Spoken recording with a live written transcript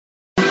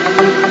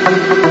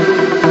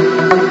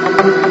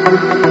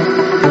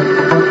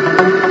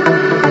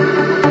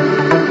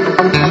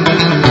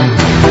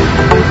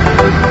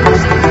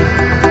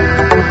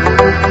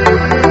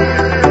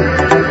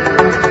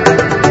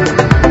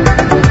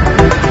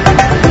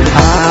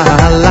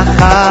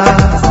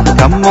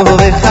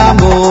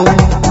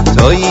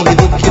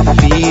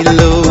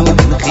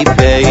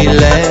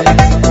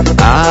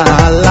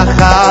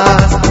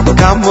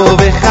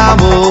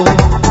vechamo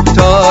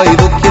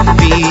toivo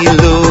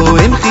kefilo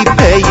im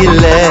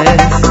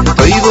khipeiles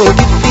toivo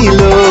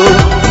kefilo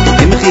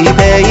im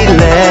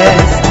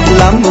khipeiles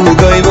lamu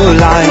goivo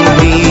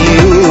laimi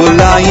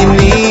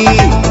ulaimi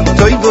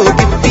toivo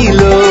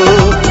kefilo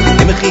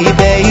im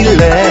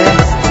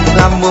khipeiles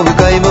lamu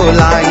goivo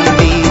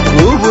laimi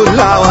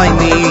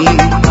ulaimi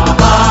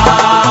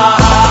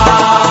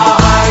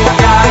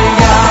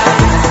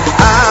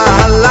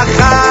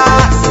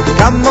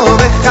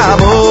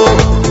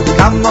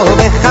Kamo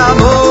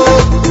vechamo,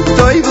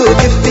 toivo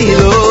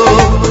gefilo,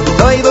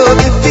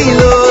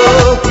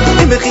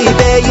 imchi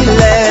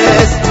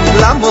beiles,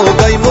 lamo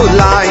goimu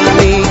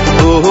laini,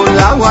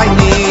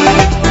 lawaini.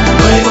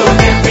 Toivo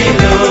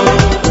gefilo,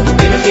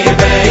 imchi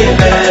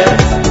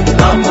beiles,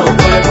 lamo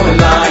goimu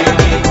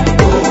laini,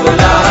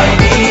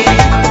 laini.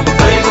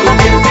 Toivo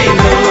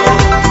gefilo,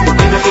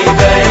 imchi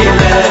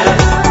beiles,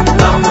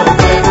 lamo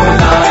goimu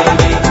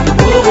laini,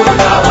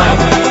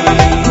 lawaini.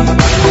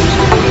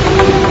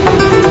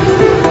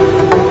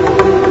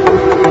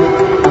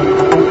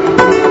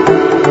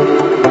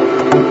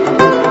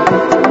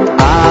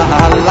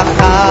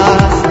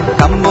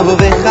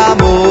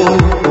 Vechamo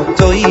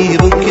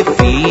toivu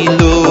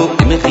kefilo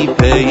im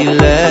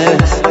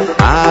khipeiles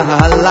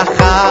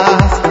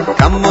alachas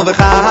kamo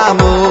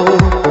vechamo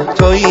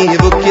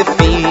toivu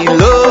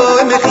kefilo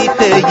im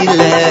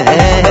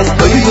khipeiles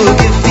toivu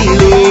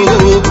kefilo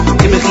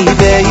im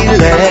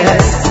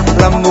khipeiles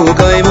lamu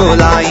goimu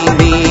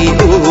laimi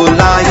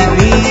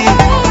ulaimi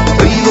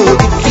toivu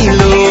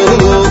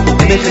kefilo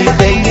im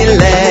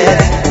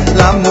khipeiles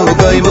lamu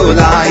goimu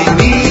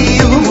laimi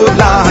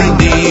ulaimi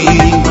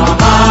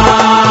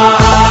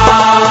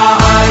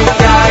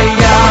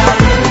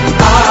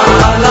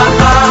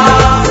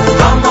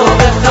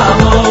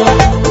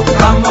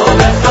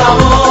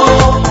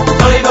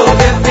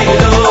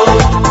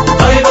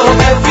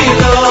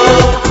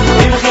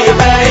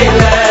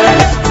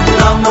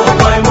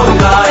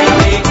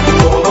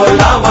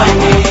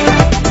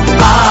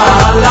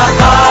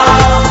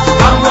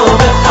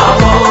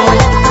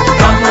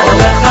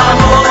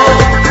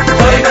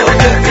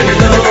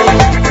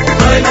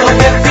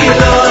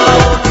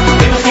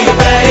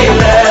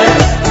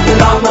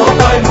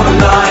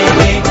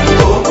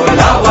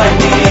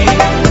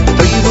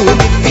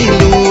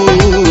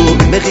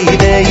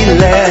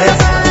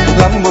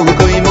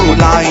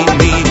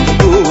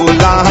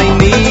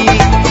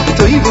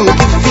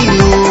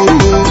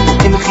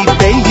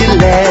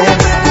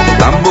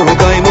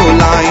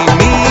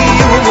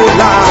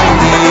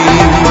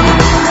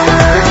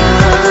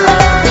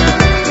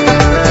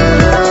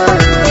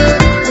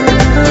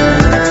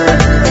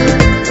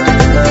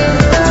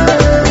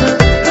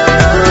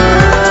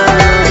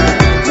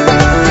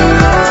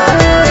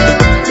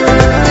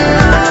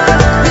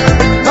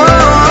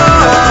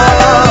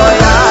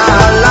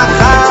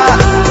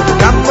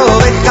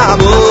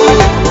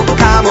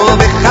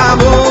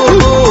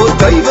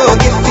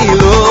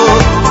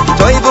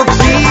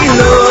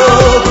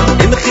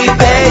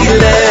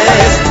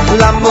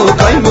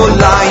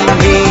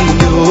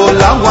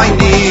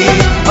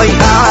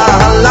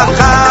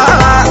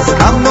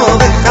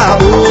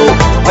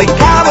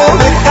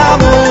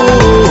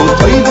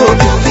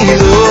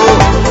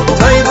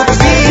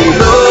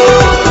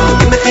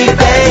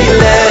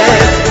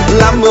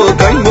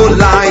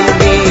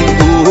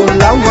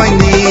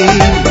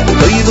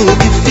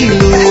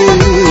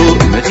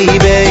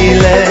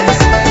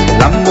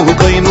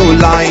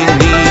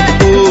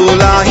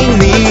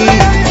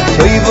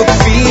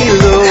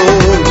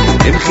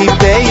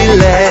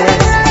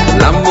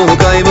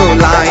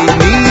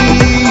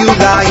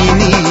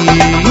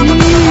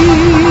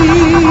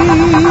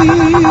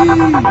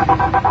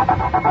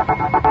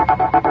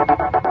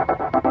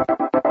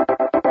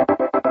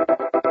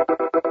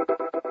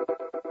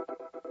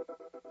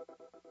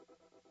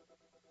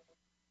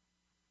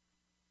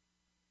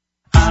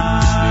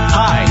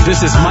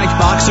This is Mike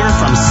Boxer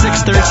from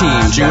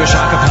 613 Jewish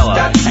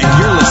Acapella, and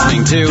you're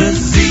listening to The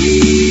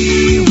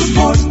Z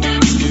Report.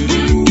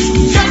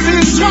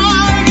 Jesse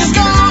Strong is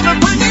gonna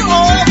bring you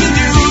all the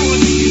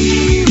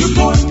news.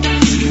 Report.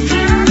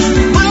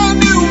 Brand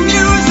new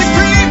music,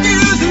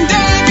 previews, and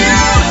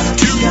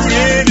debuts. Tune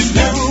in and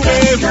new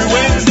every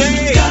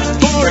Wednesday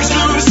for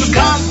exclusive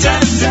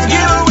content and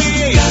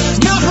giveaways.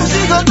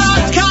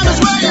 NachumSegal.com is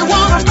where you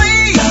wanna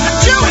be.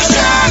 Jewish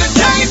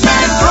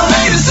entertainment from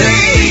A to Z.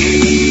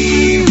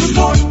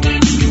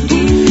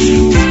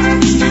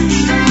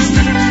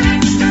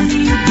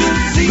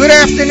 Good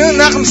afternoon,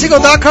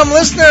 NachumSegal.com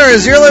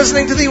listeners. You're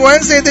listening to the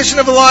Wednesday edition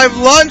of the Live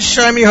Lunch.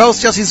 I'm your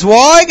host, Jesse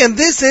Zwag, and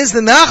this is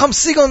the Nachum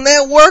Segal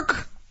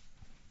Network.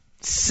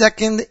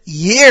 Second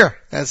year.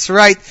 That's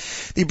right.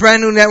 The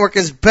brand new network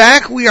is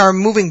back. We are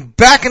moving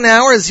back an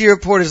hour. Z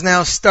Report is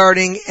now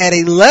starting at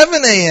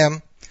 11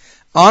 a.m.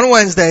 on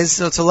Wednesdays,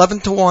 so it's 11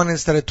 to 1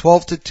 instead of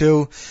 12 to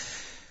 2.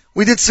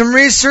 We did some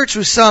research.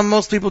 We saw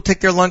most people take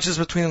their lunches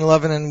between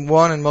 11 and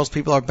 1, and most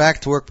people are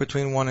back to work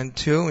between 1 and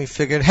 2. We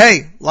figured,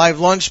 hey,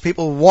 live lunch,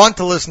 people want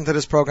to listen to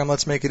this program.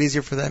 Let's make it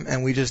easier for them,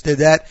 and we just did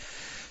that.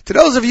 To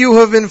those of you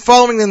who have been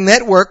following the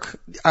network,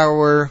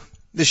 the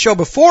show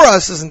before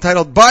us is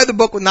entitled By the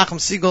Book with Nachum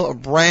Segal, a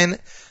brand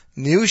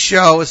new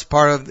show as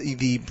part of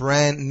the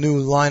brand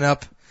new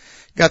lineup.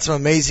 Got some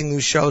amazing new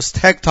shows.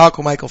 Tech Talk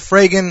with Michael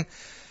Fragan.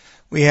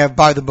 We have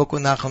By the Book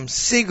with Nachum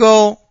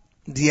Segal,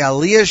 The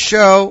Aliyah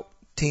Show,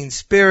 Teen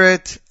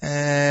Spirit,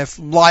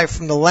 Live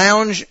from the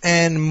Lounge,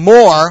 and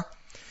more.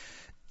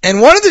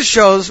 And one of the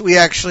shows we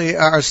actually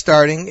are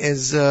starting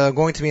is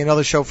going to be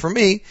another show for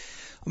me.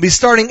 We'll be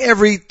starting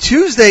every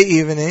Tuesday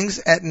evenings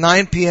at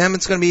 9 p.m.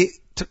 It's going to be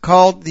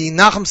called the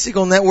Nachum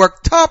Segal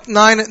Network Top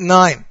 9 at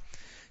 9.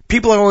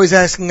 People are always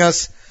asking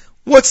us,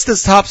 what's the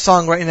top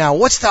song right now?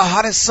 What's the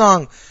hottest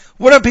song?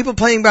 What are people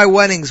playing by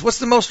weddings? What's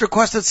the most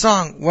requested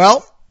song?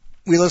 Well,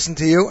 we listen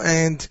to you,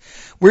 and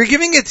we're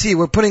giving it to you.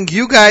 We're putting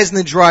you guys in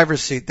the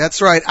driver's seat.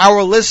 That's right.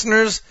 Our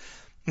listeners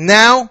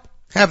now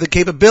have the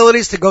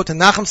capabilities to go to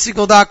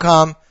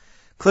NachumSegal.com,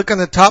 click on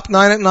the Top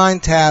 9 at 9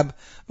 tab,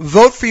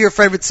 vote for your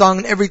favorite song,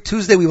 and every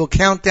Tuesday we will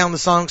count down the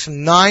songs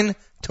from 9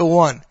 to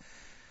 1.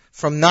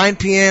 From 9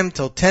 p.m.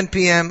 till 10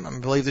 p.m. I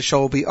believe the show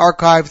will be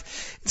archived.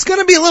 It's going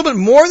to be a little bit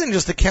more than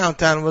just a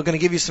countdown. We're going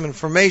to give you some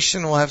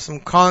information. We'll have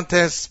some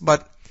contests,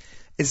 but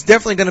it's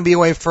definitely going to be a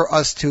way for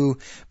us to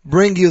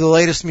bring you the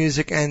latest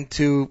music and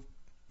to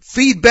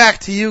feed back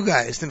to you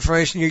guys the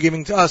information you're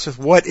giving to us with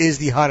what is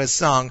the hottest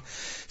song.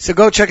 So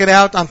go check it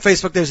out. On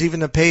Facebook, there's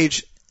even a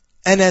page,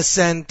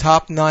 NSN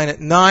Top 9 at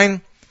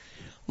 9.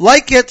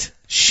 Like it.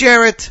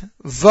 Share it,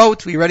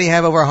 vote. We already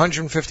have over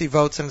 150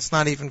 votes, and it's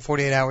not even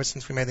 48 hours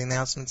since we made the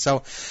announcement.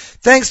 So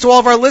thanks to all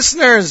of our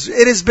listeners.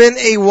 It has been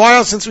a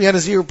while since we had a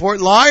Z Report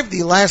live.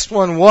 The last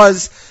one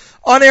was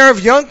on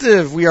Erev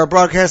Yontiv. We are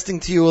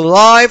broadcasting to you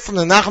live from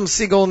the Nachum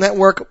Segal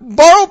Network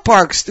Borough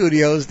Park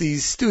Studios, the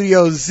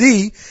Studio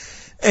Z,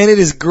 and it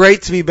is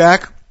great to be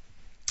back.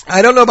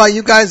 I don't know about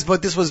you guys,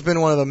 but this has been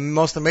one of the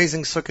most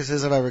amazing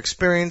Succos I've ever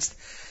experienced.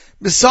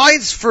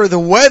 Besides for the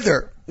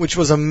weather, which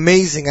was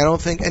amazing. I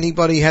don't think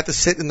anybody had to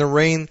sit in the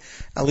rain,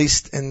 at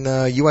least in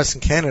the U.S.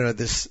 and Canada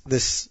this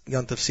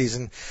Yontif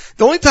season.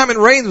 The only time it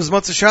rained was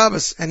Motzei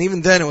Shabbos, and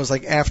even then it was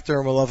like after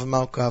Malav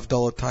Malka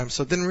Havdalah time,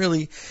 so it didn't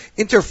really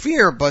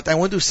interfere, but I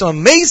went to some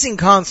amazing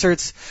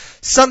concerts.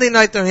 Sunday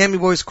night, the Miami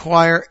Boys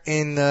Choir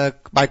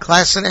by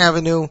Klassen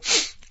Avenue.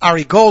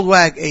 Ari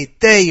Goldwag, 8th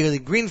Day, Yearly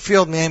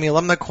Greenfield, Miami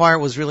Alumni Choir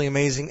was really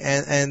amazing,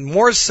 and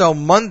more so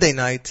Monday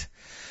night.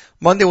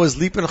 Monday was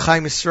Lipan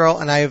Chaim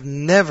Yisrael, and I have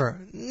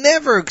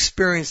never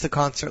experienced a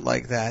concert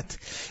like that.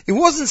 It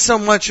wasn't so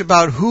much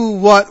about who,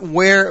 what,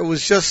 where. It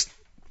was just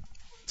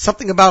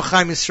something about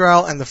Chaim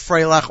Yisrael and the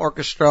Freilach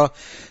Orchestra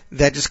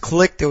that just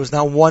clicked. There was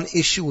not one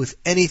issue with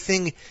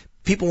anything.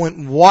 People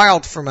went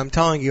wild for him, I'm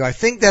telling you. I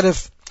think that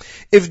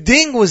if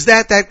Ding was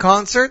at that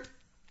concert,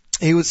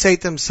 he would say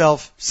to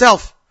himself,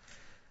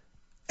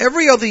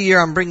 every other year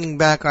I'm bringing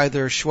back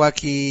either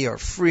Shweki or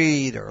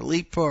Fried or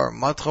Lipa or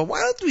Matro.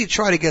 Why don't we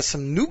try to get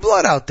some new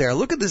blood out there?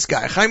 Look at this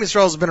guy. Chaim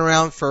Yisrael's been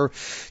around for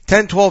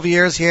 10, 12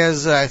 years. He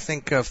has,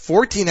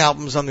 14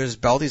 albums under his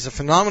belt. He's a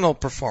phenomenal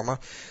performer.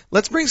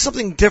 Let's bring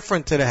something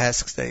different to the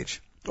Hask stage.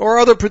 Or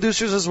other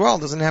producers as well. It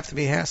doesn't have to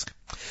be Hask.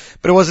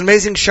 But it was an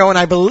amazing show, and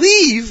I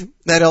believe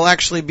that it'll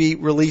actually be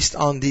released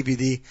on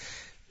DVD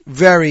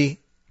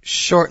very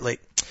shortly.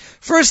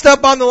 First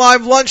up on the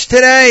live lunch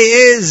today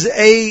is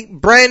a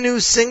brand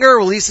new singer,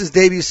 released his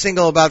debut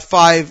single about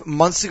 5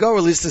 months ago,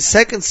 released his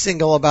second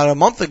single about a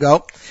month ago.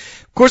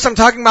 Of course, I'm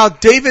talking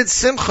about David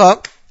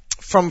Simcha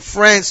from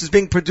France, who's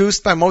being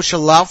produced by Moshe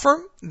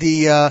Laufer.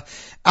 The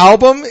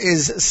album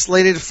is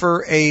slated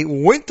for a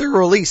winter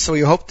release, so we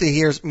hope to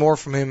hear more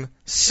from him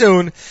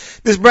soon.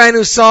 This brand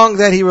new song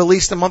that he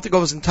released a month ago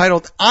was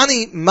entitled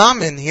Ani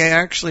Mamin. He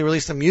actually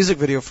released a music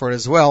video for it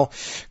as well.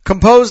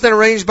 Composed and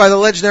arranged by the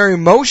legendary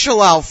Moshe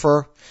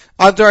Laufer.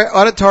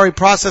 Auditory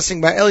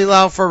processing by Eli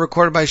Laufer,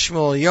 recorded by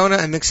Shmuel Yona,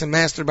 and mixed and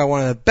mastered by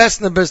one of the best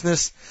in the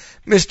business,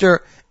 Mr.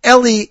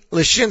 Eli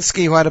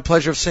Lishinsky, who I had the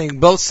pleasure of seeing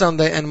both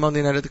Sunday and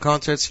Monday night at the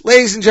concerts.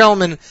 Ladies and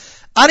gentlemen,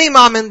 Ani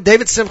Mamin,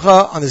 David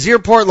Simcha on the Z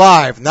Report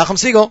Live,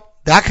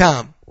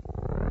 NachumSegal.com.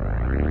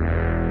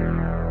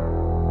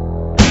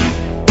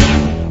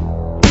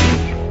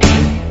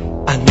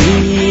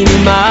 אני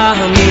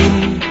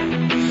מאמין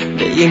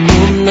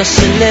באמונה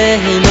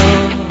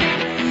שלנו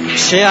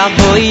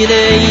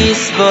שהבוירה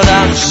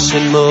יסבורך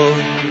שמו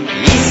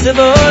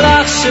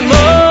יסבורך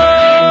שמו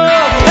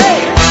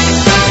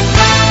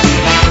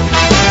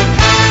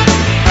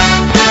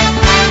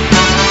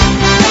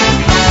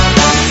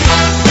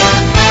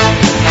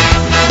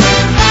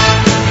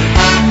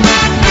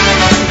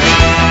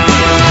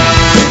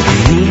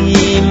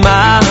אני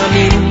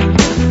מאמין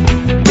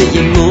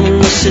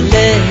באמונה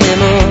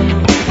שלנו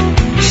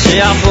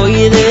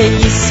שהבוירה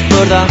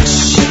יסבורך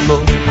שמו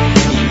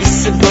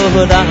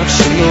יסבורך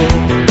שמו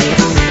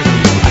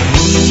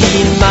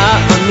אני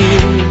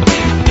מאמין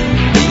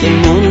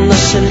באמונה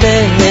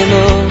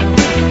שלנו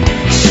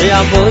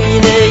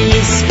שהבוירה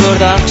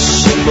יסבורך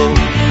שמו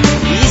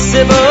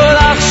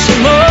יסבורך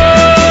שמו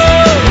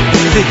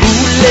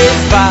והוא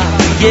לבד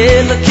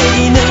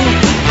ילקנו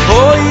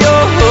אוי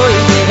אוי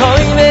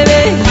אוי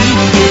מלהי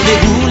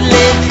והוא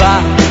לבד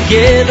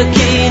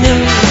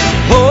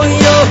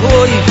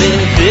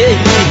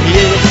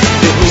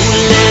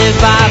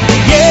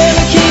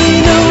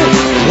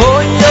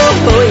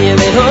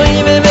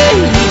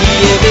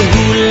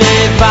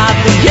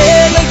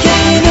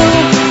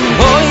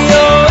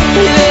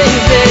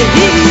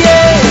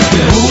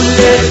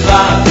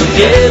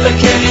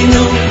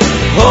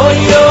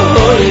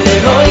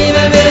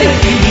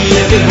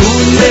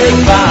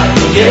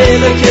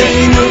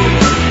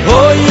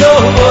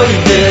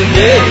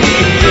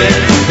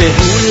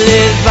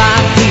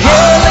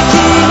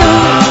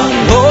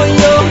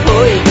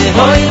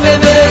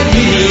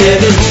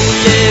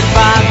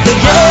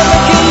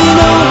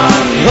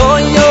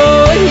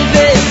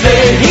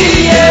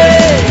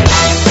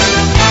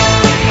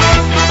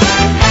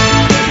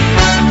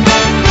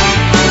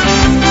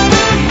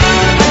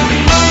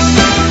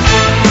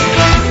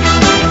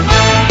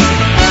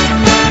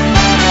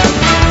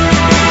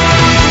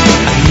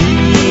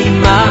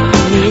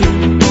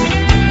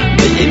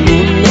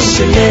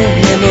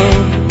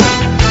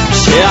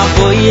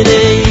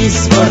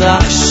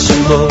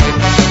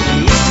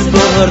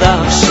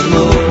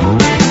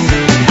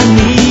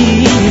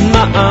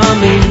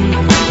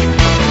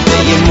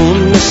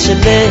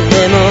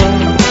שלמו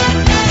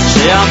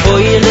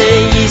שיבואי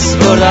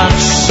ליסבורך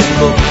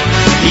שמו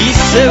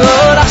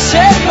יסבורך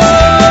שמו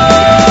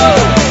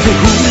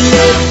והוא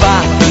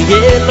לבד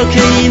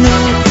אלוקינו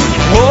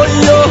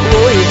אוי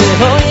אוי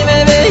ואוי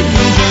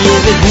ויהיה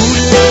והוא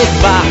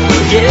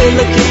לבד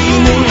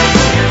אלוקינו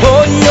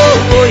אוי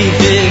אוי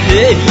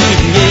ויהיה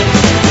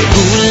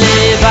והוא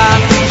לבד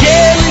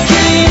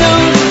אלוקינו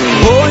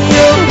אוי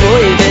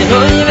אוי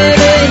ואוי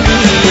ויהיה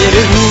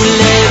והוא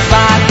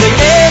לבד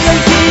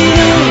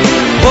אלוקינו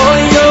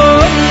אוי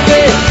אוי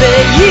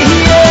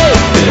ויהיה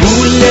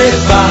והוא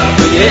לבד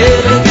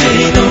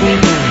אלוקינו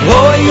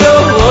אוי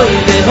אוי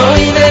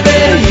ואוי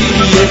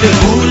ויהיה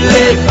והוא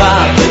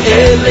לבד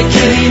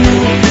אלוקינו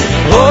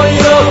אוי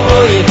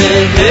אוי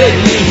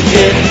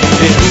ויהיה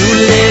והוא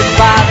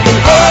לבד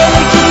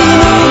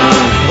אלוקינו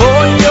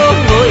אוי אוי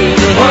ואוי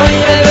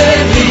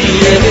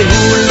ויהיה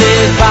והוא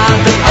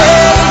לבד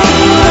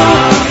אלוקינו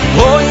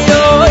אוי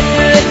אוי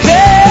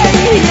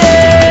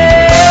ויהיה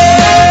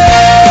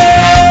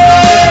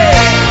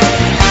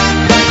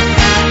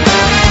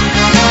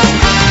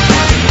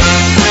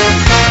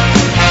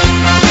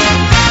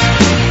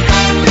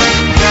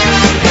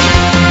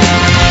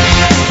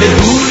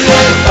והוא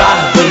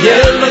לבד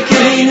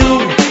אלוקינו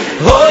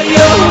אוי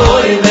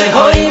אוי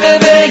ואוי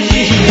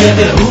ויהיה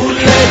והוא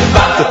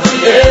לבד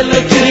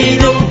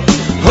אלוקינו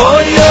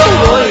אוי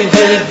אוי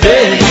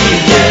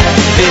ויהיה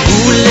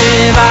והוא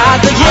לבד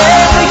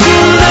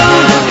אלוקינו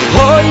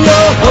אוי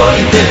אוי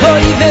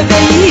ואוי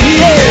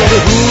ויהיה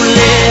והוא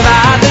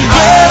לבד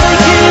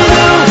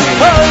אלוקינו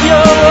אוי אוי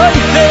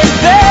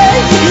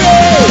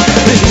ויהיה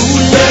והוא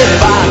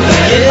לבד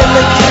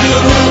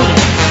אלוקינו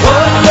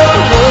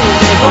אוי אוי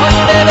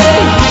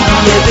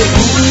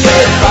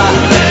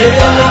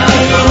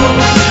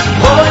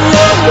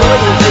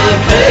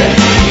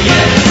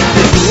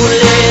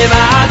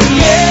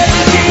ואוי ויהיה והוא לבד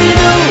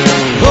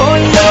אלוקינו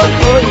אוי אוי ויהיה והוא לבד אלוקינו אוי אוי ואוי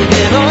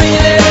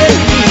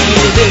ויהיה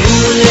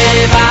והוא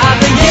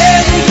לבד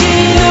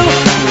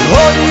אלוקינו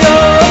אוי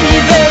אוי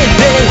ויהיה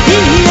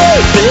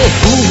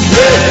והוא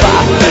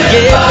לבד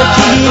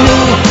אלוקינו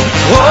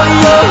אוי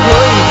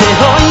אוי ואוי ויהיה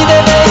והוא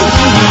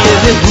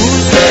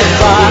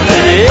לבד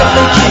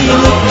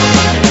אלוקינו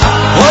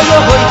אוי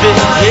אוי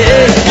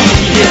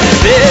ויהיה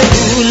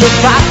והוא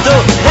לבד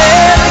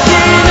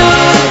אלוקינו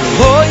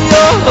אוי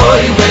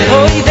אוי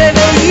ואוי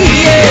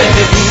ויהיה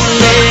והוא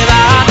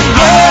לבד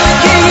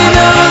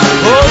אלוקינו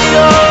אוי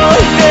אוי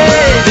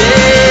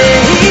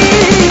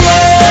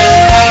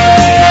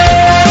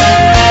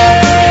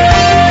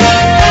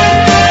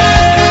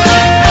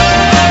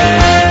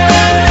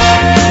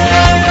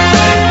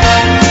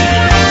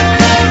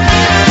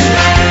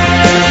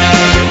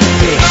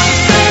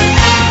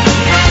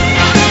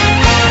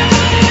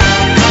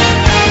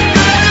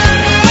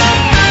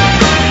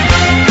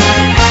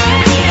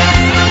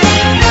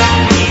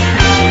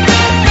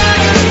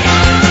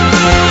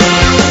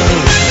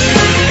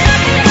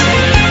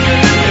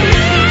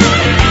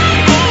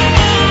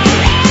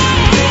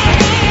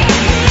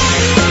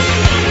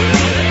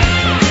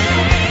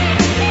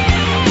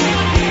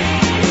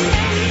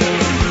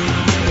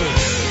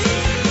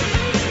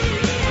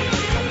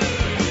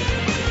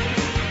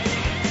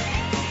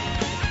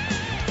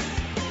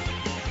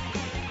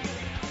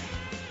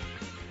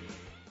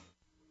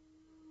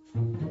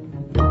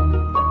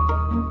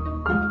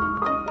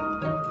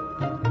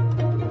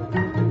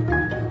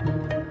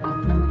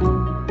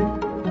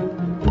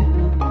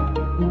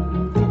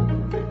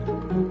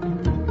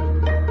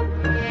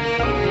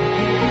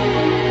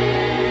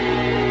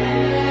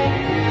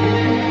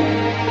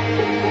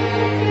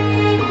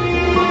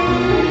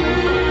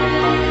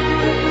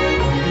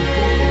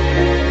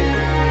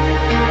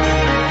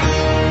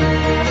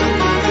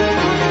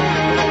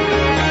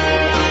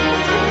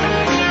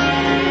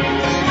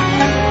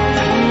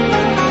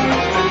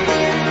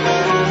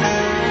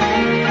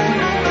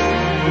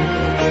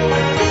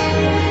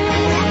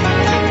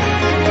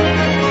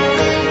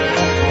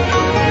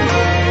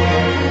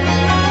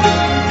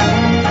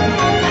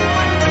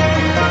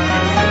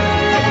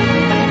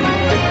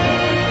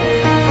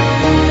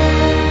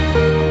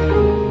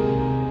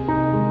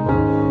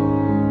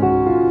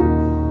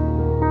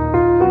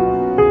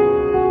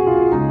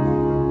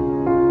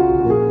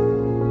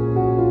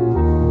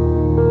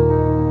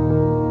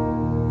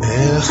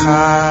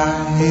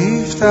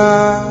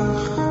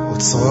יפתח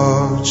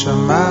אוצרות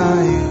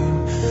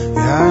שמיים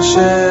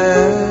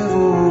ישב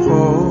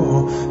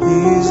רוחו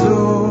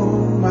יזלו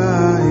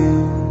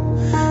מים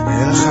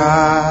אלך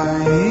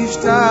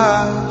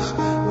יפתח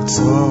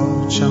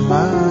אוצרות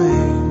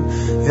שמיים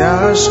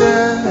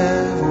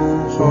ישב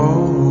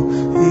רוחו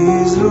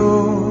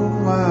יזלו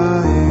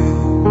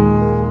מים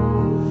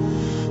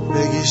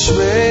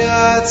בגשמי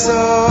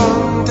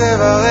רצון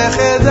תברך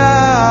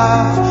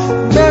ידיו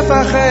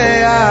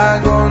בפחי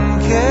הגון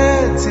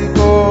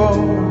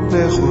כציפור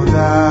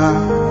בחודה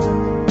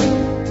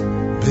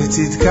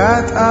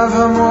בצדקת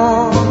אברהם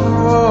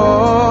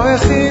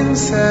הכין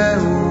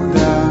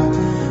סעודה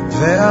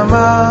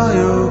ואמר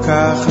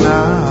יוקח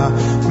נא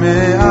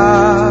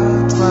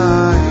מעט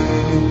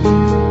מים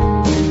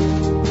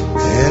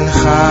אל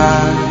חי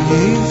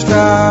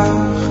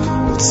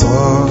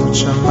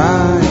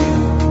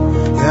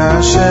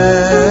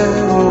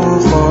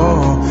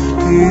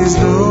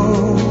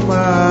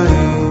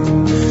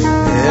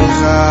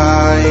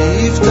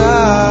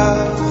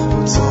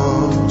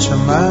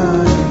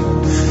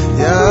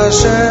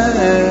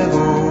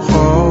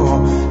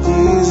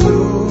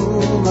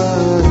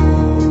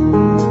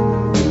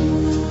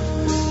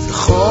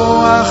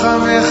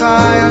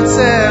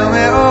עצר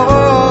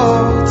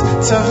מאורות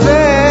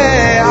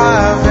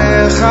צבע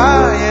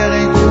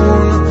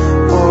וחייריקון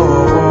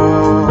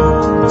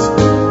אורות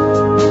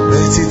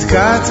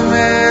בצדקת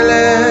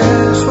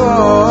מלך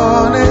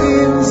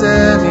עונאים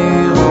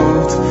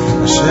זמירות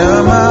אשר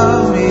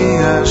אמר מי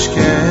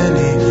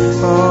ישכני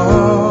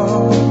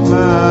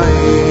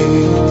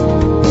מים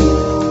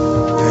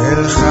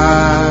אל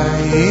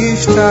חי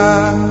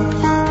יפתח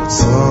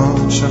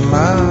אוצרות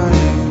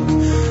שמיים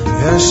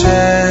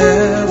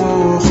ואשר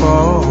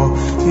רוחו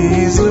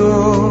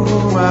יזלו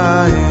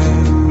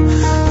מים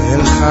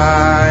אל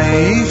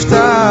חי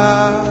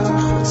יפתח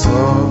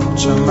אוצרות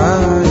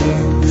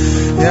שמיים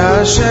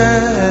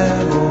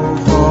ואשר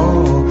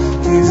רוחו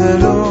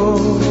יזלו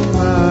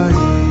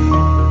מים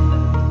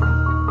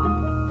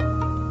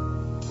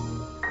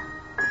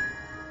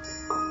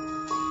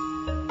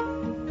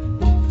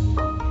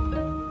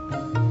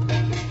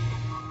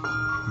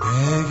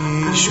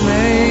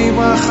בגשמי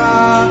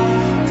ברכה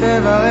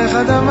תברך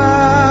אדמה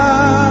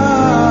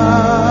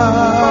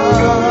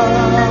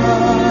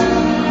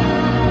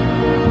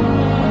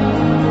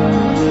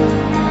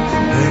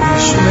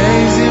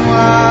בגשמי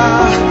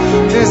זמרה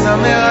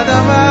תזמר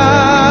אדמה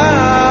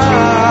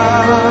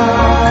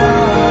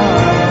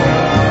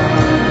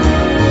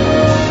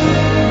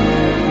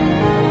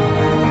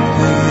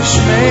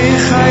בגשמי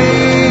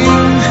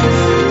חיים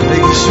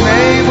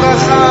בגשמי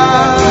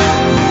ברכה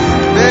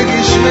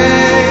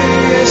בגשמי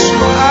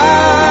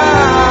ישועה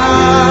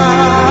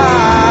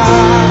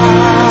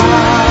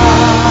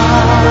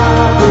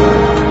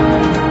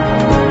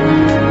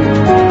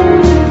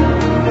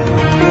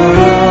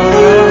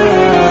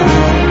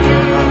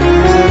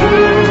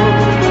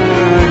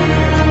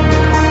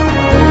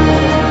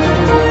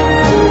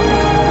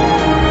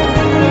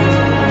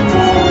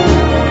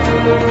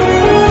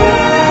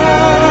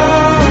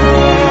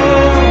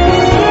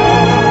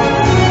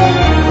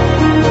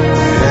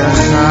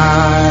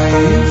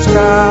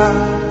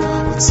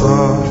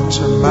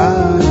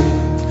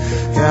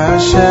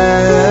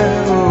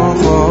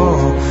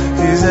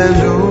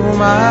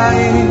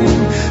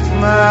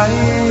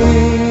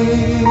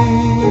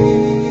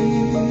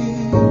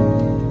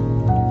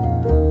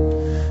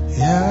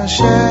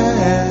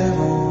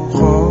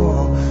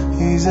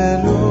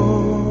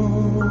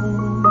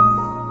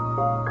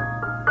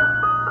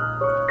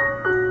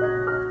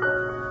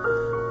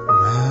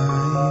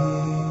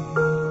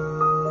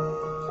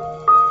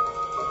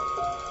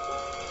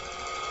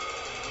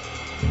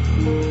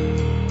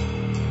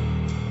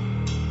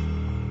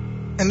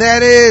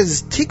That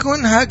is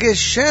Tikkun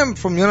HaGeshem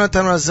from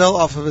Yonatan Razel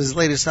off of his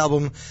latest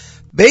album,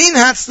 Bein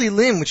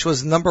Hatzlilim, which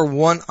was number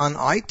 1 on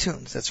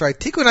iTunes. That's right.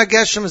 Tikkun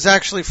HaGeshem is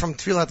actually from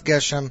Tfilat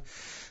Geshem,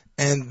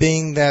 and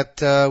being that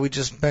we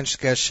just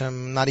benched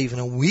Geshem not even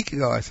a week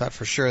ago, I thought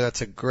for sure that's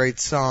a great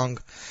song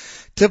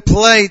to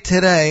play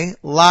today.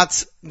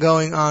 Lots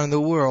going on in the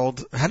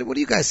world. What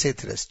do you guys say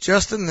to this?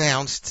 Just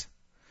announced,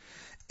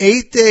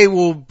 8th Day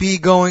will be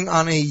going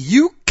on a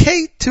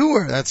UK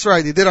tour. That's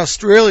right. They did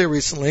Australia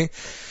recently.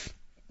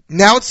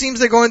 Now it seems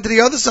they're going to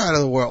the other side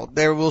of the world.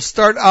 They will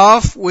start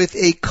off with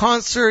a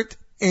concert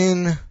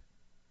in,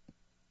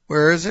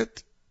 where is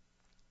it?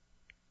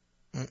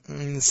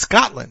 In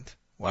Scotland.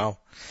 Wow.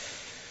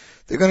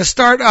 They're going to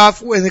start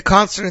off with a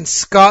concert in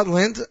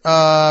Scotland,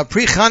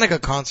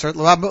 pre-Hanukkah concert,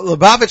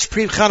 Lubavitch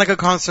pre-Hanukkah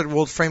concert,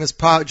 world famous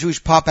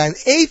Jewish pop band,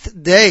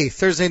 8th Day,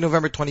 Thursday,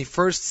 November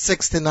 21st,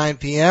 6 to 9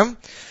 p.m.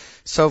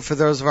 So for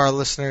those of our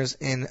listeners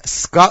in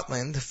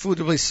Scotland, food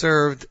will be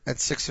served at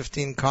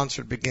 6:15.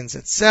 Concert begins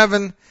at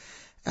 7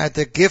 at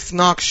the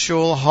Giffnock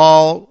Shul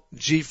Hall,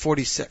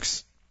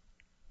 G46.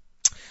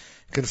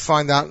 You can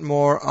find out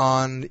more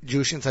on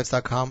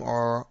JewishInsights.com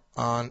or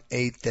on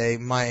 8day,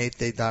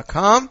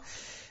 my8day.com.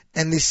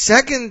 And the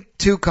second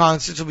two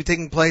concerts will be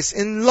taking place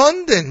in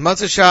London.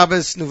 Matzah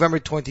Shabbos, November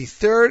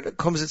 23rd,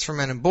 composites for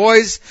men and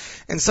boys.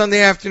 And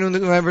Sunday afternoon,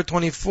 November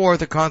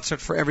 24th, a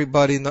concert for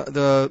everybody.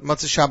 The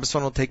Matzah Shabbos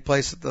one will take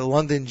place at the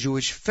London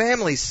Jewish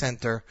Family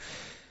Center,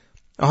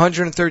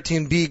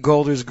 113B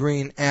Golders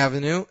Green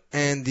Avenue.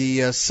 And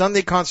the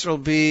Sunday concert will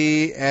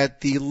be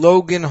at the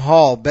Logan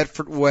Hall,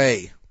 Bedford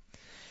Way.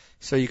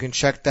 So you can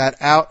check that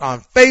out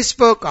on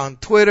Facebook, on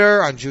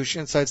Twitter, on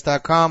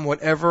JewishInsights.com,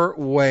 whatever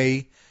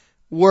way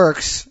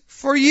works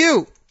for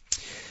you.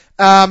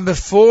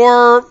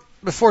 Before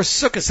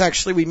Succos,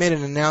 actually, we made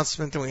an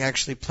announcement and we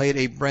actually played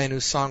a brand new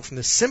song from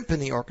the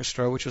Symphony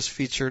Orchestra, which was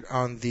featured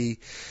on the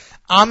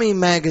Ami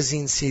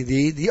magazine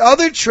CD. The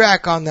other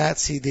track on that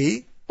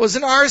CD was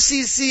an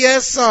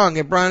RCCS song,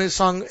 a brand new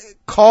song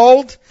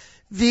called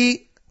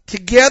the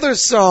Together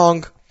Song.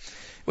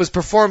 It was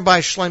performed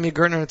by Shloime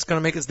Gertner, and it's going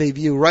to make its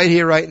debut right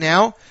here, right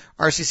now.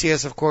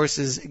 RCCS, of course,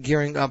 is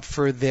gearing up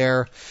for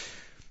their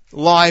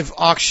live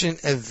auction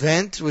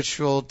event, which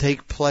will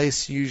take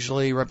place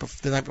usually right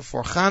before, the night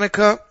before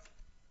Hanukkah.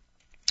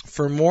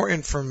 For more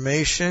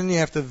information, you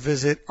have to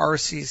visit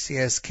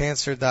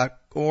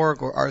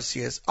rccscancer.org or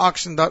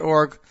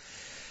rcsauction.org,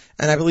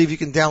 and I believe you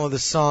can download the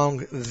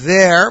song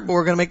there. But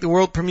we're going to make the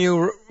world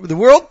premiere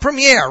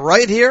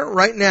right here,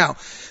 right now.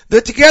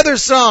 The Together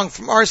song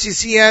from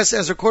RCCS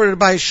as recorded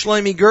by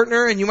Shloime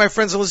Gertner, and you, my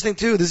friends, are listening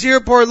to the Z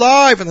Report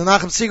live on the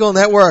Nachum Segal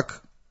Network.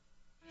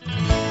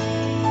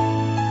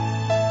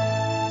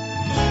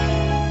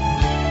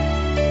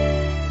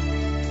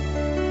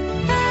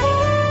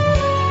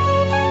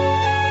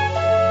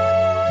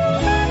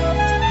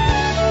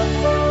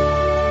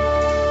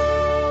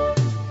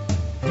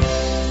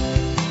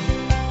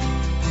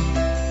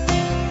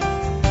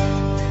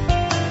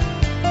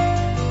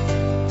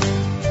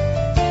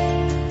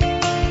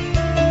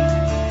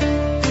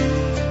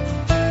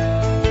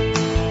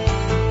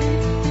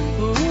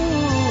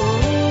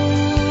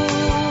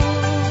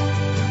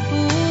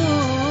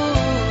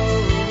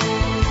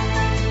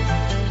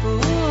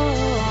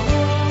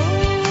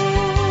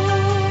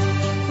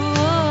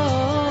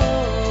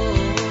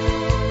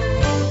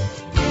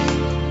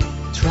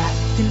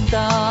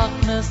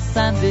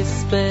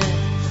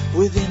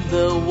 Within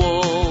the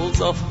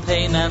walls of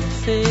pain and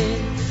fear,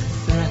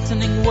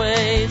 threatening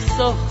waves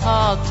so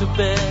hard to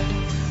bear,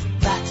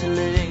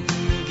 battling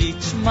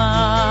each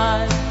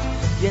mile.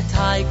 Yet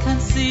I can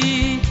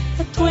see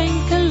a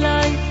twinkle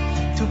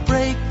light to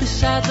break the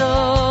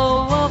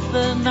shadow of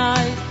the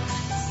night.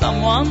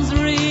 Someone's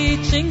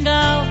reaching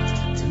out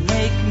to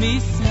make me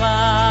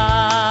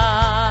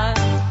smile.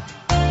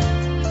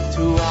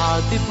 To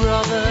our dear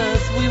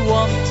brothers we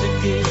want to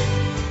give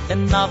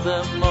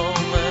another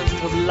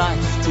moment of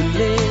life to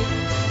live.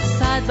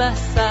 Side by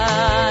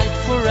side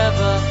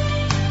forever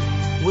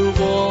we'll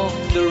walk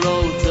the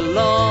roads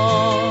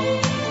along.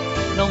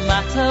 No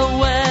matter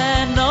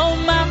where, no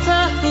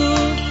matter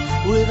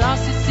who, with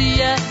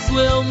RCCS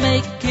we'll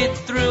make it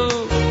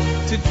through.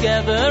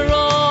 Together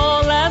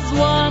all as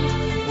one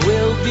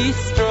we'll be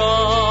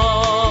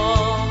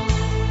strong.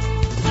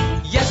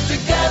 Yes,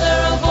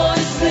 together a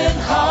voice in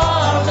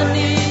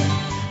harmony,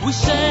 we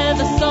share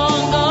the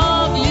song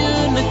of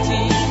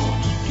unity.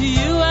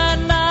 You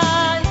and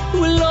I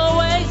will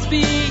always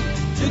be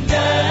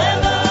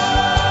together,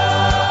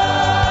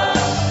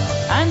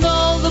 and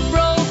all the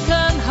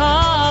broken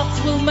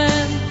hearts will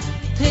mend.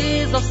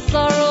 Tears of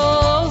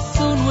sorrow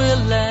soon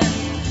will end.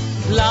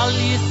 Klal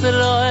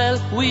Yisrael,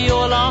 we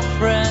all are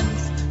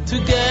friends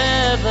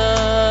together.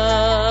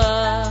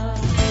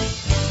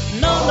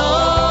 No, no,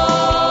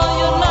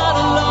 you're not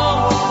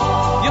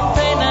alone. Your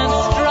pain and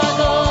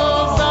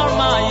struggles are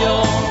my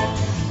own.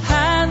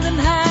 Hand in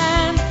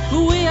hand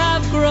we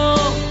have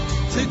grown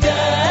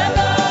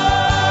together,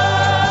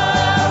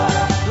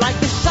 like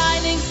the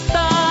shining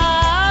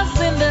stars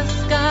in the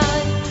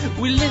sky.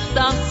 We lift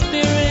our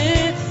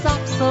spirits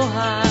up so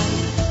high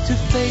to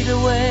fade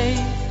away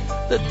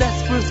the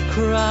desperate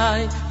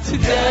cry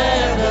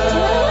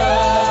together.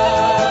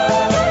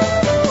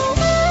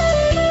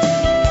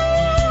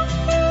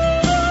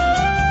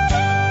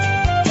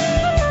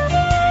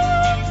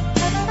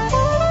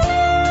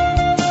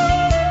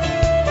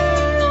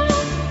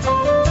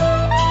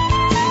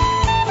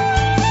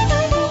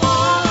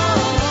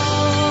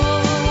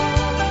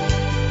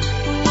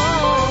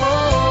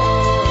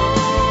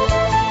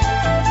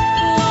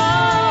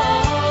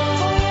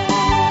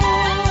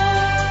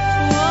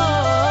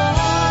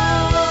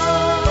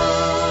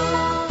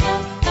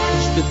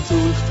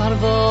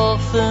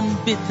 Verworfen,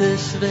 bitte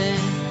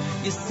schwer,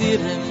 Jesir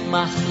im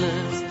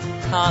Machles,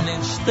 kann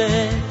in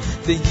Steh,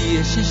 der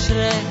Jeschen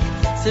Schreck,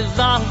 sie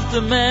warf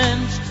der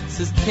Mensch,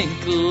 sie ist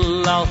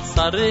Pinkel laut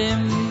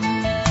Zarim,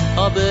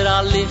 aber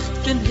a Licht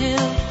fin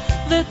Hill,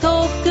 wird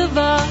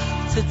aufgewacht,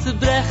 sie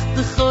zerbrecht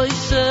de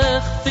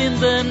Chäuschech fin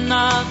der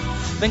Nacht,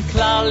 wenn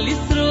Klal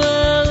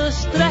Yisroel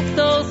streckt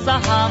aus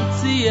der Hand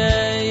zu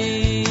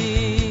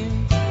ihm.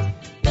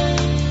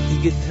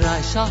 Die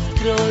Getreischaft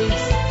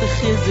groß, der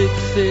Chizik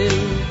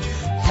viel,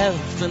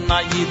 helfen a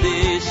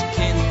Jiddisch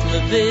Kind me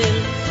will,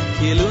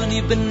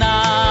 Kiluni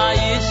benai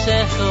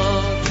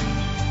Yeshechot,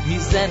 mi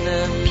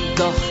zenem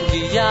doch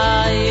wie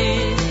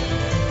Jai.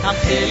 Kam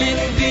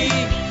chilik wie,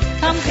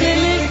 kam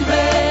chilik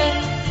weg,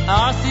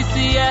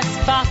 RCCS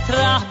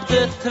vertrabt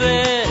der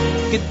Träg,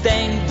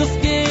 gedenkt es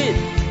geht,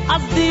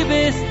 als die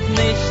bist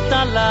nicht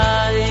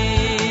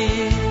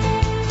allein.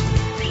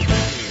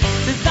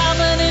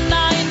 Zusammen in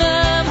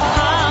einem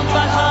Hand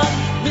bei Hand,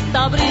 mit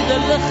der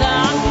brüderliche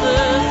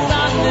Angst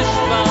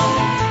angespannt,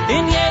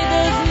 in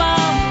jedes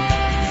Mann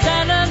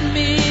sennen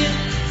wir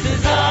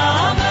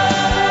zusammen.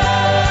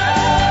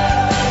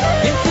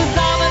 In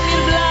zusammen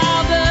wir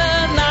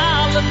bleiben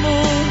alle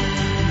Mut,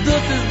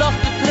 das ist doch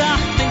die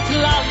Tracht in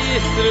Klal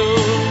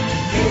Yisroel.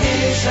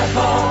 Die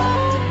Shachor,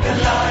 der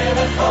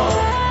Leibe vor,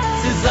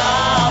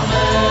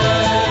 zusammen.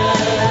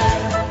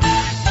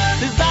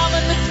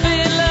 Zusammen mit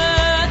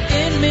Willen,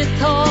 in mit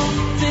Hof,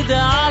 sie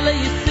der alle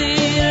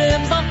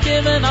Yisirem, so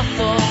kommen nach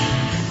vor.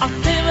 Als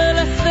Himmel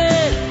es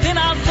wird, in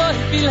all so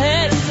viel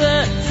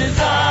Herzen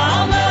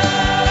zusammen.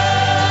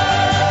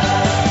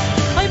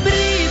 Mein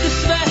Brüder,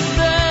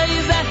 Schwester,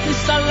 ihr seid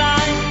nicht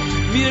allein.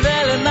 Wir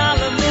wollen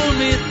alle nur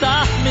mit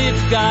Achmit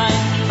gehen.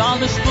 Weil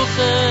die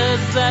Sprüche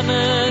sind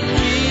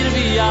wir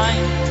wie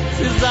ein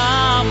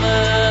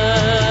zusammen.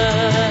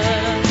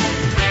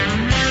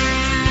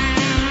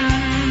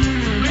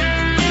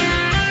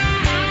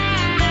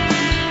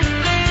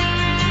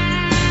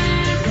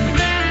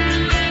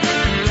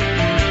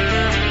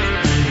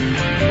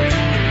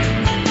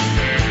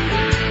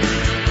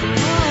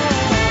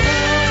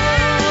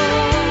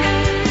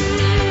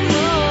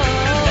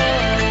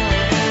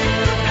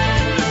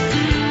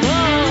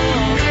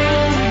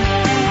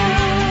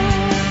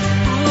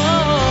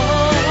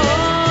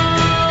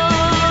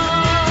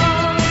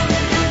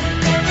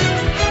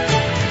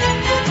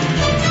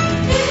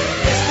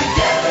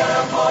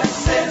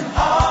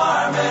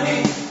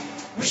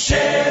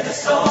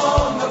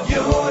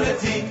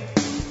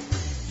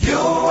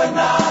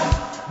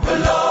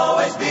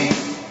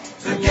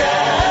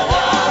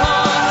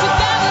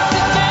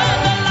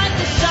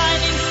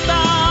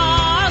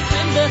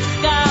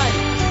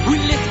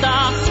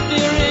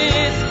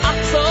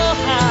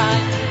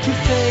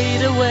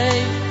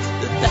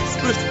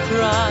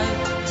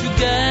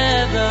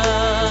 together.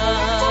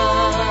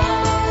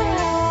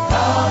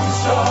 Love is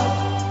strong,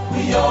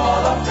 we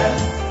all are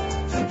friends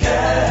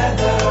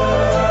together.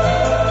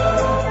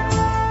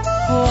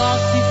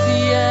 What if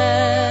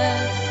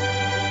yes,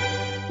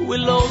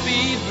 we'll all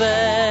be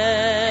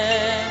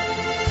there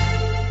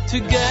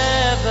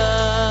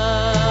together.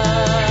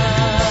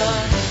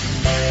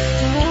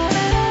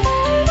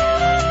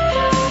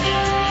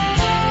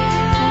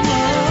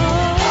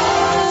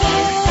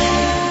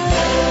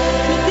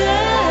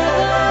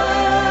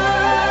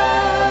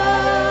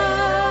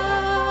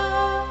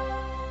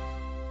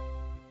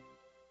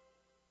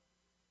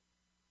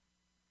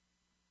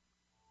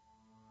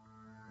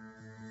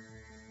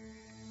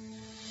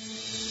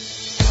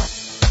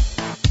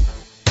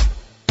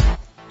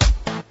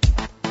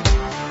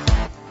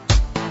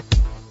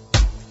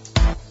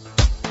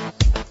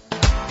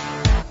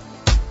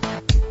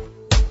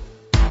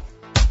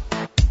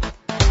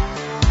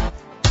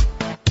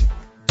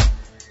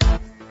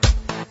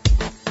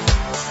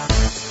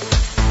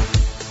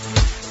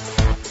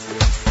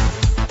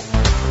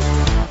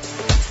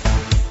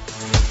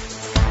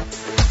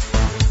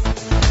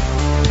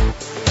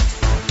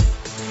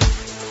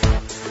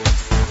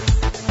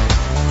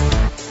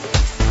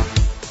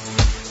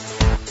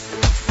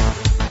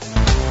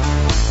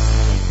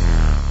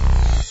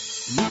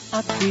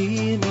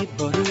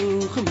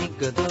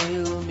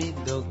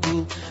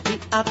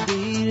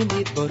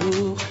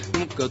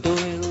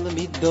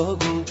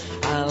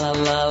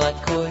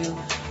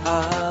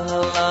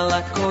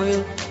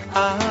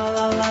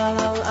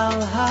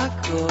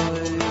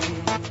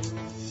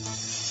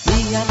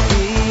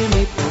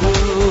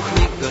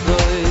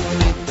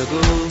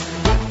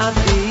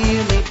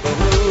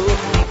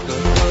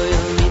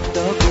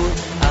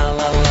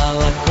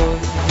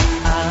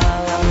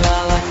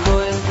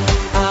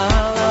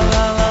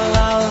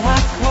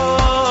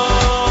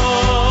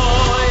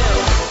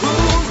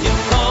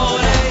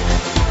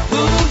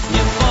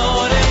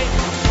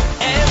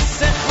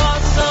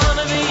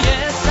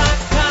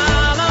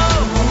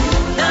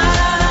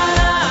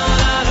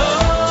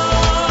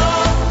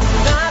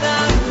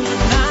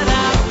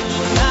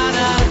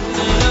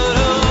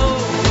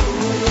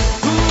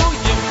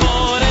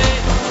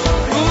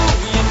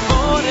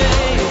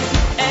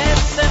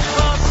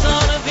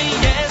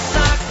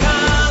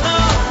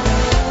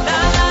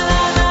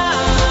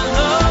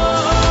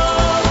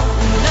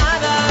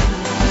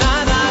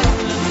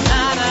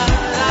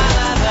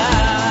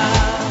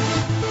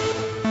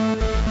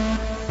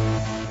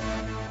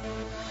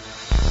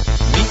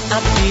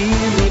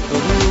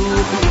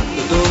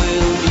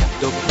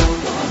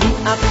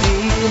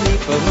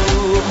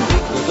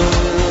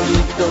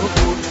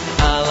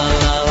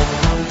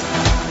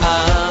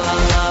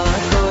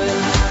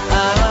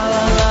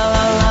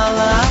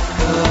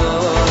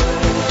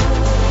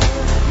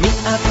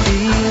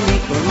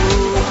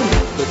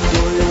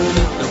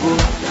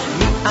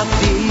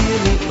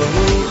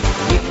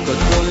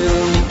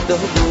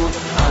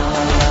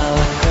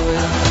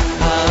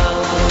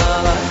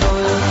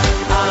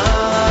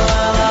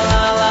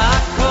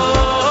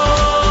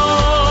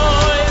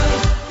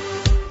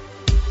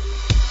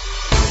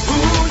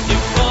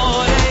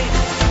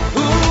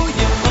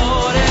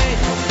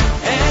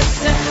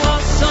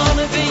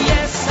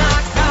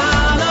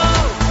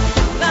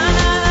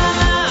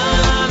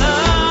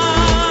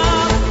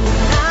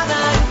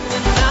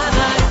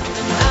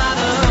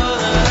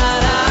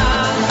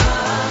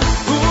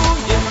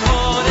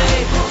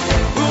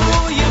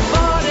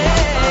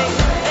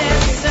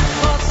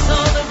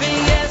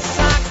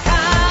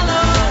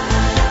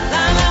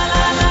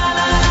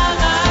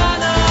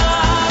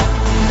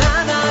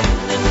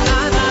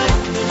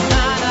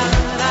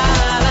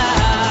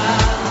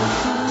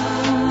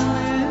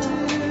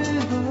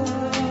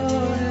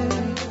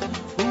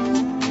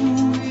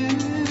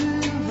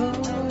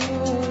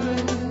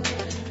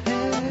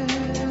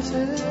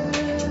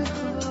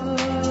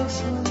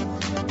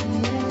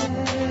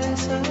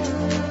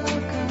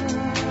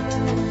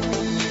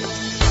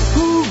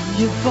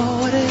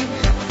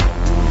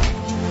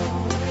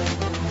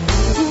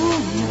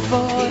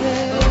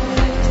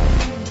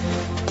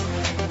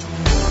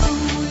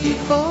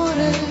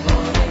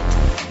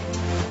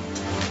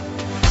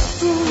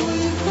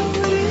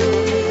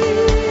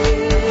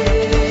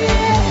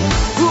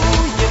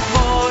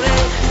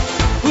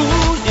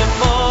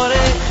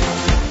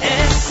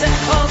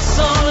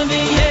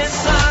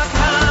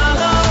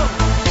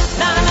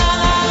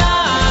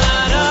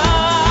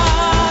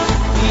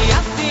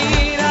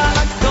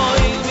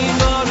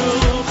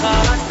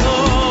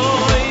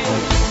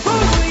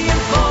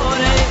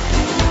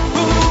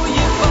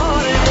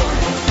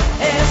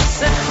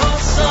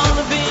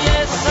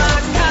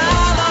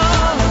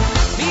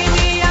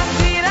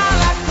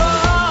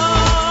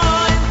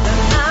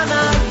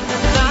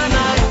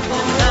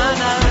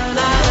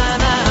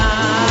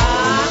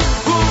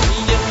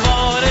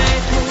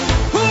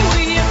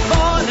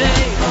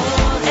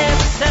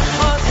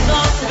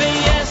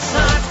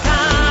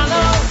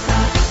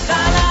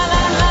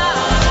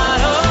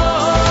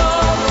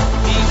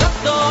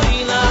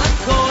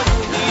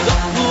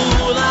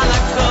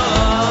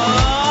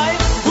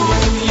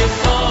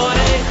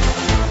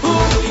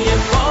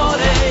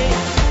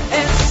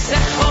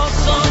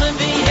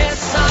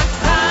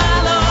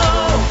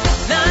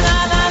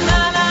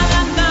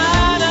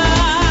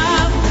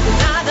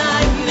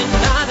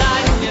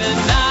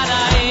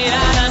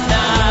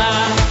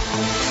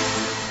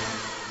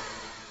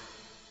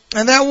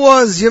 And that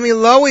was Yumi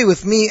Lowy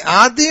with Me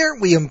Adir.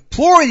 We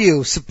implore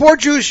you, support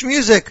Jewish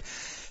music.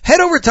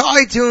 Head over to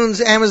iTunes,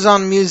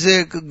 Amazon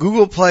Music,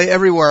 Google Play,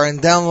 everywhere, and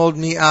download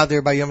Me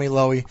Adir by Yumi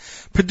Lowy.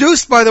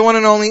 Produced by the one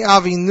and only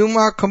Avi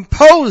Numa,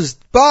 composed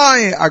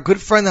by our good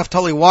friend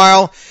Naftali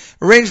Weil,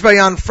 arranged by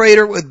Jan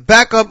Frater, with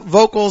backup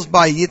vocals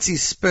by Yitzi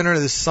Spinner.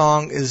 This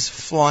song is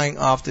flying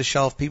off the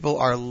shelf. People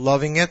are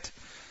loving it.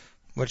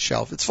 What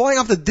shelf? It's flying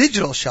off the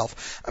digital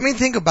shelf. I mean,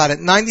 think about it.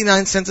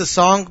 99 cents a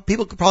song.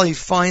 People could probably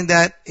find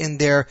that in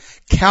their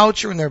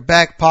couch or in their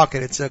back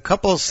pocket. It's a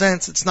couple of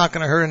cents. It's not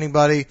going to hurt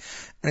anybody.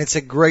 And it's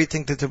a great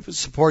thing to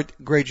support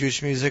great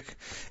Jewish music.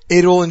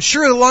 It will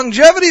ensure the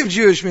longevity of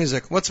Jewish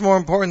music. What's more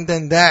important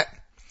than that?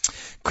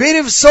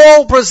 Creative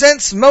Soul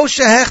presents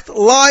Moshe Hecht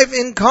live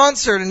in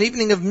concert, an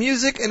evening of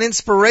music and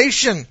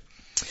inspiration.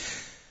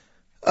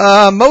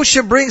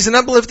 Moshe brings an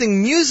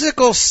uplifting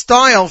musical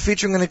style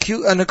featuring an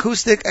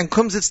acoustic and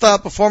Kumsit style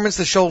performance.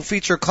 The show will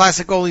feature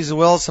classic oldies as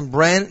well as some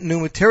brand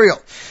new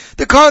material.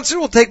 The concert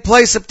will take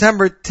place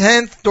September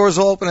 10th. Doors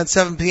will open at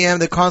 7 p.m.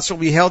 The concert will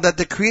be held at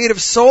the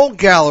Creative Soul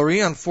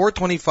Gallery on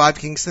 425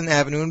 Kingston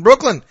Avenue in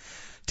Brooklyn.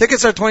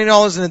 Tickets are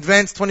 $20 in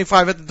advance,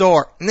 $25 at the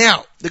door.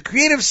 Now, the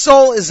Creative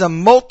Soul is a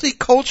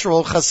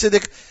multicultural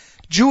Hasidic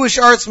Jewish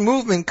arts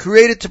movement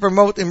created to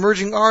promote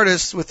emerging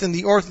artists within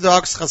the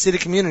Orthodox Hasidic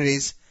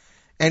communities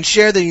and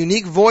share their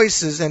unique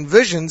voices and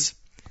visions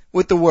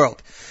with the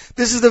world.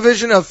 This is the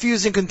vision of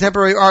fusing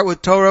contemporary art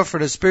with Torah for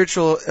the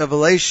spiritual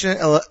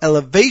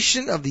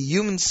elevation of the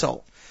human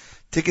soul.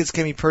 Tickets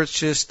can be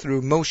purchased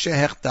through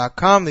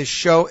MosheHecht.com. This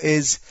show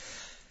is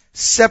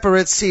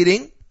separate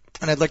seating,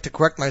 and I'd like to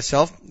correct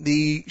myself.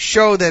 The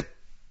show that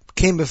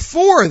came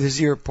before the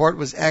Z Report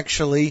was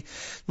actually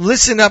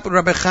Listen Up with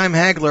Rabbi Chaim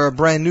Hagler, a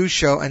brand new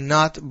show, and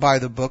not By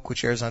the Book,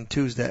 which airs on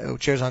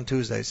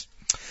Tuesdays.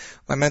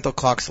 My mental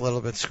clock's a little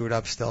bit screwed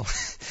up still.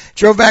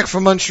 Drove back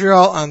from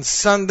Montreal on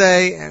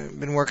Sunday and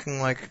been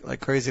working like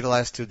crazy the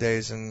last 2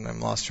 days, and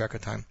I'm lost track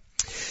of time.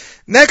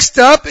 Next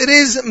up, it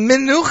is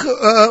Menuch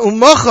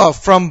Umocha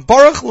from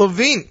Baruch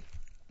Levine.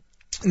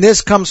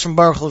 This comes from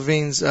Baruch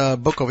Levine's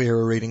book over here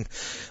we're reading.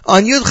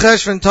 On Yud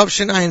Cheshvan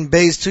Tovshin Ayin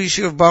Beis, two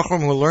Yeshiva of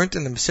Baruchim who learned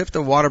in the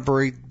Mesivta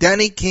Waterbury,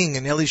 Danny King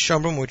and Eli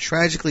Shomrum were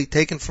tragically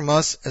taken from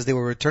us as they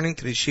were returning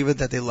to the yeshiva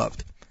that they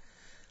loved.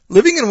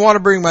 Living in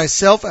Waterbury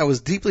myself, I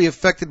was deeply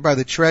affected by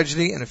the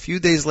tragedy and a few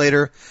days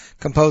later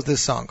composed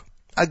this song.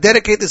 I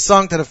dedicate this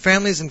song to the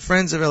families and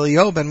friends of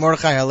Eliyahu ben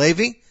Mordechai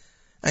Halevi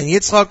and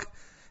Yitzchak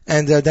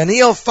and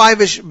Daniel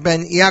Feivish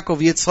ben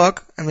Yaakov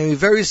Yitzchak, and may we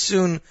very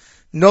soon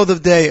know the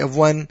day of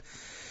when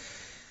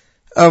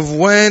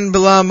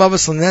B'la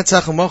Mavas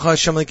L'Netzach U'Mocha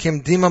Hashem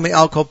Lekim Dima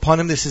Me'al Kol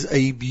Panim. This is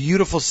a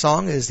beautiful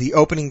song. It is the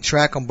opening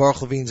track on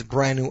Baruch Levine's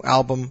brand new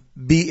album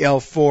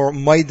BL4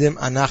 Maidim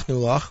Anachnu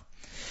Lach.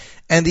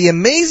 And the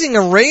amazing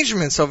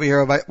arrangements over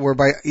here were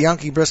by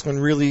Yankee Briskman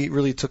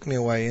really took me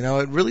away. You know,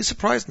 it really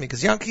surprised me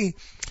because Yankee,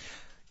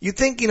 you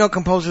think,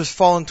 composers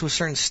fall into a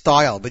certain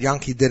style, but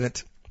Yankee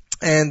didn't.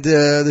 And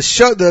the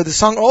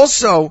song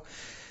also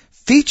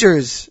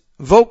features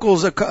vocal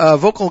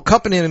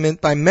accompaniment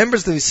by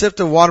members of the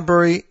Mesivta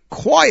Waterbury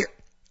Choir.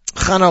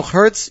 Chanoch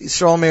Hertz,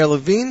 Yisrael Meir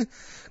Levine,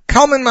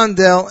 Kalman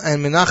Mandel,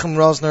 and Menachem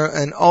Rosner,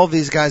 and all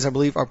these guys, I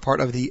believe, are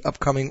part of the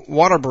upcoming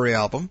Waterbury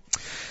album.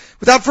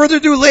 Without further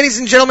ado, ladies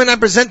and gentlemen, I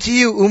present to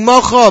you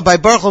Umocha by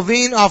Baruch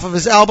Levine off of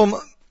his album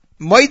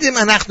Moedim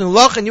Anachnu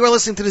Lach, and you are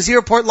listening to the Z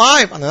Report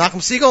live on the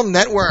Nachum Segal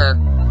Network.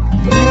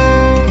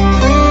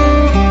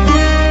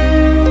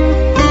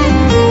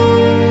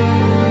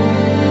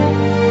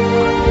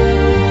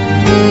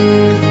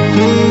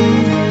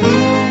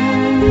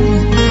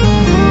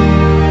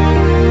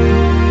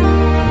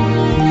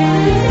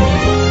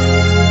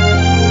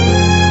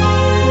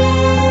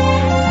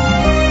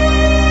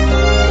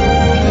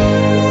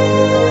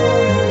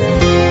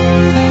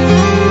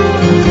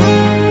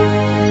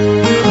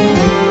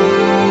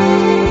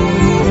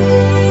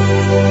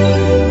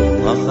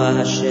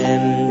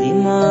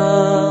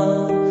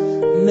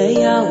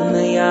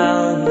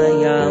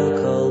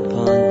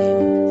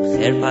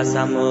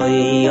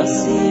 Pasamoy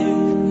Yosir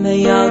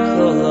Meyal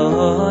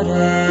Kolores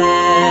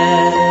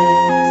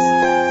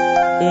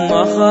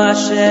Umocha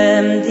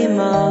Hashem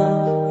Dima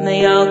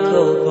Meyal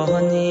Kol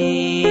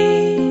Kohoni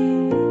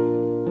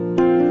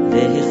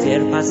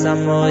Ve'chir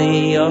Pasamoy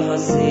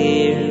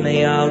Yosir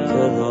Meyal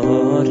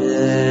Kolores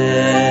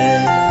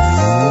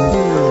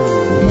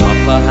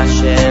Umocha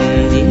Hashem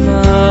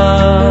Dima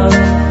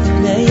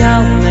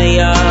Meyal Kol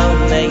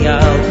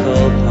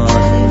Kohoni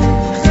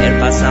Ve'chir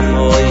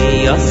Pasamoy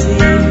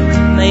Yosir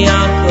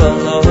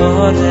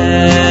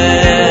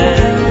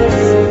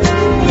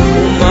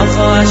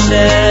Umocha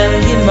Hashem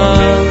Dima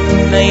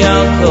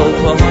Meyal Kol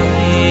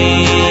Kohoni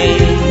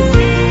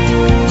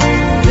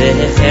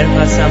Ve'cher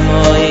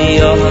Pasamoy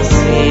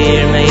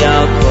Yosir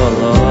Meyal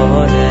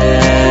Kolores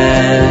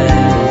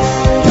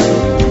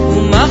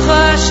Umocha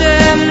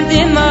Hashem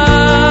Dima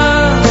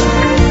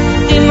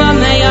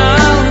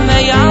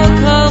Meyal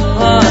Kol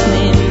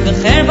Kohoni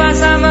Ve'cher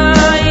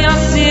Pasamoy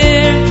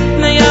Yosir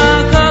Meyal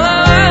Kolores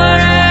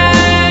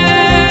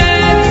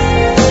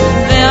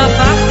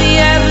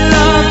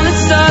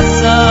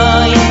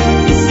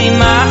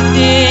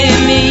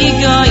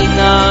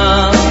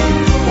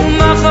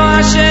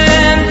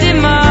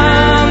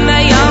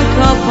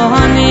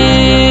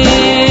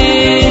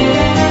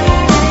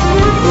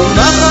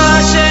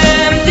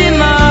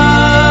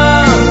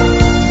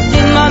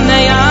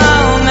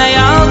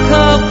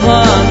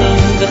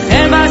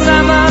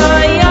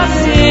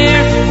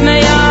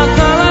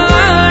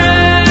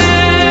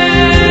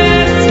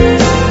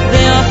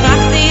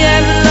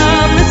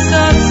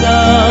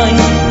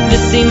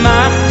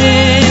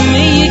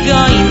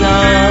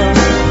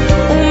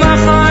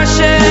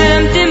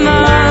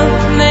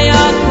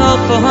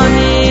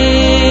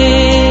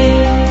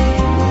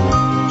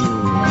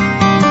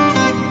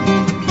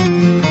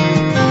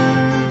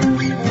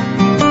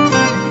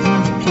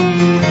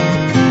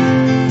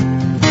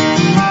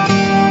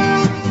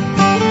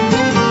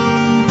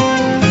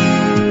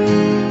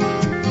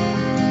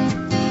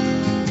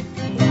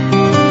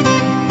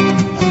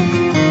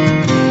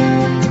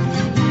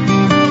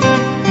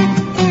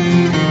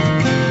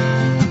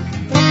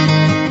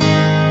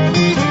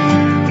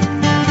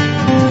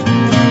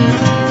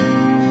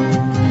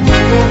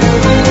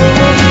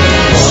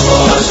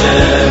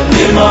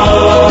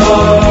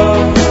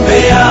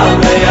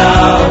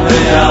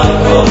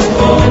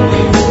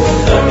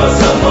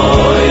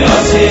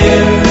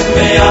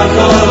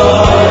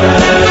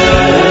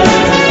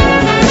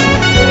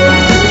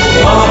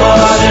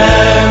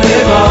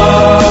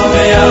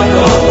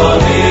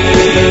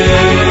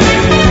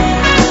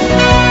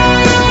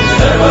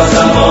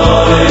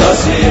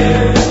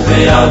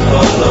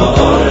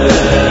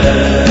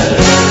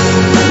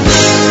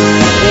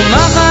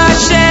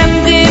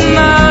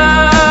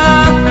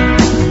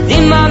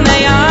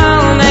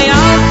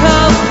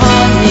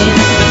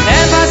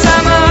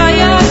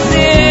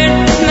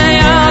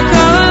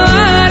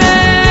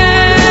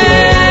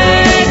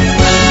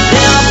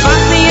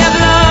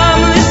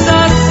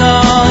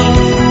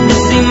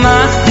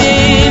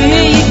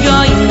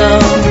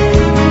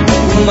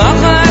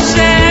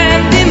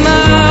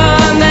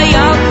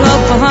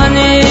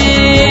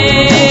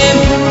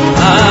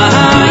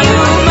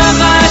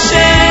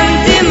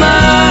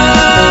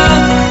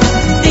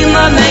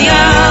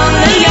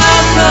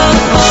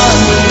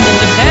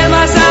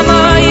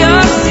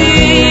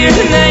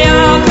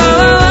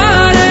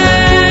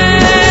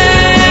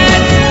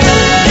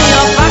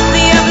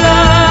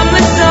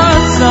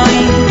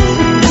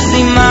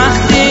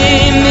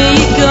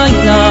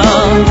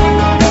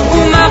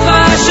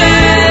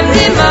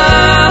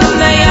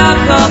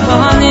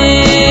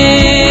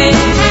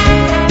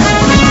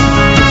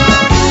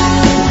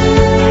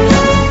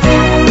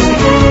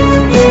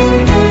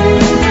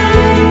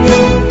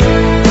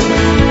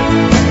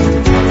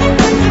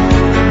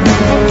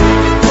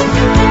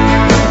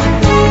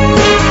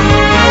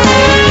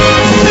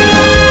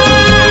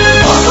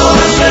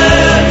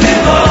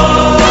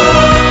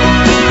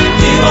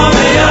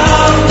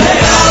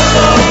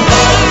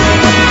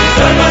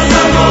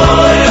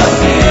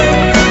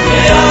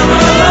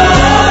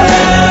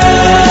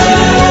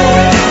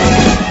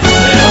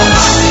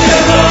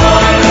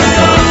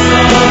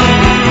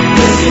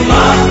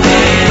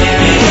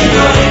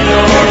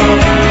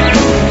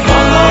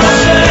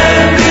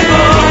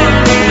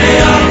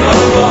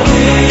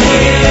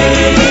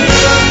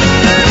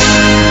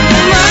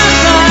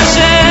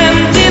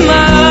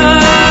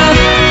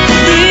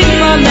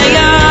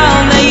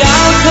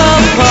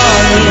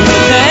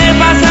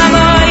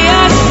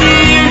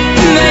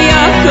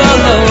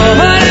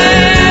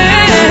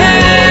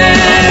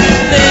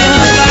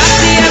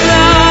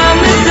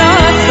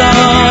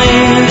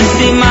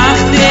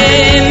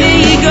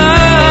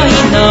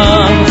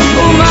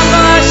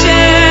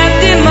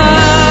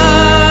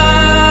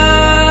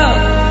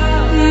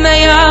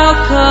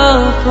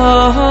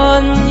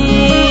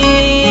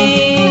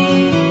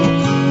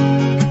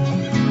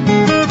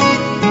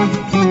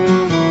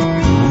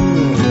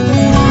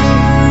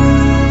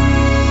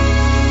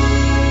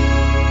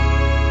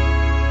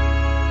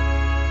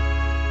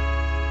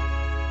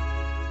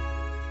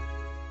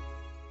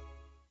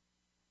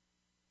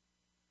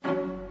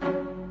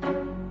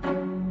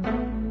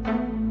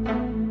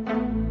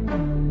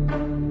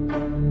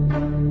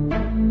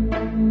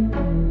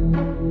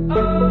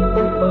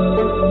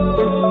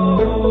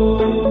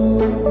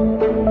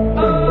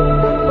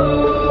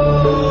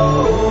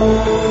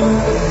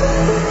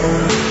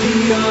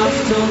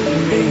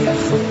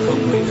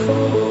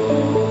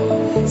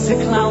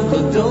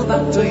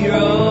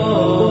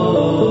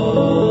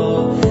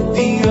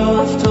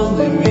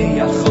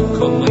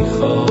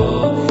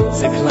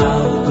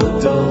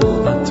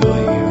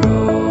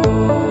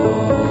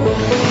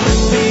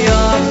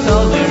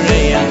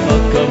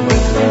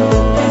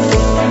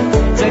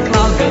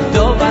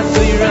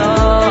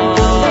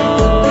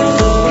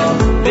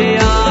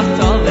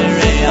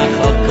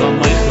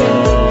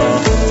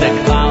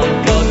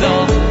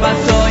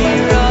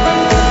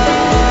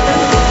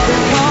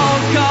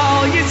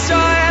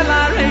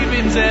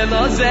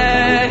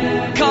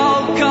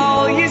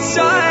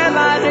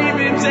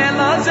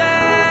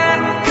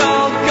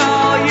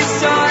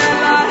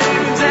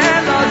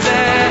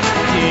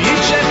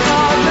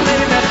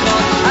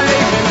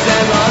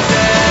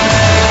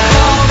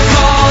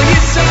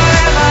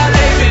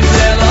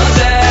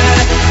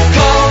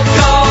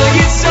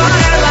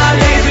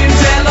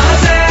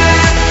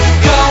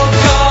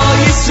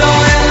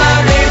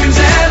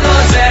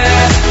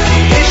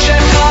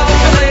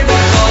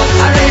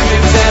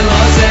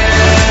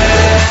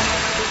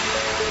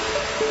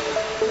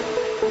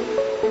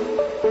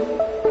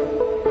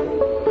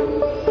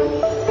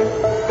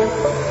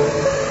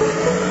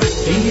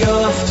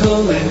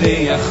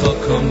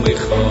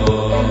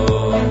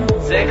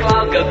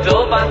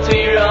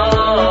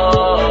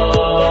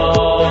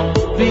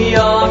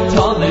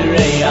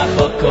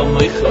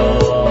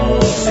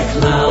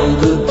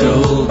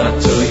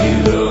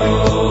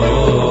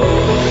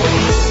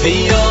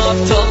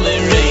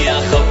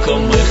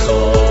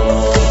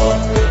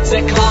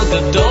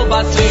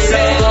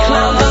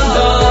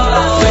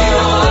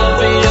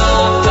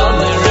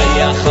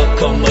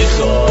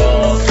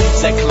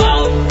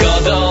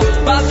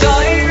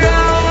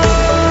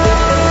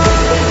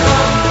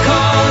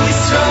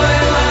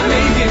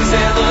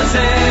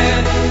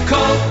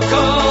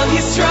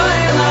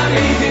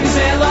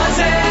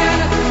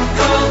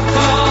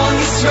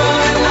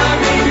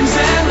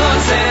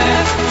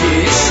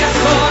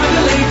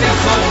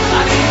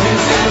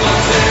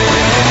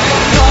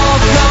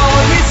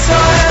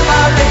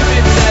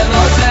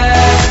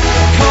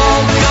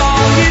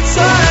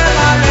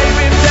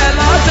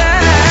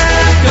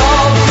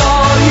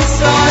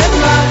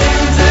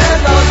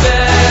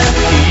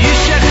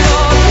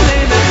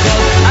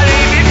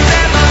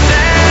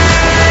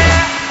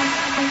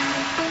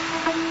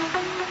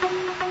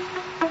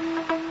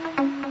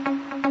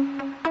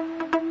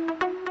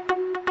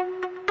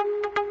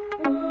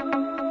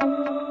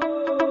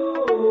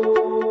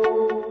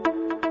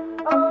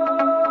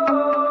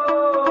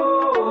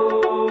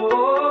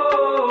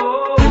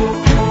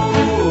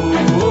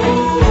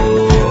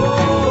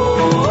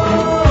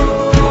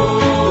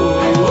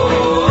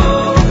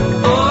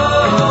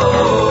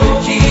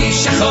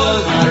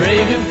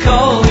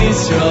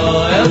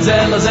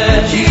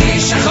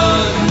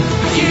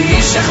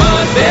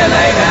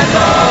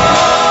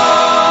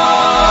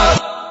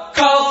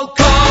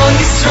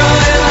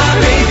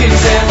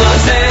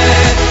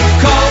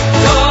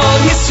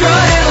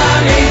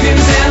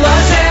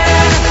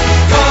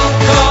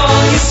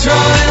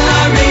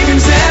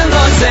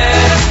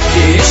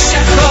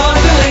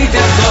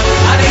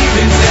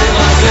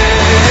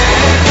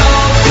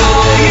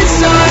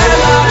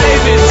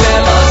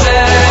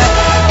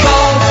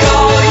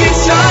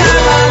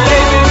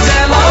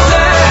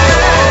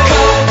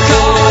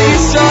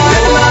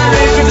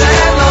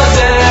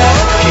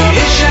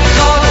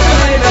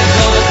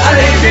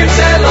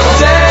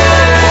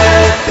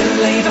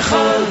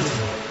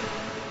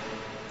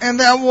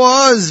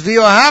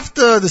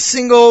The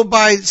single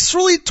by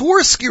Sruly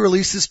Tversky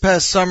released this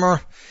past summer.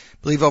 I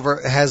believe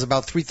it has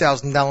about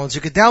 3,000 downloads.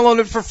 You can download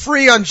it for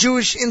free on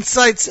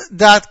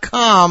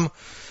JewishInsights.com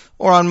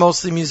or on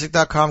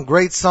mostlymusic.com.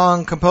 Great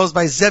song composed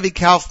by Zevi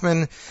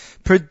Kaufman,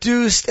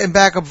 produced and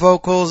backup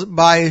vocals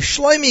by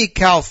Shloime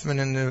Kaufman,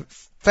 and a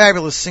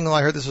fabulous single.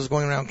 I heard this was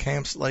going around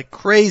camps like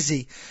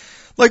crazy.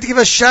 I'd like to give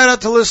a shout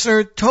out to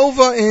listener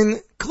Tova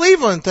in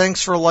Cleveland.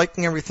 Thanks for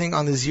liking everything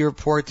on the Z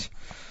Report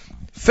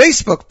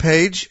Facebook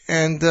page,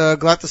 and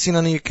glad to see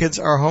none of you kids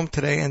are home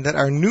today and that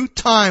our new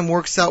time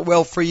works out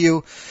well for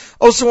you.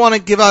 Also want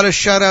to give out a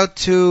shout out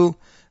to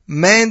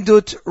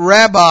Mandut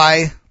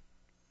Rabbi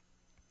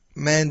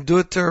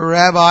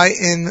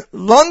in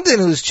London,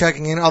 who's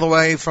checking in all the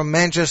way from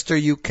Manchester,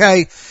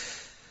 UK.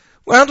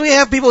 Why don't we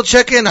have people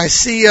check in? I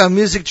see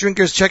Music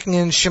Drinkers checking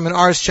in, Shimon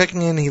R's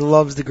checking in. He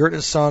loves the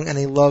Gertner song and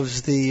he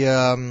loves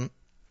the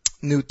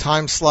new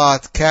time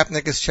slot.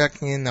 Kapnick is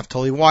checking in.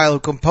 Naftali Weil, who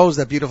composed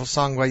that beautiful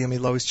song by Yumi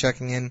Lowy, is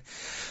checking in.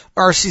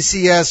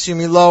 RCCS,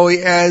 Yumi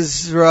Lowy,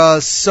 Ezra.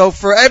 So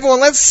for everyone,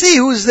 let's see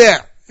who's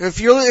there. If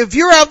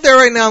you're out there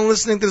right now and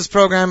listening to this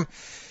program,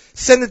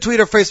 send a tweet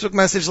or Facebook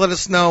message. Let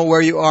us know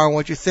where you are and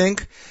what you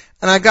think.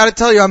 And I got to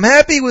tell you, I'm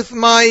happy with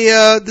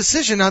my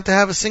decision not to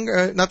have a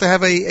singer, not to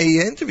have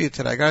a interview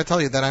today. I got to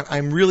tell you that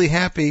I'm really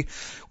happy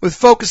with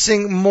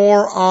focusing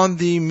more on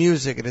the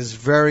music. It is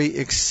very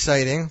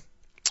exciting.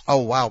 Oh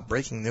wow,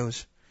 breaking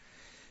news!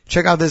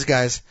 Check out this,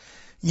 guys.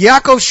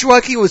 Yaakov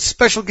Shweki with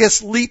special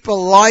guest Lipa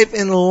live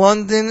in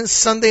London,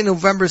 Sunday,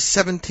 November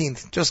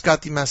 17th. Just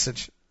got the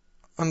message.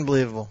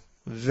 Unbelievable.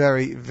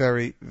 Very,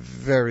 very,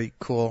 very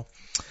cool.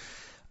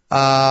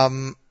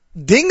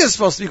 Ding is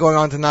supposed to be going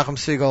on to Nachum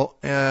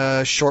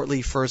Segal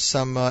shortly for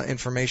some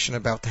information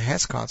about the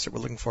Hess concert. We're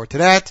looking forward to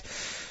that.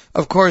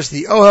 Of course,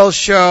 the Ohel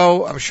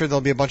show. I'm sure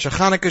there'll be a bunch of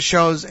Hanukkah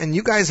shows, and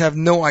you guys have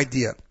no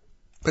idea.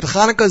 But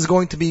Hanukkah is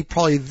going to be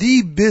probably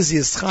the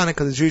busiest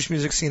Hanukkah the Jewish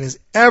music scene has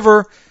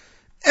ever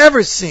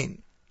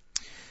seen.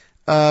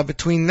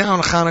 Between now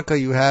and Hanukkah,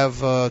 you have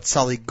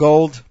Tzali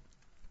Gold,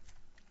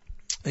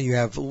 you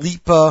have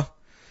Lipa,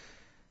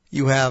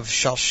 you have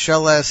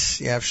Shalsheles,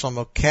 you have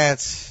Shlomo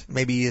Katz,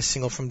 maybe a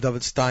single from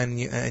David Stein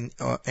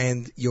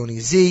and Yoni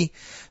Z.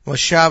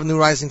 Moshav, new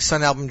Rising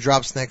Sun album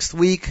drops next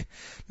week.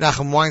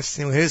 Nachum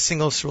Weinstein with his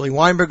single, Shirley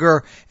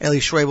Weinberger, Eli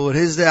Schwebel with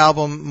his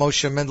album,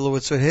 Moshe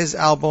Mendelowitz with his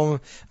album.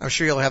 I'm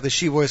sure you'll have the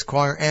She Boys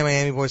Choir and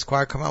Miami Boys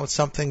Choir come out with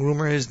something.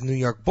 Rumor is the New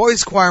York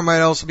Boys Choir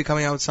might also be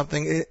coming out with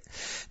something.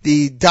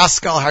 The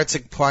Daskal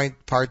Herzig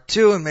Part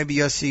 2, and maybe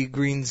Yossi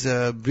Green's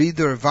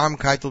Breeder or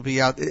Varmkeit will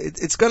be out.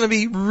 It's going to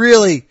be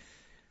really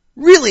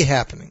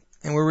happening,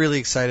 and we're really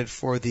excited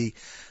for the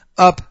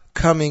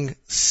upcoming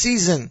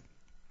season.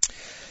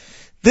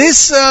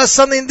 This past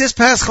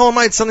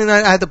Cholomite Sunday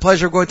night, I had the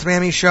pleasure of going to the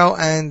Miami show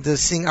and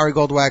seeing Ari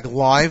Goldwag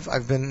live.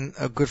 I've been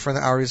a good friend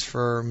of Ari's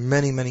for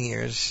many, many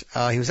years.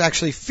 He was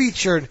actually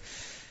featured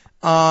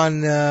on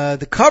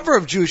the cover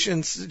of Jewish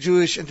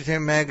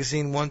Entertainment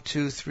Magazine 1,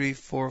 2, 3,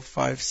 4,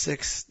 5,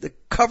 6. The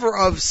cover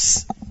of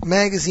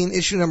magazine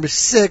issue number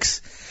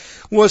 6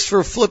 was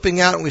for Flipping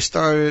Out, and we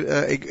started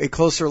a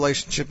closer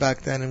relationship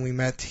back then, and we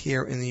met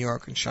here in New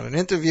York and shot an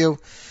interview.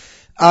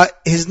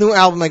 His new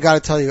album, I gotta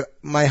tell you,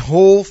 my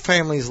whole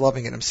family is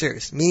loving it. I'm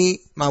serious.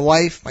 Me, my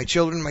wife, my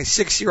children, my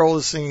 6-year-old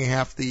is singing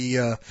half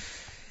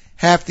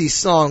these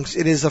songs.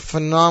 It is a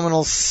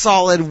phenomenal,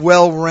 solid,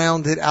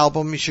 well-rounded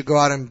album. You should go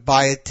out and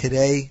buy it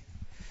today.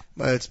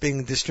 It's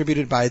being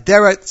distributed by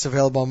Aderet. It's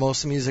available on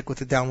most music with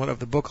the download of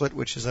the booklet,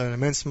 which is an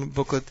immense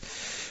booklet.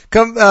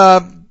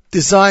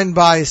 Designed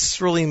by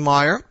Shirley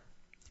Meyer.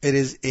 It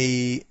is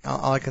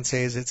all I can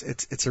say is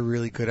it's a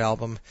really good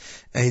album.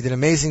 And he did an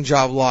amazing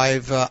job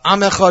live. Am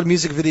Echad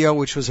music video,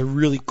 which was a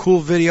really cool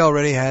video,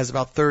 already has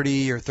about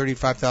 30 or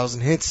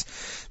 35,000 hits.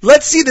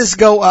 Let's see this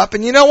go up.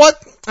 And you know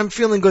what? I'm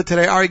feeling good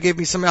today. Ari gave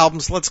me some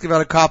albums. Let's give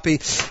out a copy.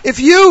 If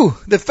you,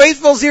 the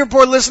faithful Z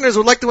Report listeners,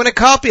 would like to win a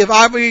copy of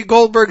Ari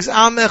Goldberg's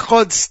Am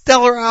Echad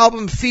stellar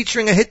album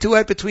featuring a hit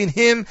duet between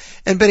him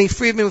and Benny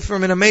Friedman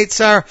from In a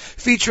Meitzar,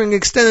 featuring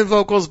extended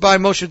vocals by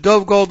Moshe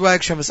Dov Goldwag,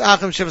 Shavas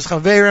Achim, Shavas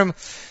Chaverim,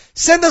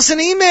 send us an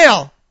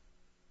email.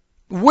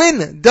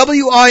 Win,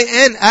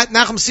 W-I-N, at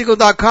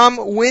NachumSegal.com.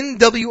 Win,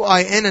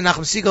 W-I-N, at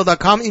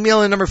NachumSegal.com.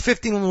 Email in number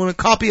 15 will win a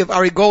copy of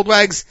Ari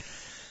Goldwag's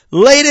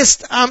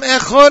latest Am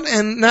Echad.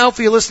 And now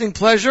for your listening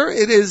pleasure,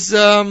 it is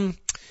one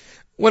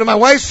of my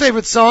wife's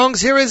favorite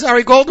songs. Here is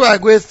Ari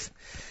Goldwag with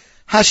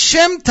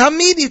Hashem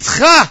Tamid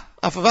Itzcha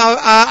off of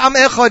Am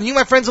Echad. You,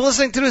 my friends, are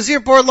listening to the Z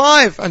Report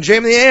live on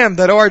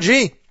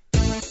jmtheam.org.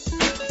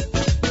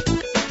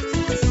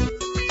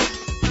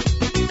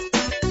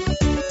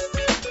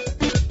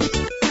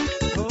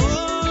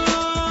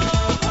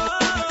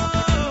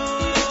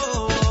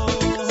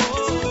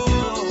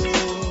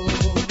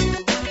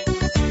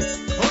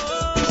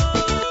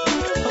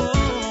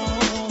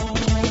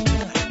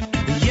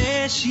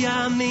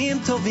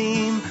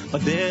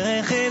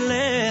 בדרך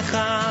אליך,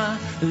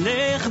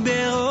 לך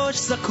בראש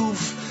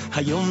זקוף,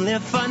 היום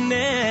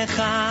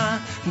לפניך,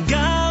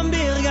 גם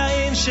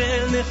ברגעים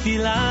של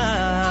נפילה,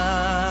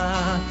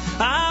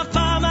 אף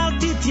פעם אל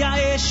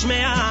תתייאש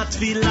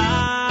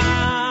מהתפילה,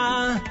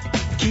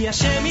 כי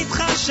השם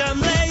איתך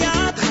שם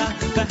לידך,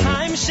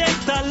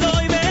 וההמשך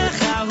תלוי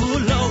בך, הוא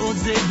לא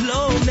עוזב,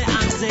 לא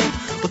מאכזב,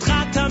 אותך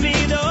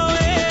תמיד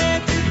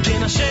אוהב,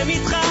 כן השם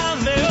איתך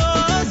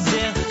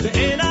ועוזר,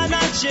 ואין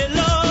ענת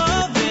שלא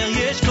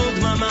יש כל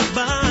דממה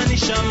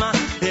בנשמה,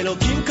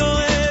 אלוקים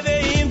קורא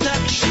ואם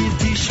תקשיב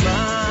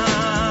תשמע.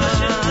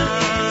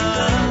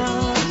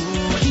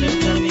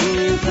 השם תמיד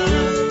איתך,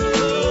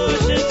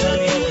 השם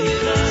תמיד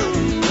איתך,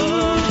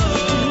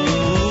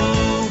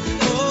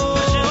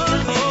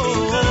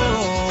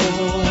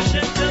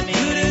 השם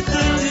תמיד איתך,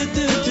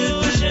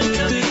 השם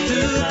תמיד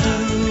איתך.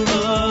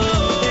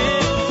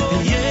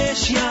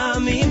 יש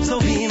ימים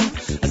טובים,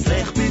 אז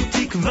לך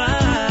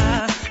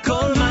בתקווה,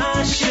 כל מה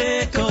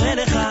שקורה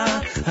לך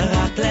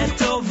רק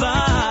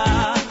לטובה,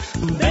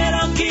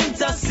 בלוקים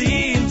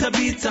תשים את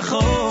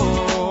הביטחון,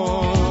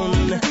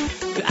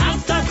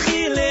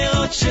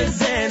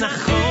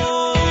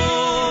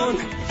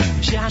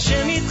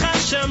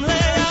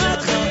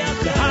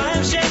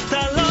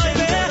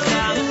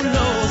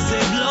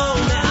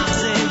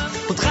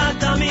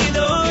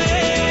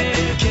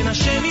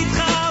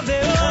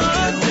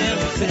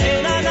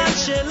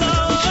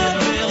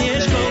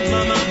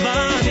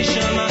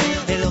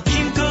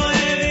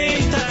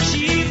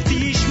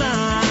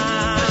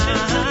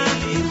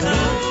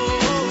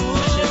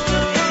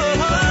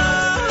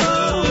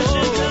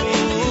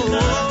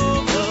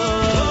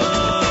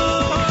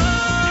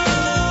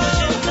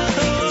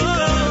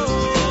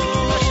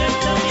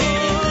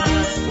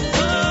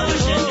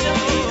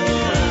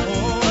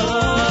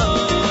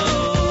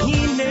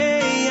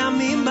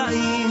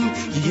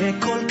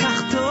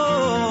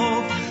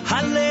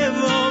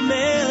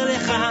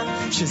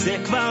 שזה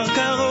כבר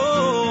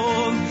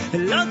קרוב,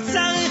 לא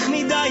צריך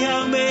מדי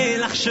הרבה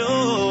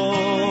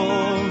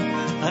לחשוב,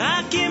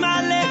 רק עם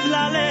הלב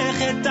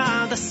ללכת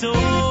עד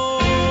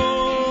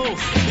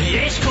הסוף.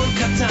 יש קול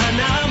קטן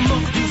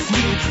עמוק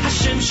בפנים,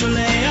 השם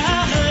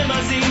שולח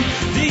רמזים,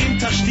 ואם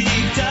תשתיק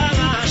את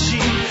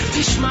הרעשים,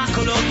 תשמע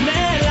קולות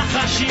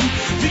מלחשים,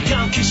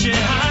 וגם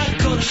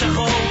כשהכל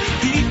שחור,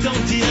 פתאום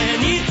תראה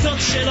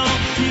ניצוץ שלו,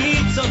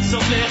 ניצוץ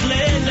הופך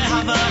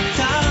ללהבה,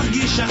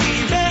 תרגיש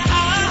הכי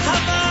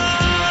באהבה,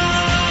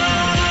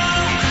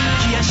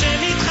 כי השם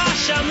איתך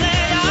שם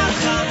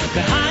לידך,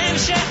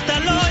 וההמשך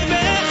תלוי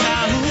בך,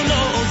 הוא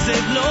לא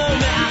עוזב, לא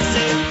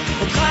מעזב,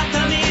 אותך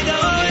תמיד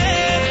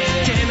אוהב,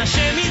 כן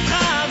השם איתך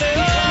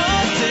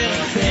ועוזר,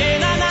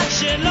 ואין ענק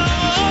שלא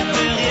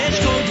עובר, יש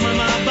כל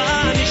דממה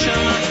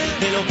בנשמה,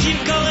 אלוקים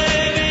קורא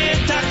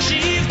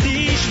ותקשיב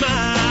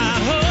תשמע,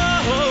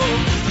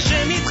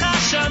 השם איתך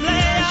שם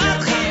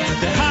לידך,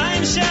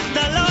 וההמשך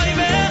תלוי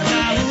בך,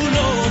 הוא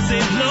לא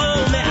עוזב,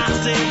 לא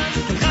מעזב,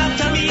 אותך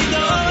תמיד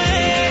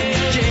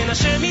אוהב, כן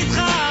השם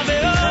איתך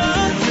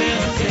ועוזר,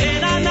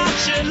 ואין ענק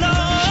שלא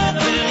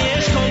עובר,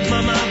 יש כל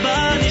דממה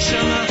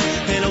בנשמה,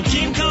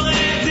 אלוקים קורא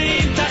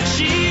ואם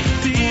תקשיב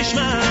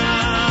תשמע.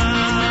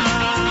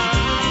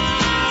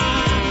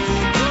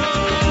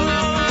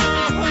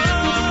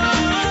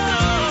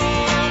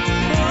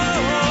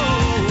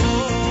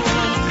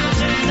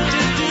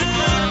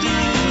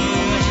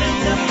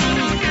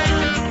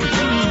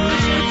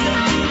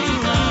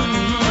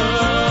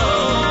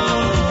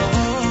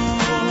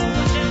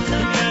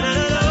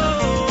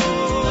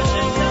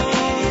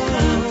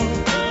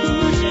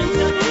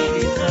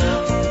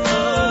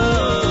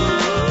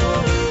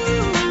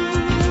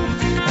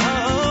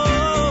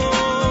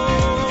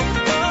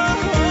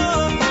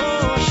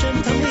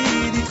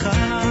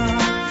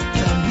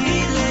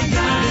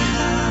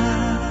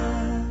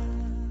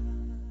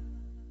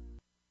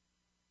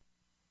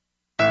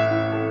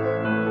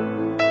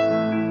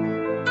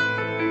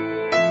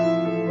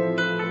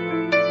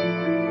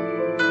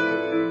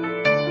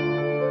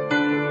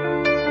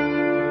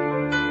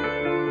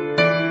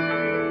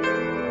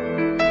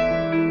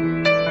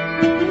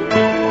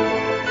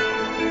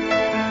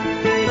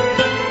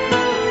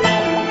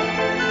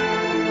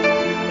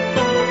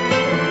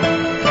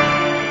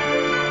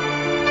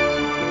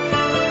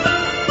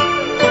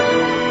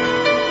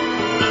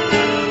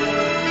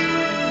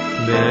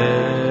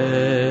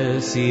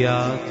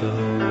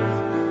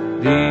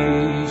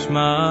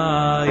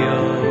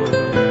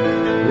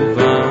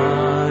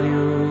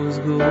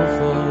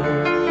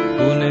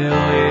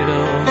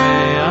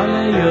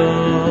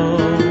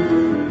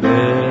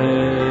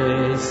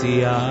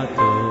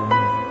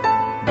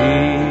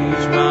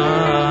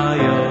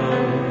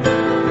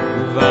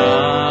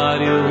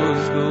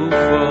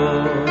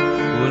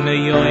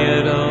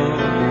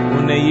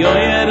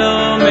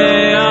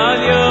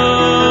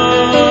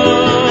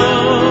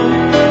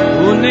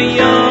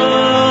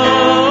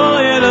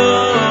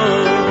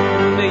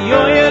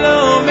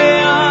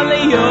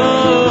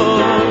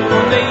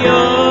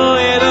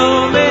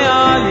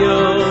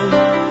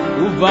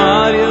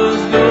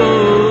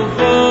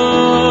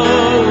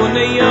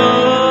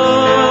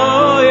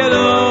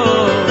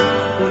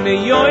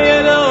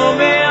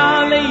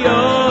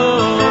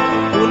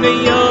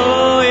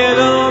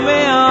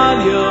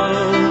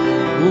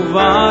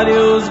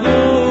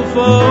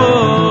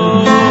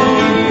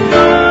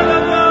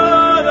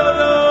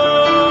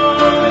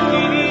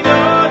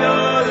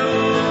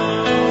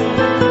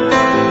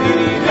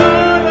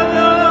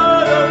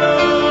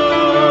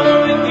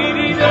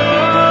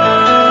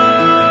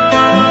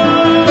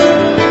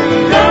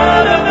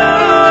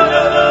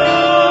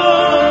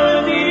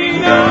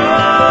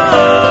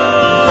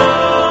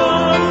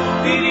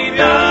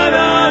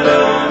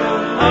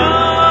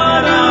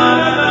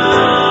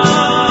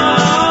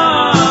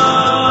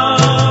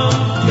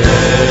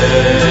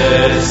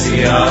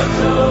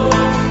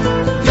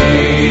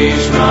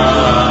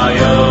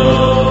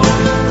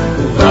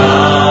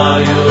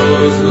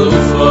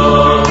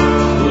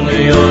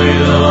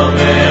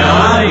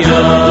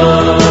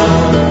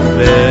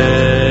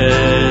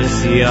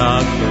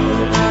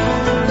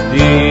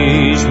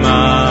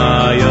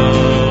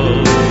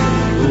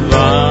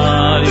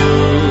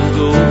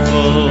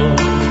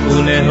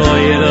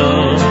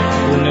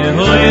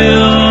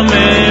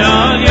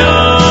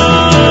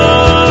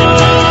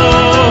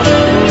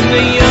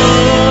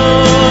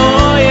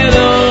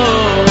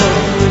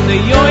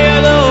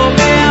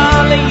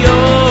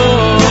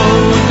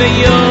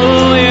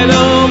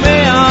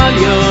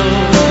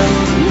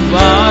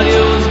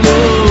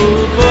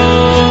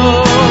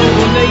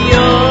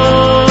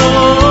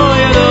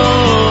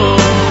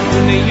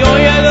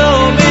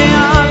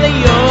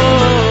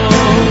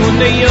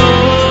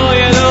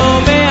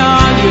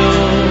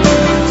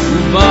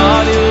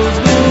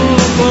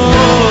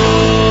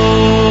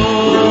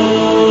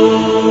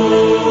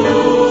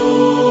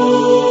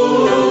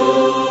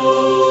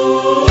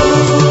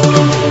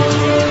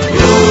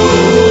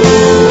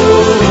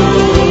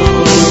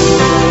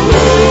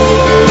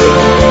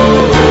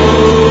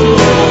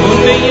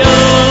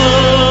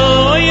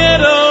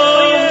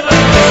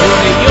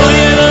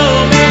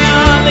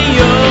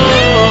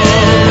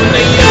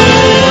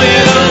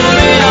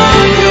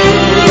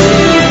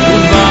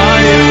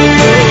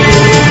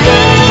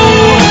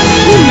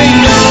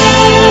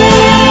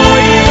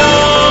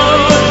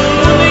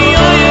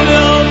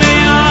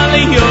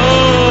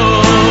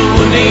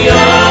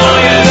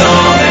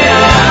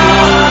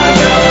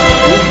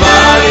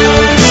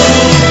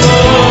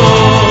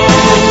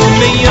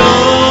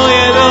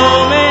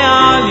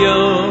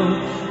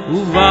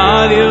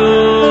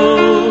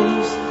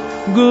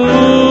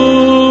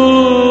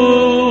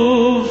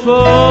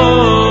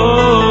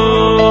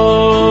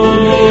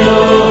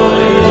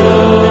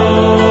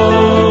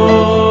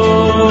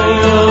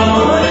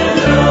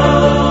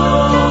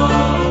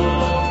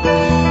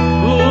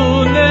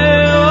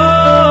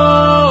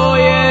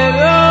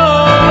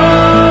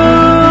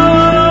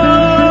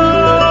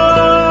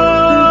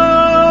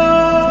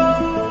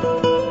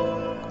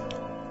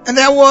 And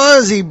that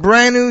was a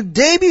brand new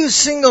debut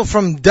single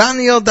from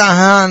Daniel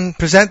Dahan,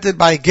 presented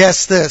by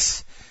Guess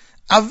This,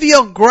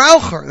 Aviel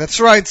Graucher. That's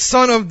right,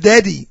 son of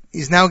Dedi.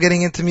 He's now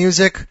getting into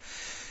music.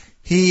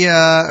 He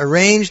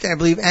arranged, I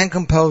believe, and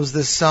composed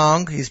this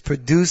song. He's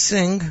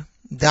producing,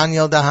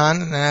 Daniel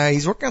Dahan.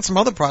 He's working on some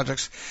other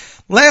projects.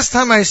 Last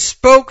time I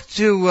spoke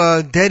to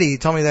Dedi, he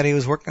told me that he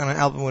was working on an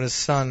album with his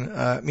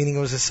son, meaning it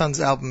was his son's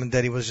album and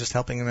Dedi was just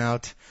helping him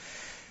out.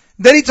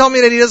 Dedi told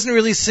me that he doesn't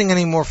really sing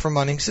anymore for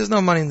money. He says no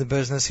money in the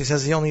business. He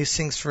says he only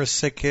sings for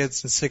sick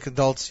kids and sick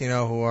adults, who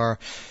are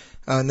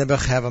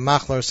nebech have a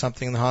machla or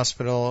something in the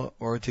hospital,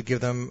 or to give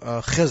them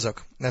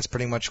chizuk. That's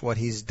pretty much what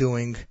he's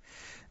doing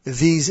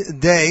these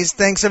days.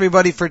 Thanks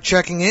everybody for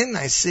checking in.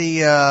 I see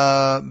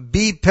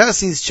B.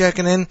 Pessy's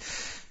checking in.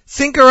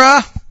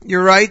 Thinkera,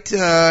 you're right.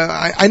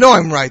 I know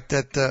I'm right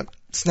that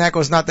snack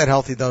was not that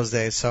healthy those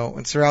days. So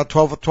it's around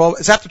 12.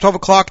 It's after 12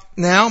 o'clock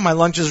now. My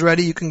lunch is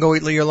ready. You can go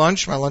eat your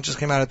lunch. My lunch just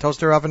came out of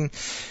toaster oven.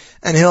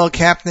 And Hillel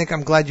Kapnick,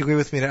 I'm glad you agree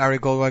with me that Ari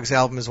Goldwag's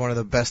album is one of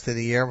the best of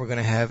the year. We're going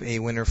to have a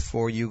winner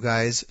for you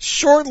guys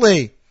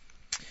shortly.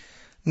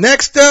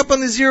 Next up on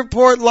the Z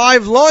Report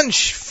Live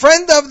Lunch,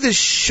 friend of the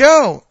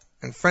show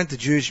and friend to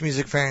Jewish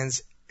music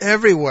fans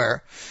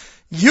everywhere,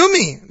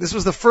 Yumi. This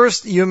was the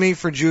first Yumi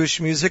for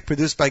Jewish music,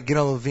 produced by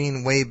Baruch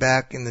Levine way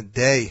back in the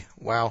day.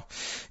 Wow.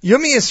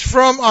 Yumi is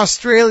from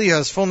Australia.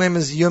 His full name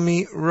is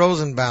Yumi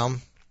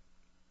Rosenbaum.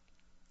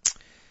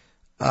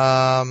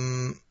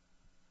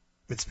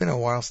 It's been a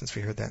while since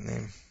we heard that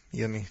name.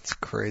 Yumi. It's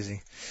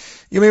crazy.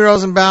 Yumi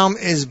Rosenbaum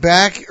is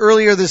back.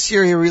 Earlier this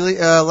year,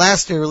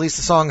 last year, he released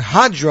the song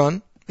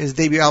Hadron. His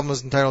debut album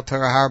was entitled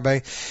Torah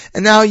Harbe.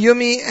 And now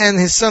Yumi and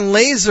his son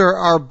Laizer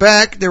are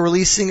back. They're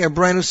releasing a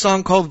brand new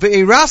song called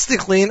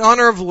Ve'erastically in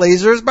honor of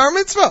Laizer's Bar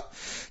Mitzvah.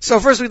 So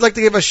first we'd like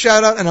to give a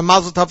shout out and a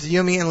mazel tov to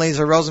Yumi and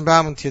Laizer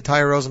Rosenbaum and to the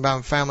entire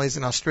Rosenbaum families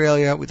in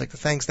Australia. We'd like to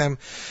thank them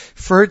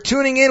for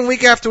tuning in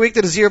week after week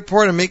to the Z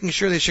Report and making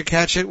sure they should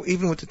catch it,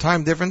 even with the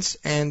time difference.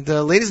 And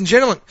ladies and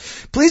gentlemen,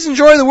 please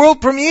enjoy the world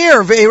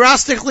premiere,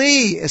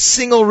 Ve'erastically, a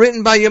single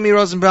written by Yumi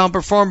Rosenbaum,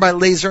 performed by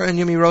Laizer and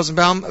Yumi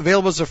Rosenbaum,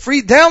 available as a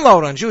free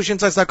download on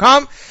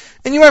JewishInsights.com.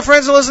 And you, my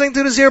friends, are listening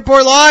to the Z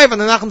Report live on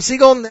the Nachum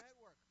Segal Network.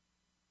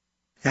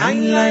 La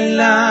la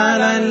la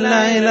la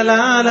la la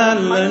la la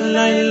la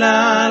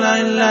la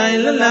la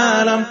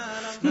la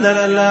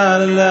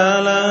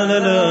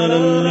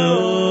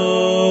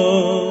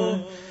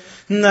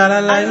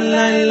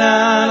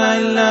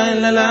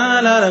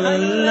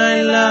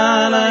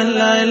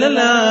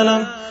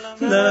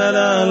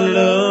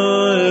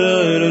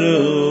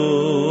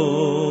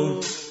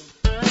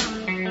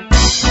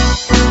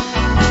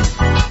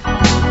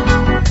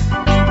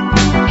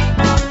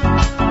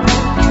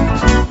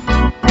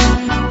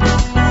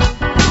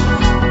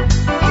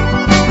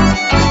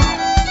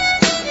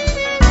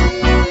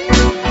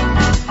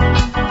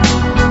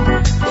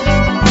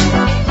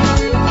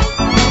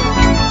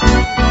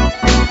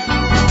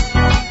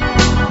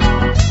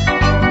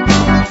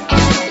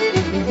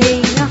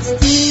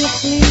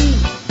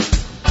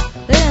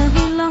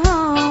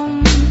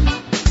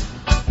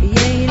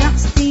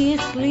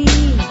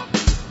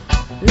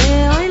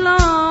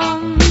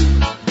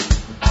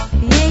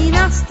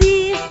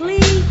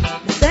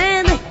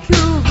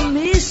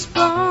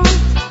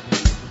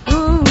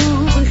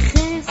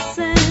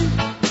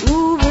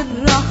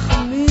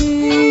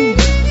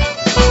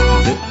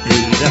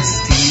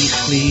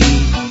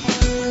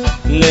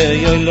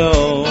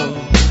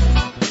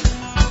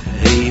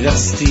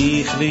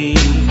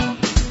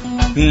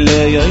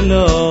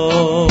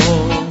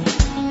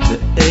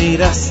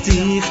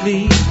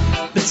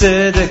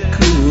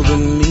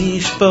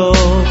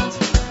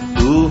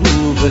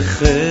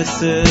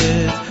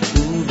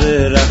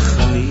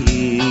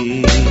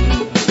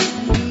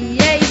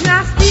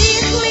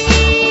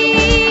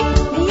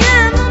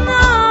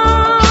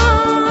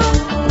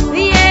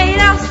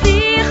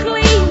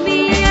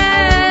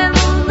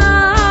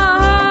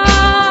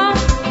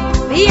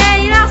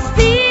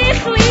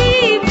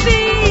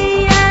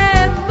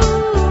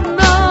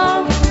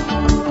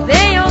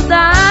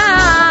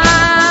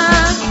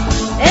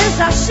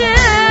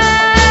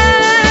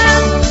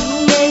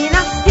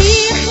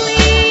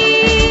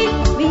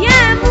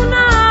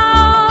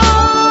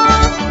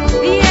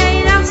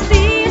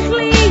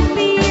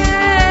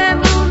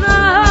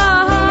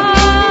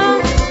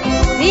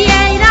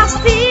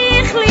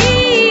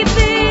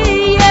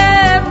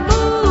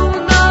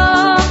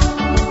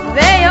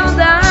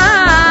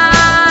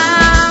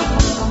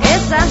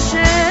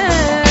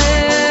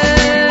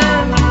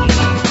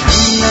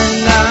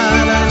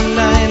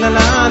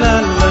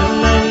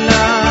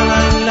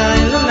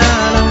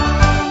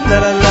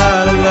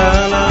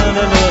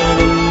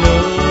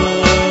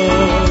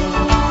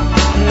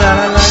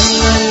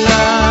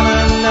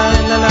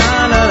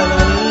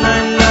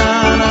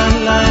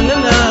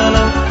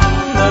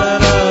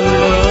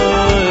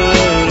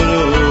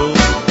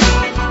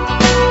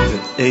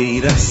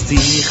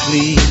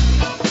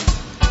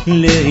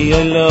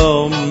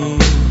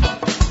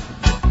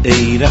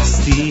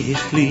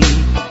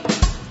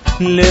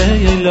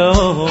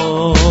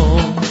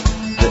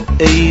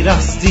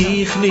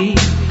Eirasdichli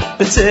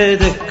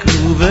בצדק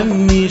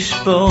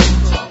ובמשפט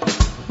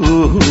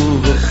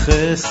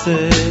ובחסד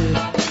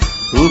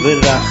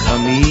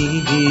וברחמים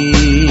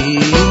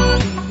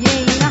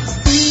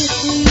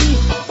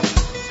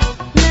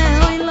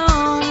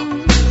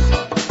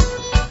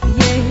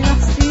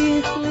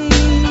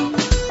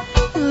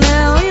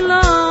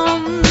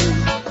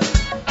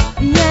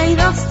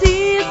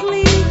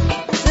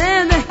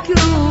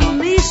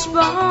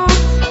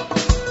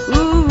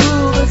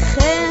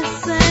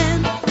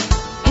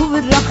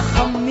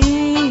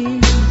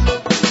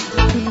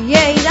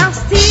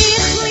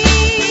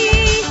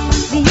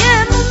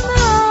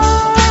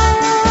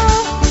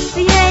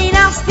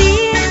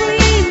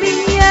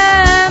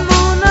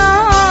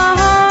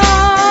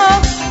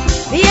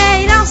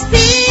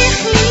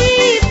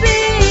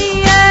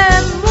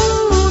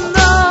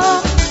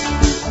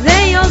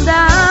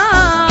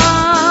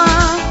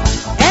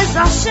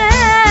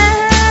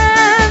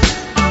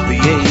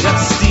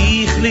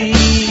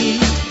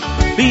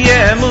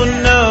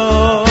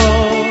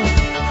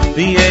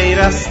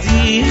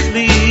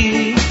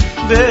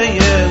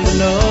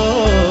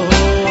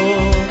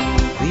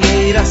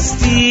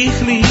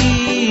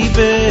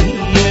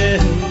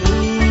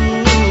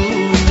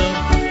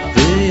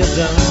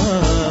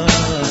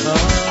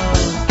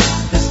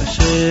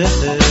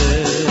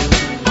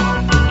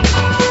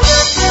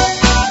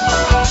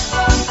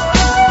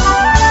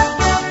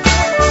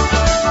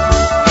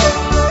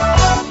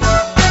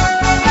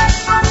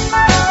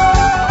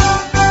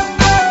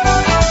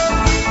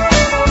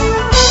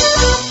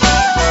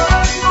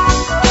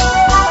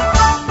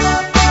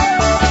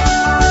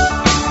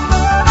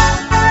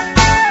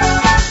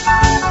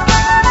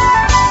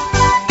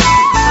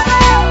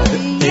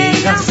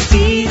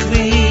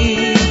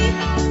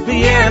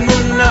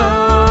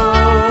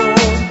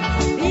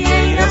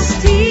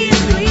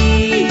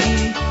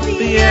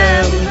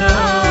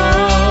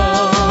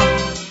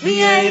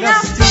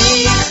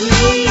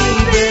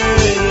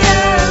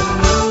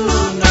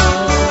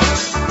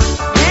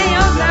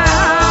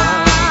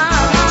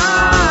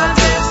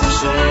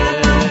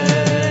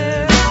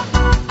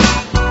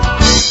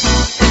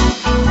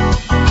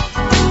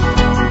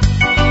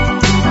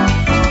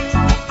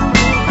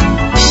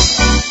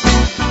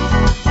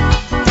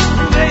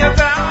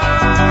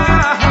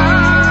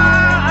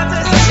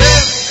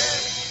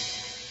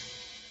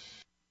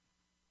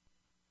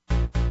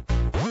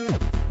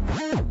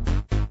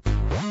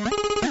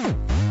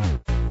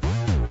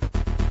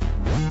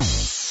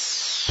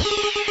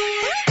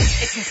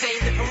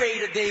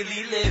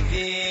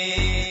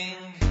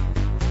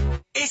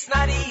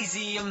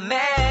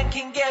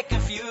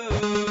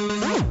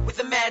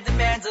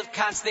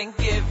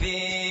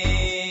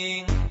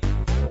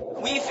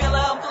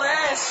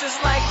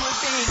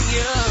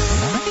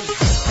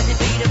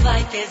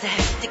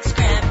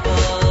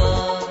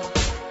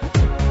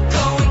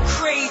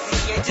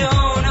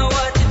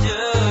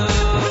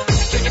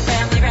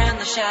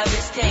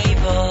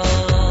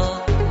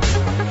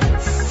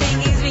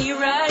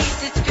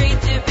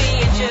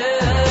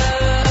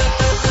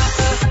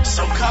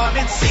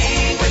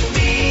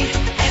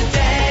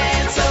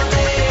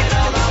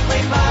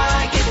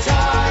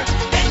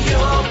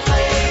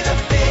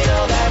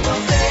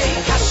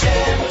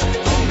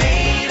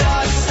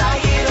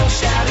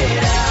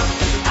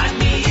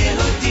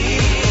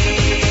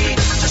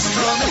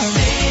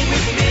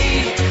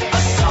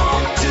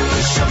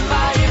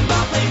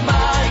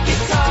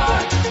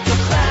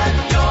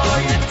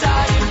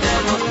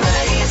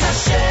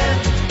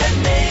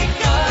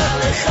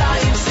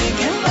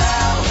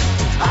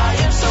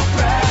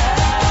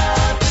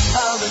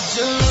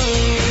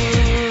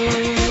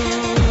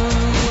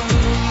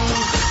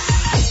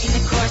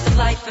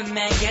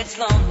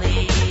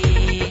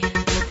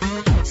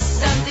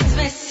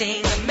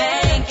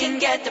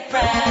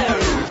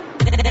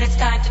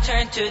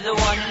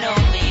The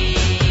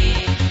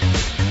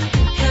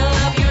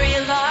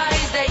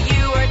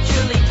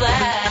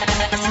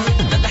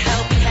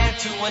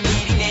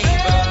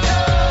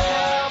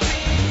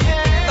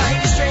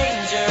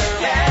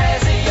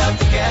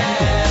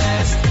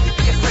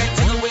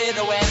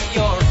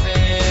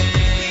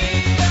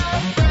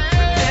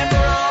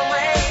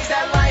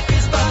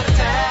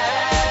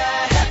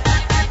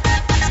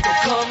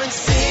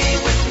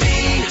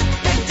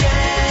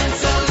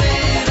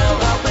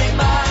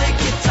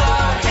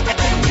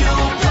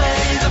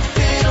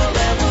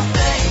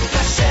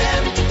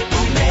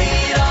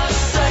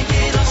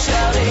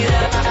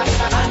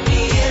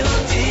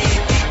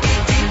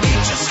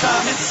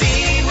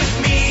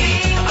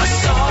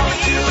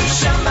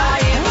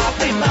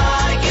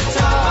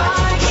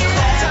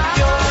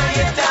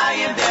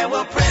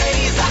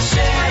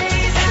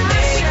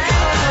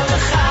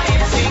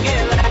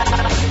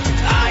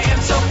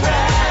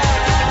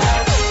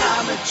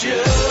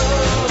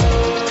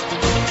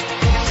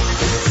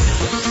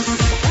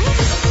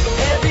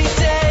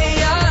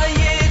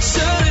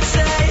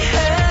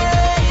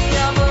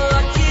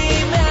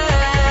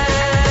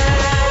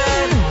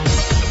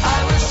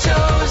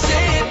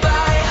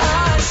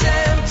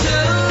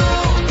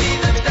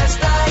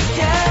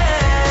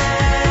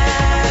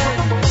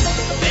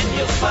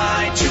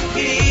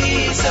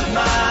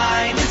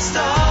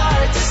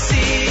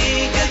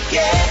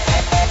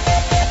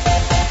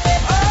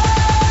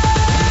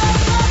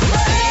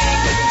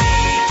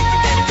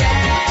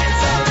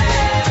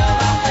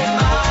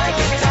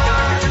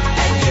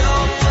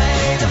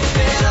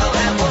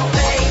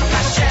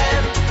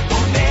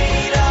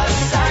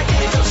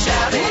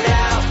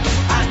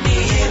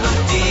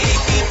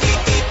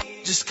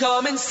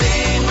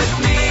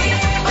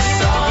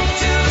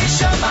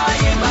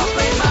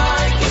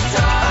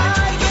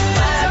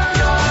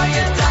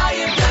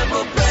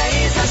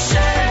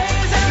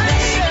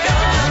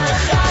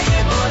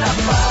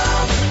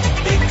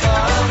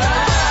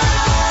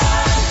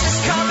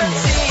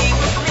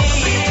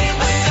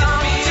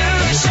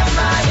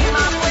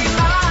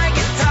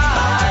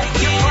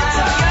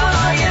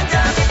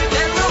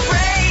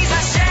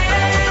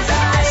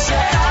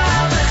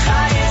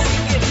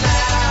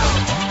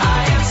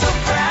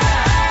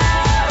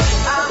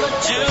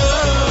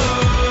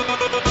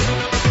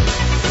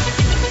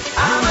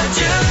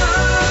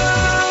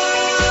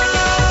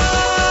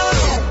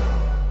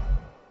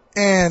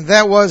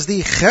That was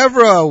the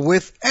Chevra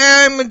with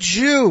Am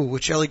Jew,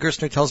 which Eli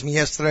Gerstner tells me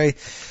yesterday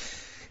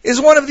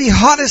is one of the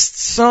hottest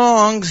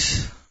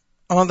songs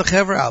on the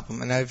Chevra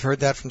album, and I've heard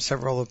that from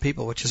several other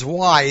people, which is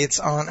why it's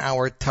on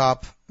our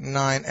top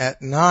 9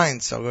 at 9,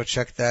 so go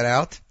check that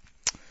out.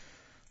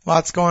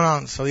 Lots going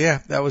on. So yeah,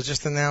 that was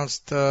just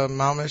announced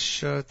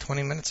mamish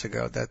 20 minutes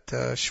ago that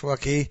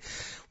Shwaki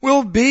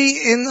will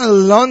be in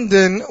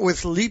London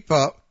with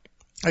Lipa.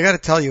 I got to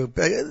tell you,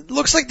 it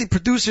looks like the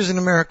producers in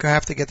America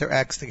have to get their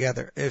acts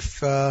together.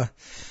 If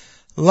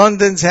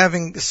London's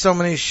having so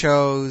many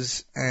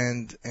shows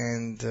and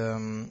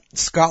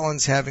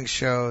Scotland's having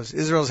shows,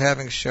 Israel's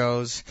having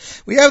shows,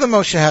 we have the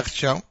Moshe Hecht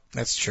show.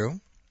 That's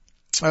true.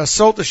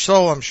 Soul to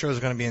Soul, I'm sure, is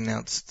going to be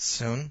announced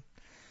soon,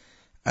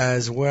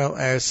 as well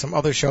as some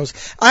other shows.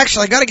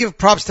 Actually, I got to give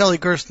props to Eli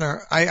Gerstner.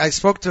 I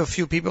spoke to a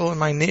few people in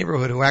my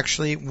neighborhood who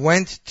actually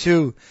went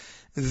to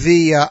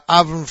the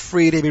Avrohom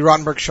Fried, A.B.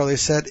 Rottenberg show. They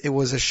said it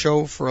was a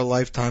show for a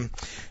lifetime.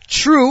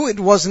 True, it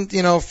wasn't,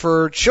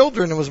 for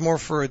children. It was more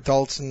for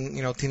adults and,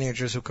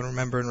 teenagers who can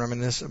remember and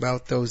reminisce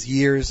about those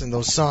years and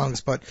those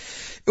songs. But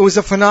it was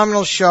a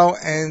phenomenal show.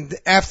 And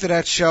after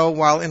that show,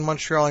 while in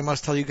Montreal, I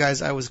must tell you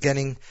guys, I was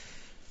getting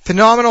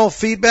phenomenal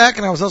feedback,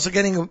 and I was also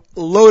getting a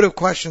load of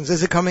questions.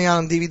 Is it coming out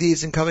on DVD?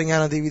 Is it coming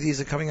out on DVD? Is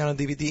it coming out on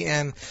DVD?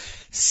 And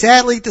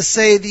sadly to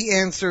say, the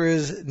answer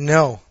is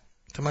no.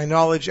 To my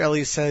knowledge,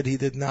 Eli said he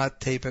did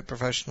not tape it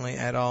professionally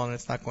at all, and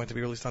it's not going to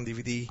be released on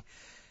DVD. He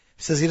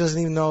says he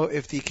doesn't even know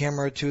if the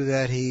camera 2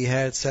 that he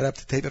had set up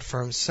to tape it for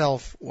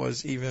himself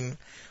was even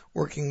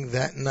working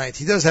that night.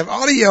 He does have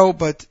audio,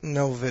 but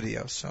no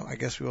video, so I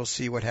guess we will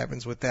see what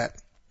happens with that.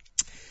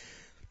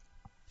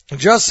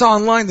 Just saw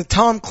online that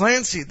Tom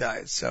Clancy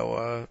died,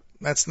 so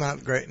that's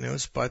not great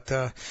news. But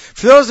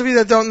for those of you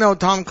that don't know,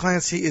 Tom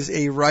Clancy is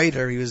a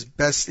writer. He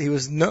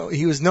was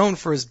known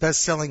for his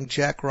best-selling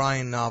Jack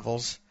Ryan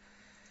novels.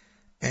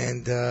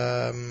 And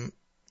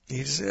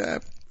he's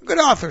a good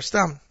author,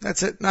 Stam.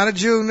 That's it. Not a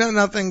Jew,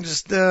 nothing,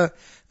 just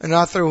an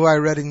author who I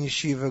read in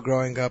yeshiva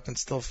growing up and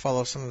still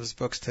follow some of his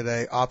books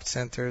today, Opt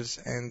Centers,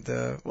 and,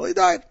 he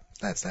died.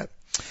 That's that.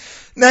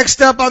 Next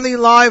up on the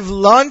live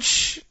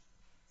lunch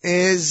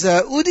is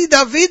Udi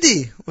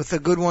Davidi with a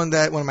good one,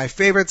 one of my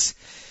favorites,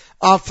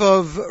 off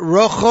of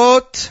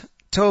Rochot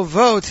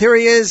Tovot. Here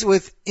he is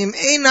with Im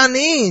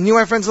Einani. And you,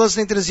 my friends,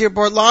 listening to the Zir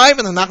Board Live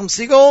on the Nachum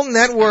Segal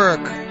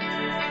Network.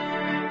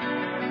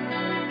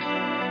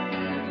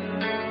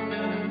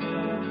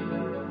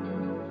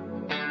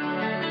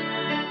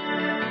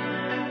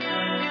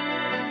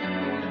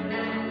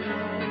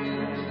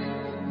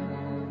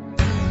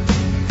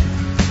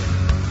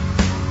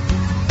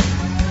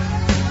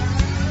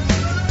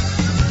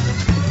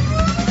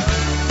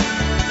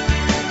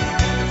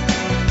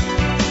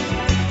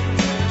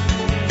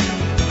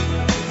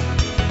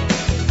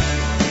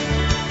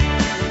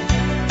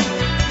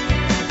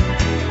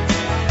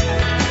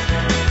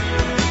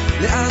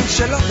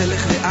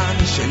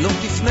 שלא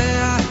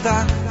תפנה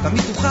אתה,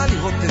 תמיד תוכל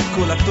לראות את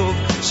כל הטוב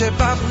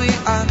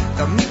שבבריאה,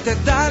 תמיד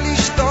תדע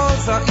לשתול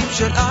זרעים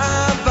של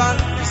אהבה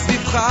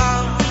מסביבך.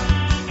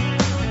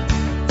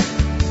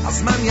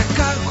 הזמן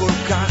יקר כל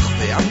כך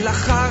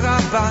והמלאכה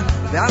רבה,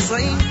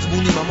 והזרעים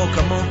טמונים עמוק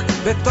עמוק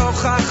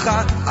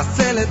בתוכך,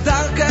 עשה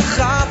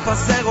לדרכך,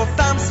 פזר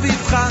אותם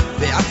סביבך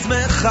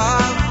בעצמך.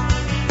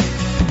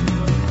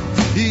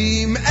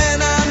 אם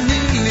אין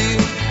אני לי,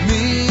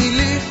 מי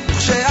לי,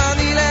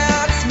 וכשאני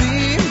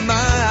לעצמי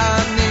מה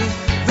אני,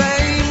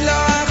 ואם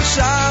לא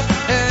עכשיו,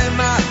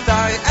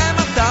 מתי,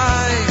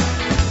 מתי.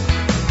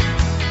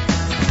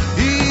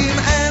 אם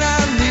אין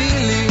אני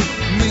לי,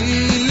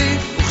 מי לי,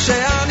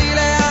 וכשאני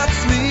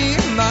לעצמי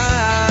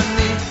מה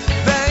אני,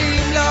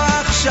 ואם לא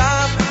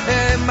עכשיו,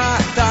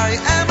 מתי,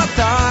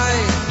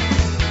 מתי.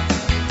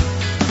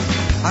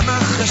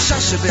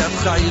 המחרשה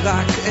שבידך היא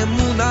רק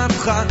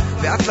אמונתך,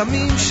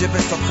 והתלמים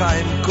שבספך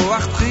הם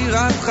כוח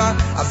בחירתך,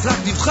 אז רק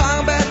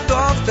תבחר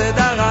בטוב,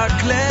 תדע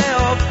רק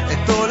לאהוב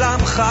את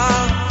עולמך.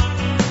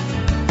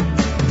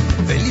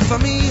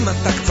 ולפעמים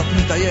אתה קצת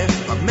מתעייף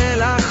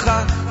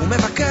במלאכה,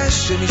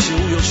 ומבקש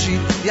שמישהו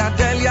יושיט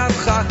יד אל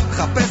ידך,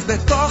 חפש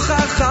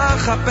בתוכך,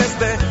 חפש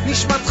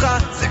בנשמתך,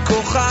 זה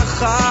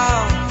כוחך.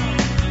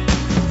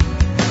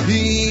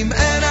 אם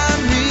אין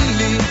אני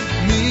לי,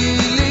 מי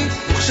לי,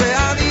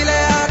 וכשאני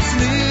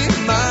לעצמי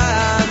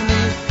מה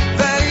אני,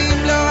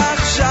 ואם לא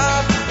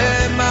עכשיו,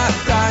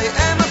 מתי,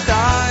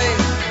 מתי.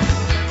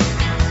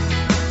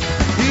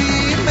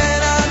 אם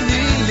אין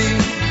אני לי,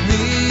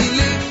 מי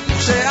לי,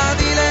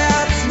 וכשאני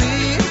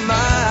לעצמי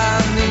מה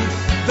אני,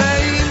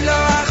 ואם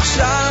לא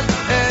עכשיו,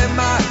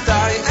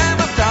 מתי,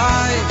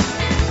 מתי.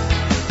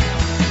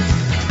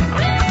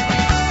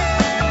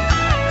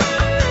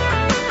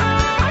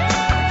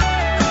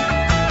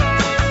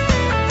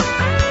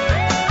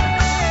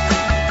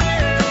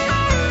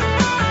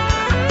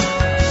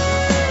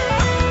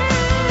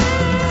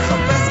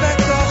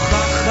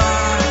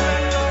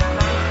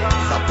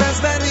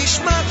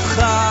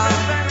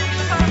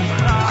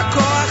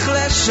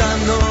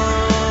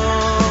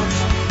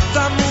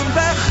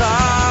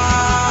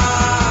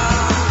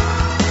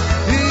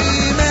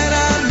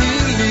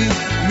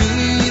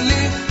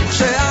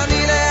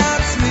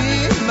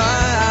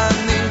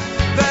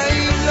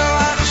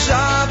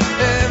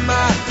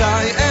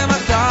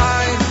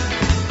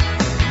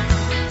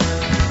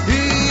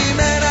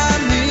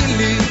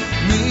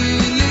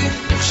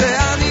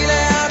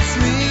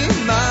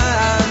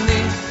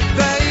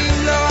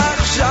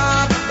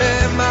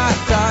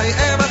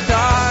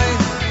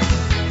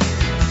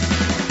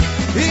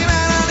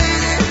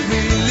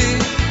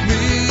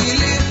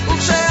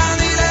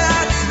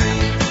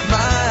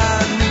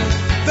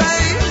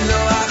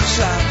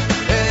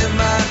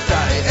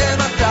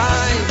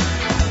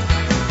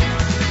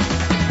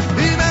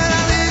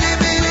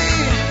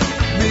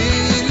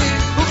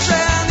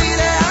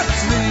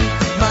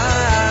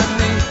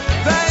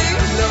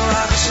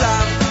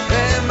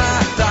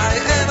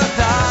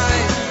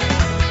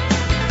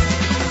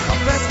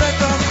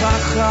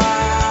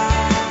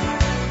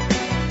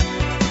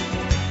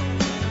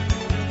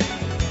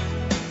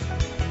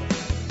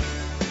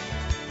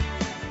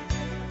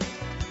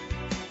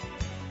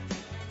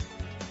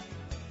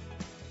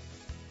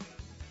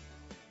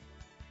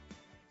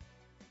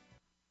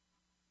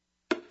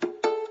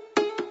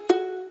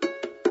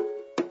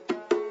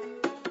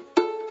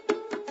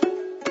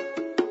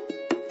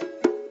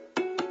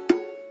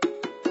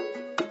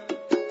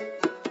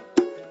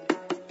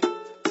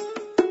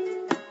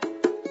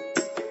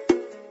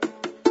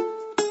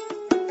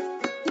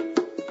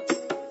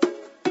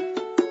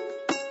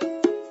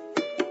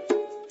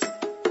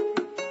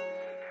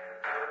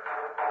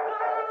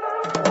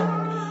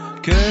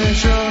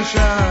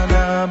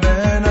 כשושנה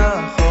בין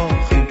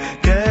החוכים,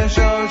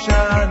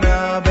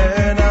 כשושנה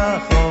בין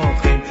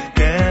החוכים,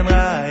 כן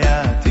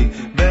רעייתי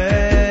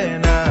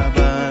בין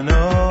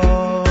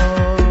הבנות.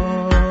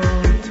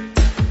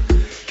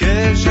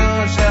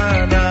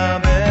 כשושנה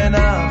בין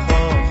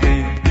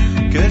החוכים,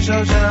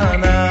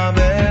 כשושנה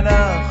בין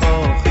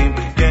החוכים,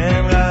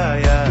 כן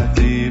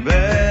רעייתי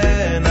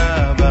בין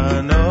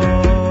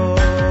הבנות.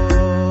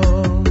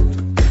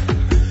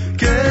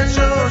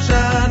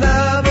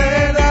 כשושנה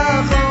בין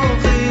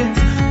החוכים,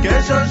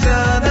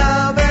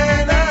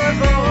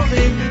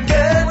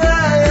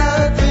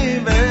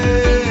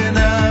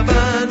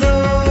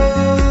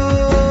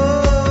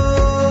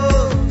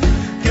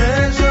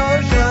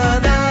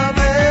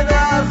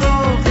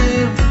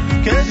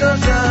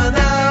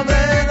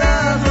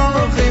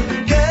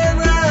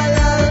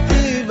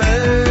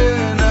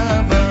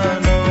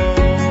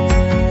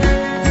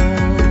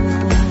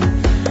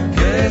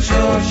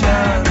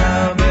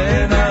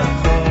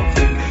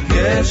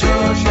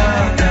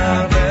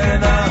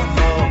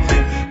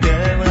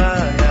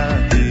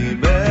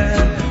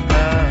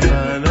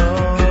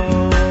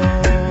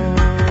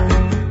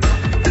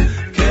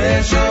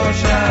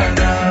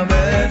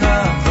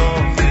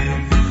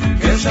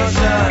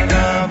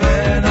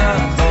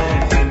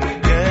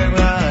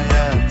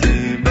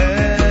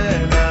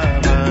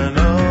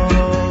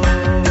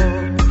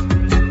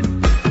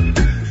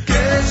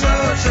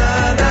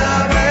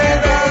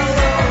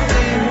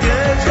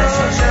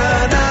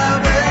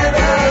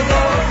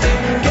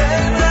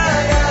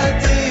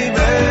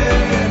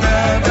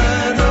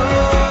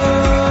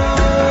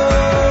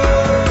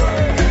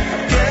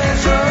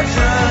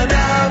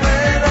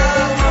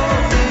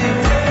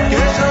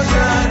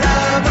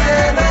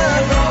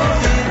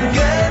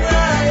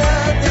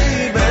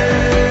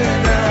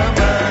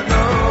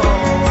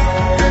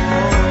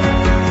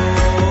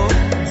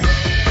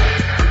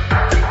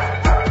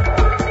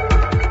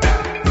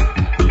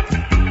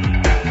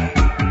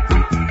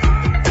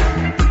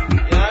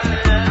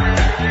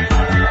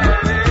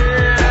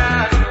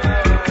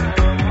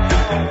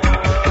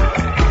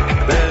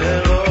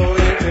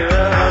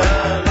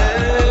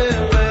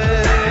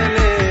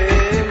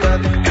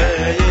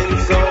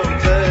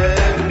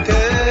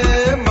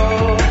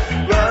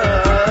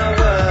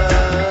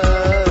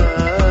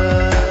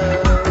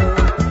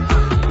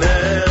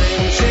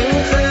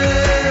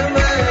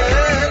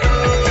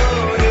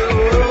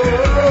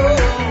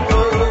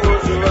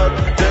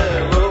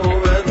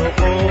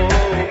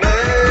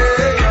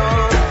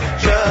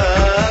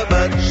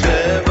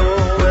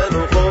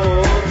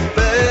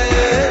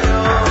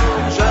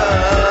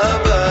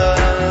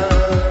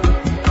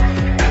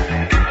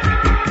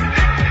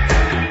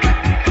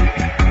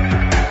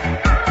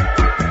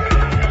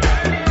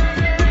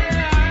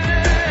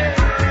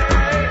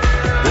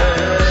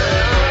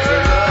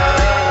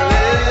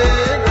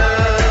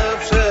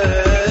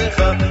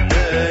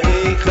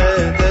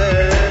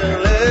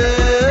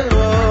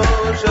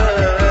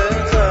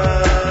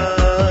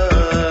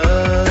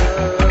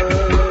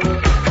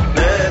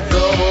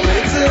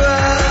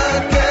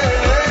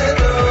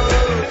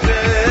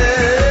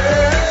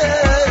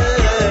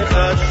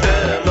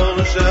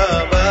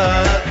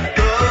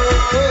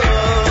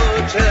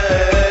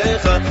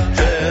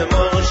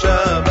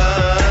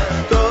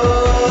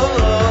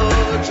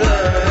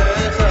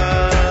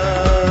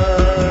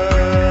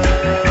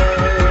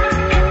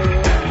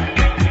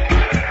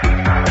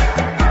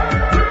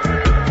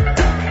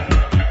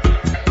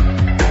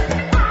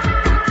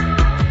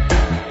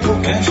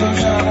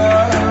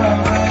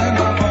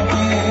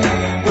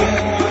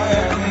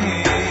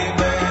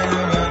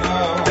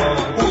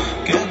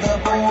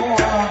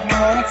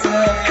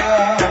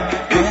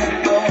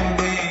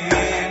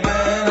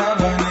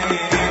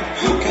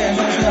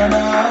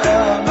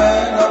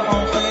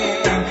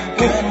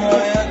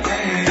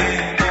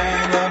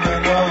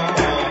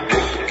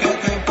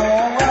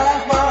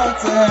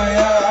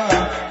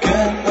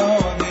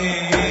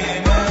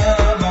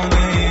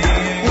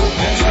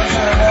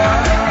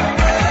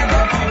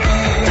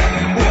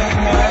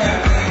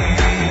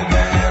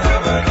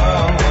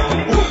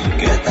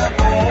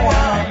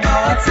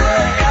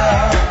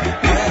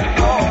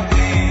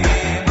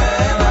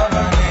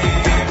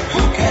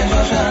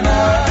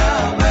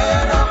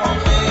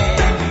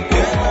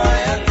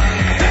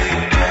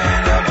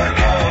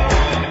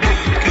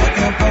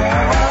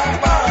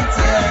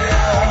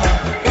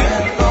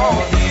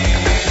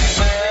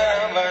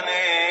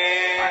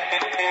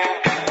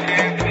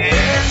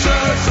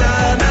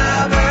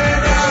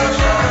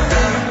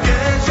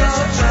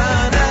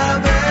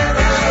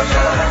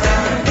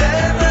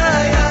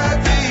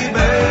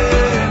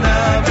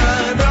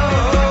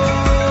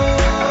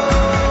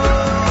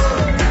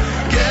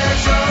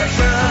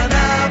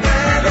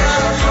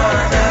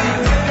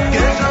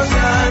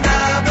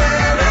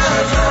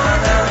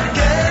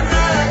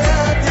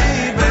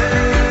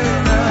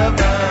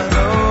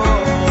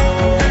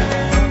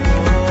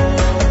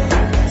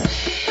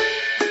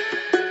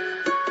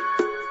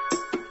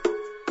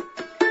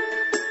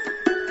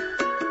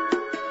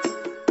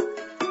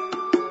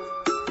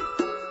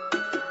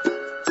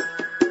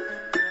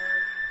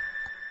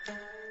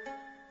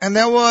 And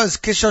that was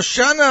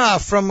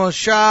Kishoshana from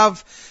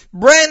Moshav.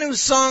 Brand new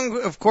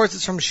song, of course,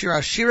 it's from Shir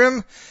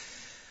Hashirim.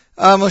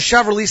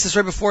 Moshav released this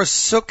right before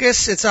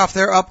Succos. It's off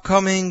their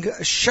upcoming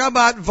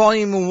Shabbat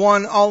Volume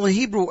 1 All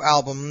Hebrew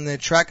album. The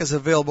track is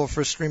available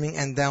for streaming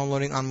and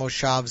downloading on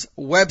Moshav's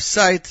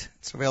website.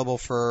 It's available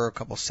for a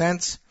couple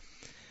cents.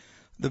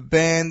 The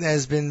band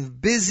has been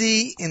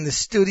busy in the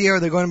studio.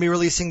 They're going to be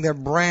releasing their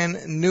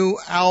brand new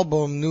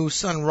album, New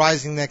Sun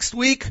Rising, next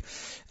week.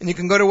 And you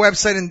can go to the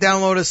website and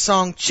download a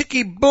song,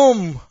 Chicky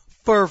Boom,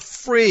 for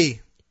free.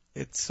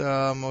 It's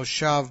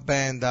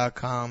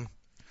moshavband.com.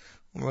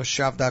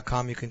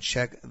 Moshav.com. You can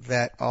check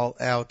that all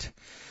out.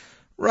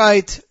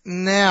 Right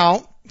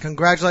now,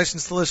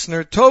 congratulations to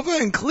listener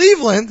Tova in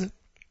Cleveland.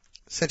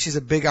 Said she's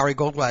a big Ari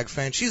Goldwag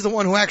fan. She's the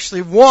one who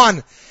actually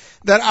won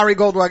that Ari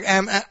Goldwag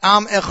Am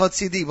Echad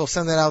CD. We'll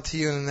send that out to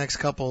you in the next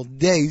couple of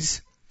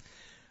days.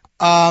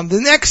 The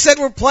next set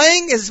we're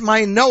playing is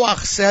my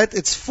Noach set.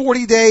 It's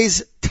 40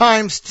 days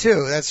times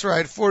 2. That's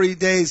right, 40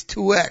 days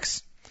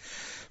 2x.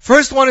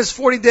 First one is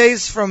 40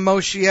 Days from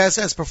Moshe S.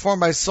 as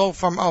performed by Soul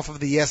Farm off of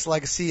the Yes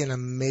Legacy, an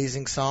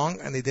amazing song,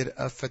 and they did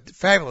a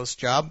fabulous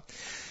job.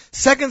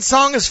 Second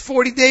song is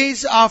 40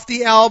 Days off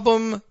the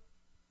album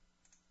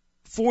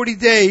 40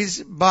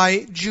 Days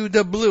by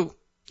Judah Blue.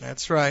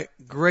 That's right,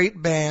 great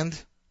band,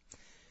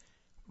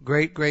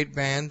 great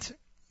band,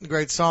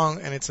 great song,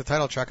 and it's the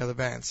title track of the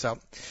band. So,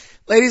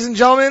 ladies and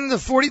gentlemen, the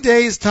 40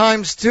 Days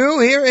times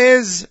 2, here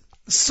is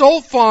Soul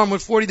Farm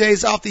with 40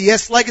 Days off the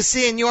Yes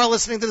Legacy, and you are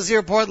listening to the Z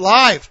Report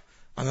live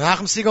on the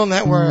Nachum Segal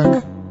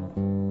Network.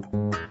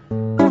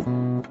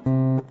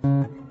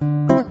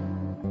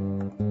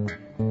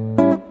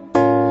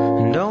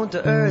 Don't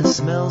the earth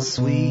smell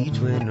sweet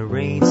when the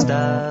rain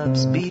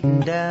stops beating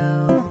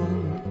down?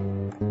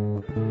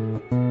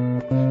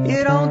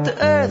 Yeah, don't the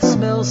earth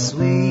smell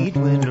sweet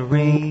when the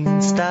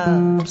rain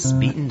stops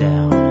beating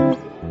down?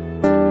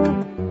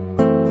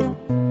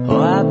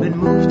 Oh, I've been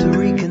moved to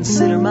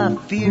reconsider my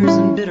fears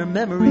and bitter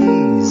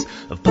memories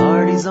of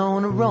parties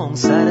on the wrong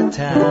side of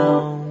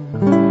town.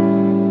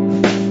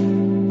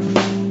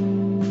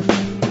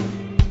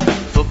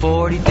 For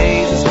 40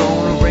 days it's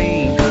gonna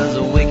rain, 'cause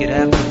the wicked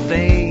have to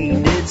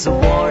faint. It's a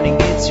warning,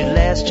 it's your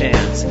last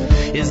chance.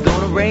 It's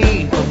gonna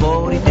rain for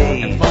 40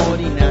 days.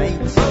 40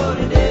 nights.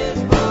 40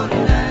 days, 40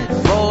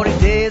 nights. 40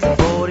 days and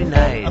 40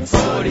 nights.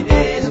 40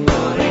 days and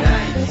 40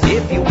 nights.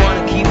 If you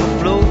wanna keep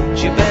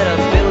afloat, you better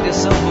build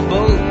yourself a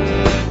boat.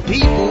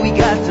 People, we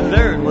got to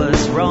learn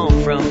what's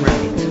wrong from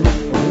right.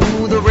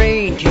 Ooh, the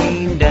rain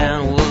came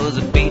down, was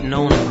a beating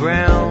on the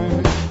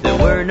ground. There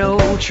were no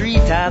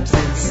treetops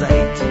in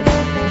sight.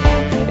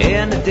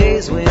 And the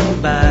days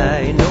went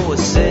by, Noah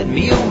said,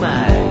 me oh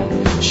my,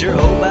 sure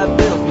hope I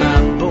built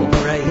my boat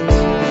right.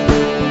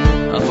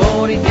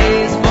 40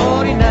 days,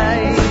 40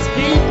 nights,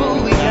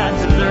 people, we got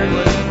to learn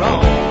what's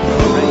wrong.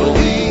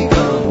 Right.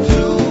 Come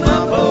to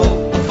my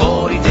boat.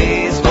 40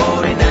 days,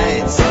 40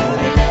 nights.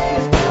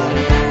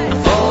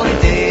 40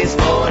 days,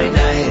 40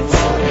 nights.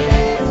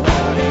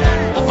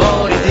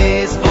 40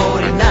 days,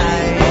 40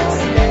 nights.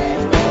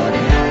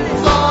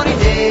 40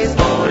 days,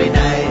 40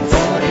 nights.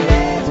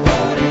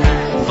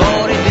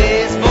 40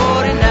 days,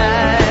 40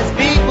 nights.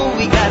 People,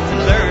 we got to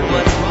learn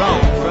what's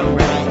wrong from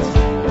right.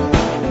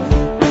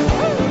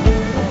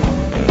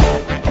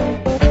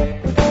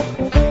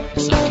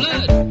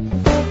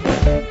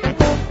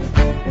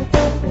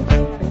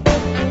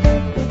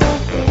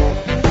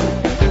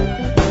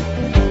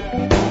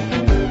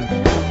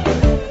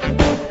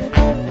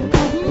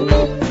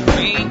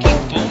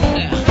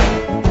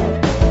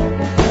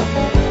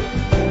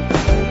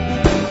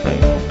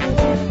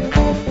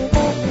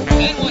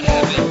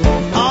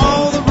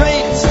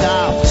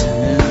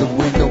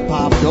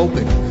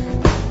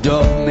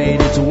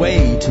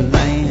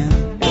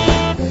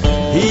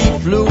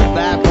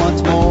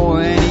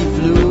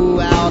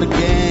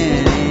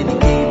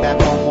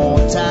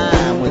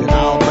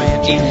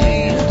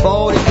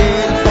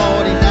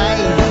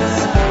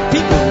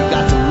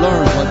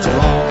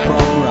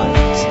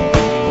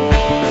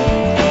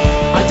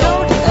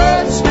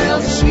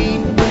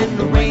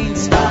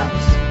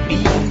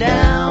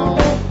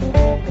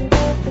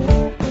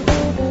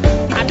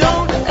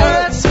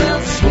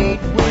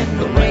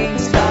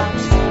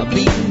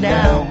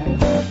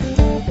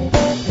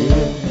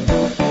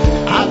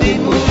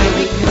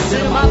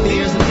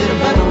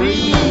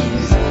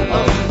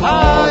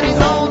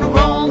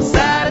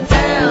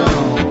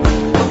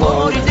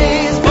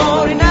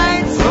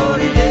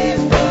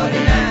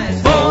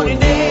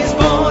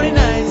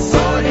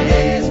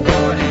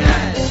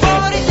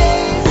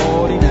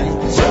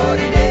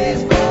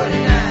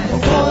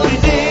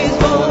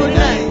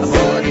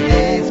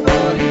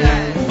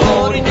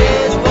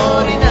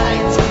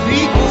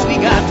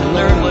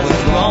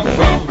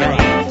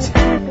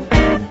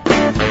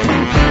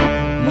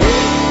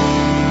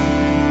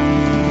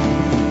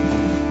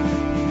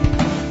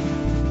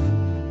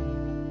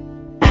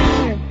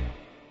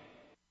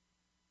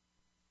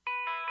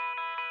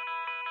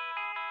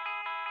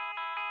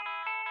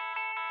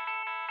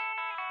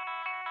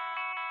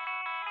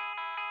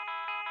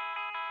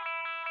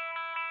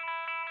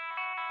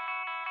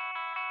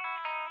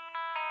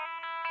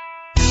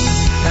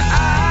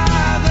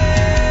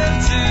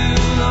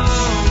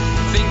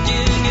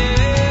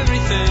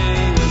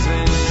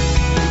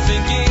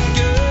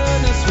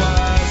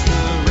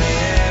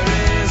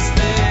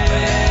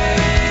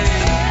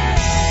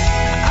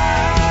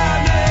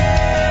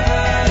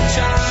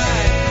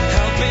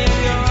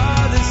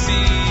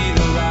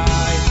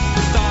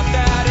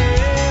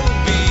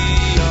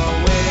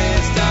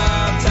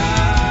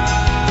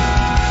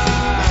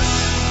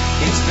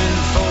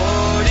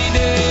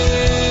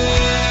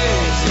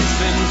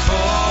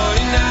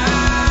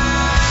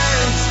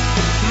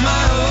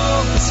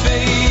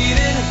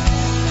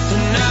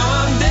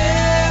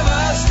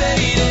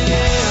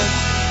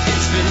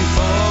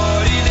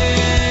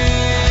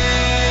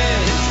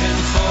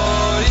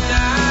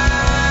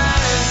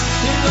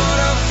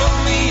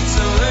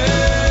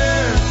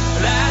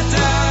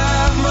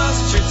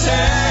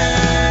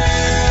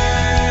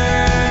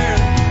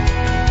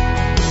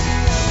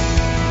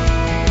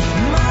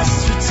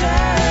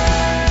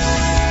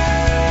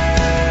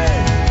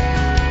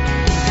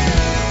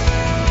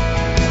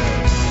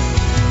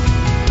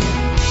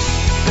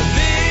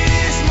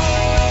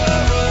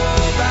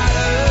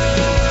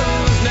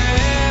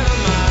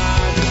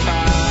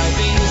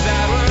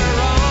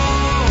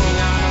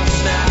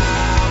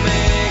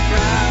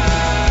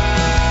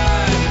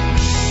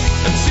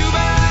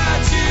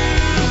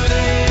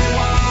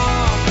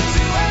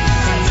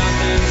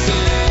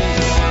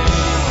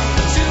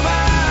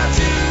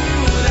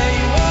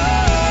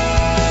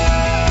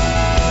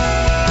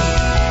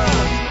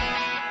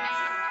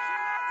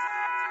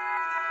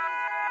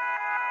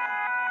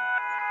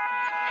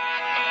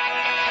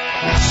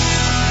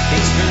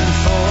 It's been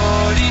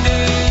 40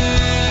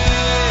 days,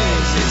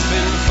 it's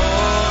been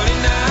 40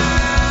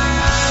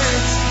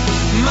 nights.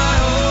 My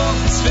hope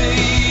is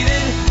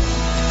faded,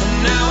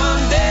 and now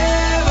I'm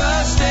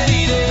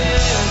devastated.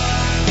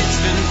 It's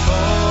been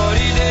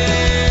 40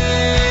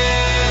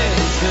 days,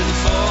 it's been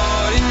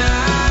 40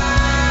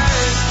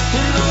 nights.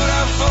 In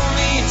order for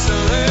me to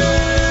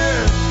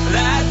learn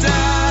that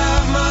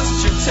I must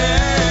return,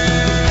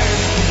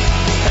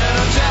 and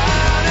I'm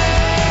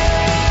drowning,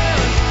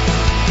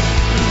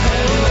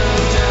 and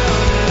I'm drowning,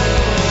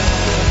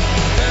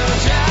 and I'm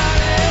drowning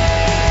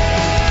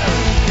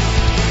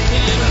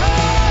in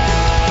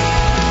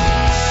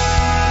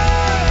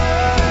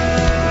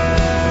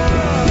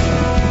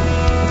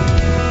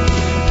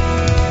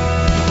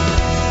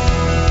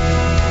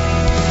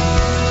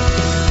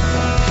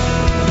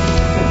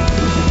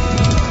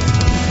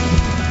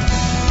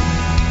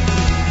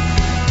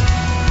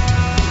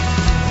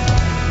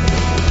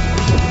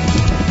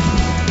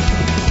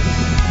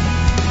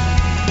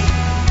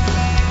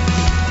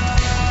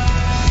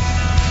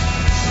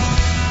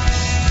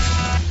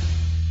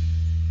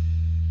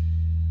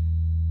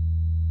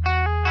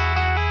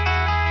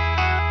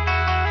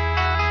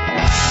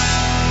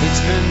It's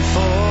been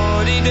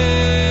 40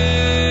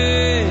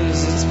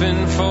 days, it's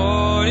been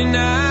 40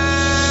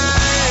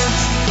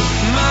 nights.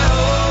 My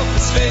hope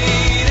is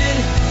faded,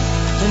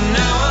 and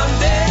now I'm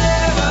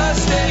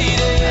devastated.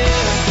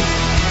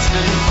 It's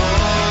been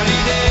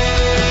 40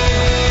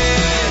 days,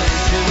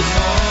 it's been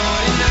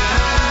 40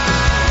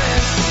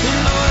 nights.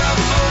 In order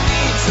for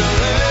me to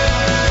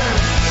learn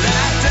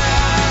that I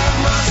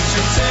must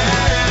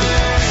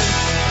return.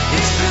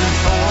 It's been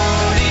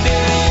 40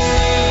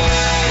 days,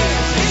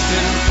 it's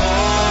been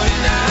 40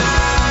 nights.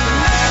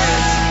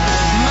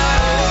 My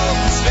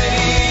hope is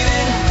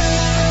faded,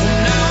 and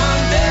now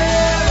I'm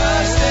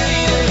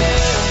devastated.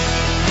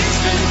 It's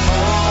been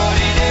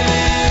 40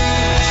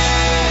 days,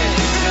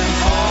 it's been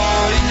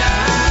 40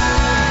 nights.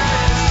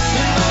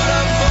 In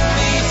order for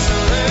me to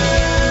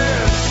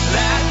learn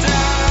that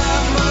I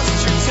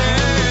must return.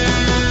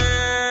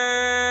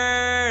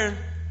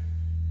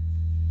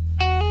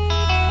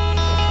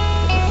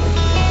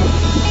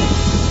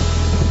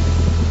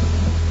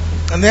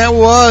 And that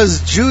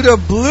was Judah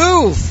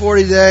Blue,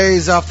 40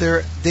 Days, off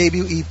their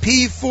debut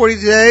EP, 40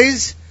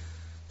 Days.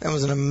 That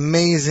was an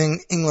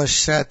amazing English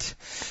set.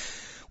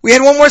 We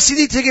had one more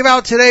CD to give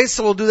out today,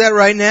 so we'll do that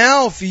right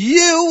now. If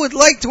you would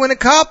like to win a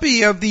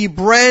copy of the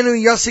brand new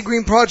Yossi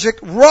Green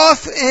project,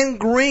 Roth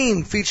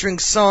Green, featuring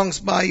songs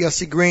by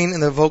Yossi Green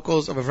and the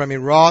vocals of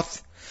Avrami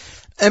Roth,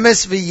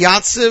 Emes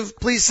Veyatziv,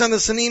 please send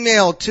us an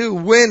email to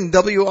win,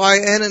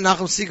 W-I-N, at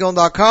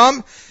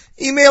NachumSegal.com.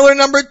 Emailer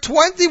number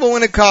 20 will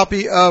win a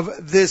copy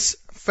of this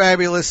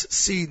fabulous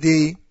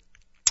CD.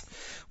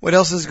 What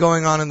else is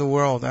going on in the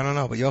world? I don't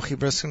know, but Yochi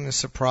Briskin is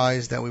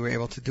surprised that we were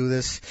able to do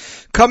this.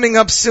 Coming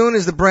up soon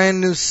is the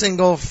brand new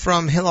single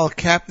from Hillel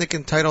Kapnick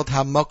entitled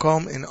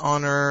Hamakom, in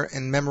honor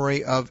and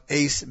memory of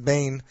Ace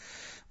Bein.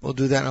 We'll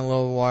do that in a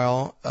little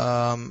while.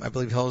 I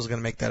believe Hillel is going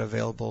to make that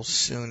available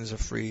soon as a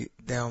free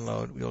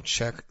download. We'll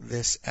check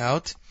this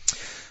out.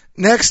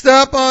 Next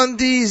up on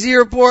the Z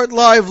Report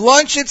Live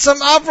Lunch, it's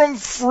some Avrohom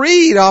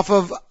Fried off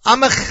of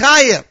Am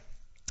Echad.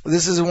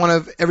 This is one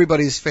of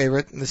everybody's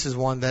favorite, and this is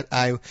one that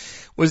I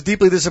was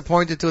deeply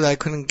disappointed to that I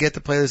couldn't get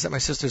to play this at my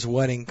sister's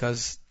wedding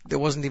because there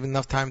wasn't even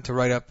enough time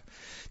to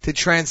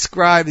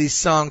transcribe the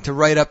song, to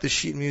write up the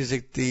sheet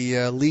music,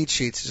 the lead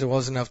sheets. There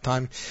wasn't enough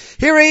time.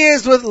 Here he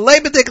is with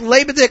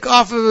Leibedik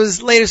off of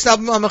his latest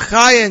album, Am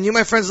Echad, and you,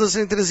 my friends,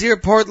 listening to the Z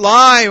Report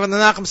Live on the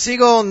Nachum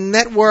Segal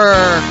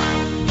Network.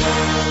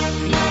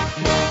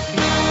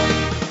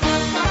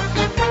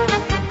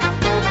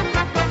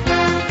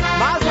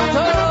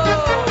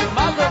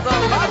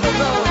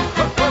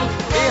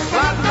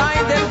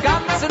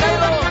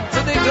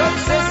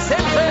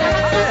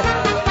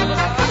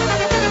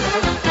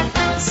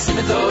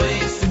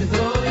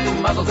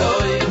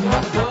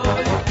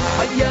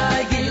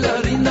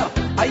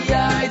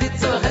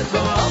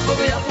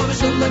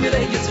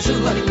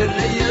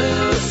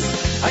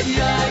 Ay,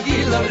 ay,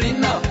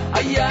 Gilarina,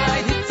 ay,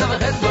 ay, dit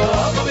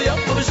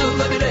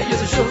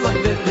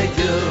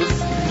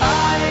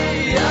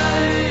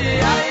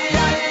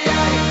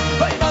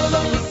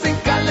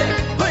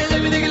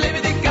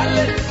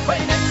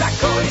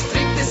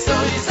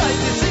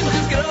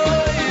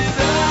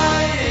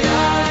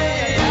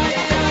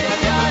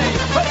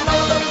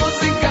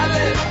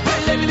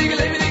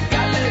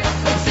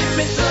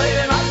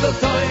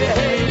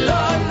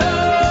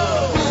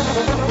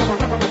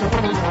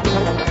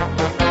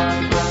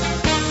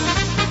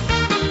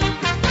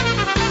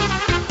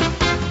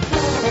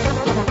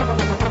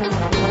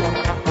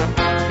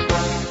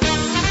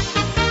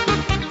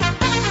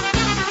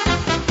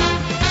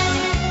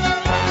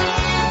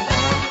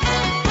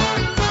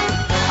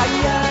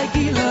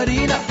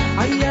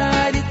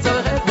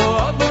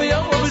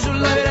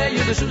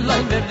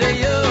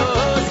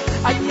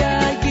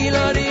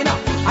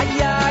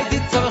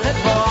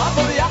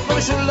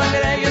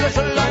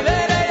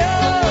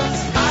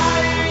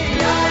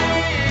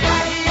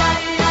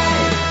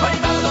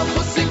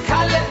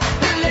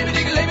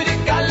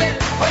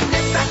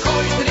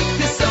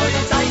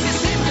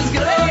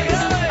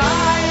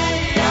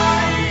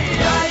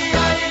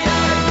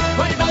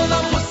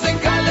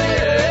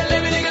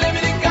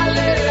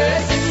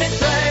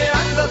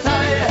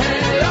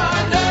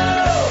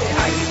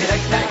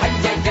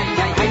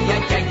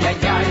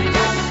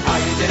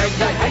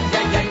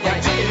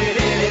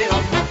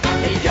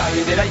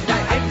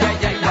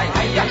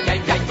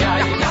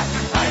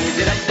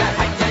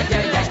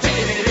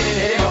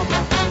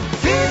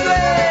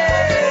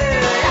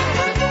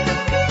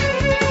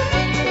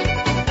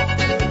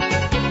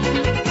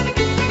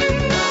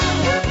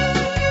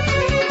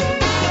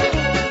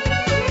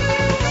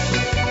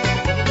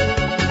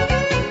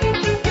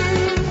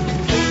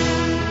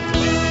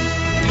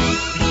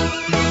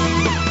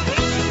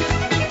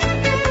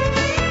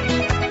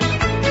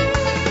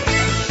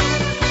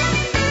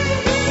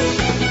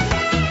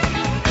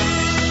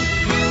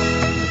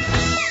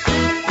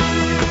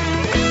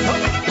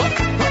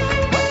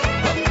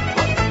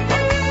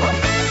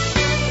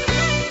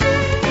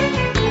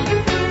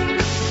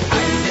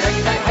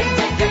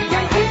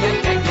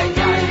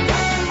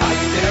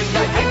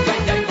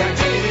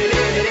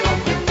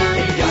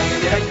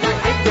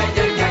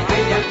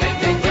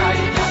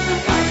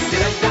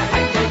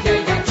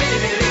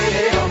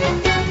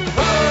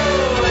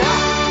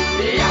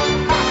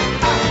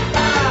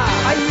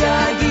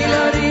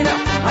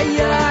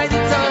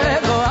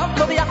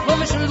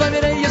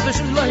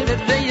Shloime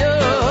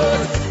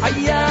Gertner, ay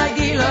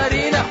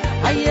Gilarina,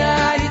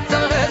 ay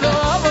Tzarelo,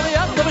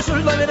 Avrohom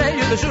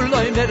Fried,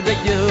 Shloime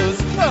Gertner,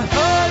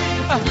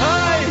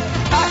 ay,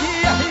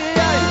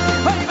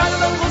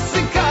 alle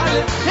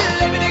Musikale,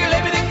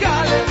 lebende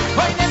Gale,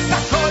 weil nicht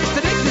das Kreuz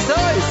trägt es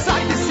euch,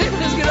 sei die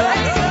Sittes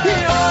gerecht,